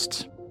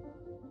podcasts.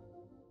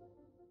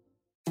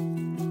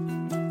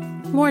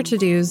 More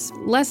to-dos,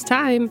 less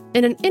time,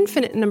 and an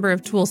infinite number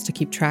of tools to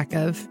keep track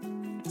of.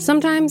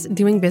 Sometimes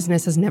doing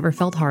business has never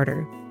felt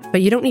harder,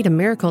 but you don't need a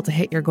miracle to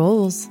hit your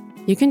goals.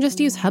 You can just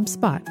use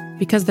HubSpot,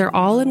 because their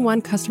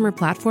all-in-one customer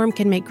platform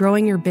can make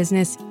growing your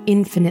business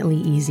infinitely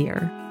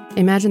easier.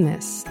 Imagine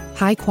this: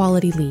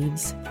 high-quality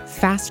leads,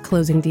 fast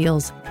closing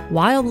deals,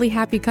 wildly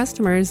happy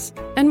customers,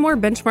 and more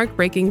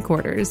benchmark-breaking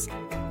quarters.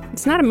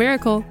 It's not a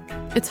miracle,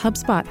 it's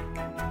HubSpot.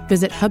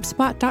 Visit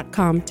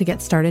HubSpot.com to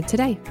get started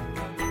today.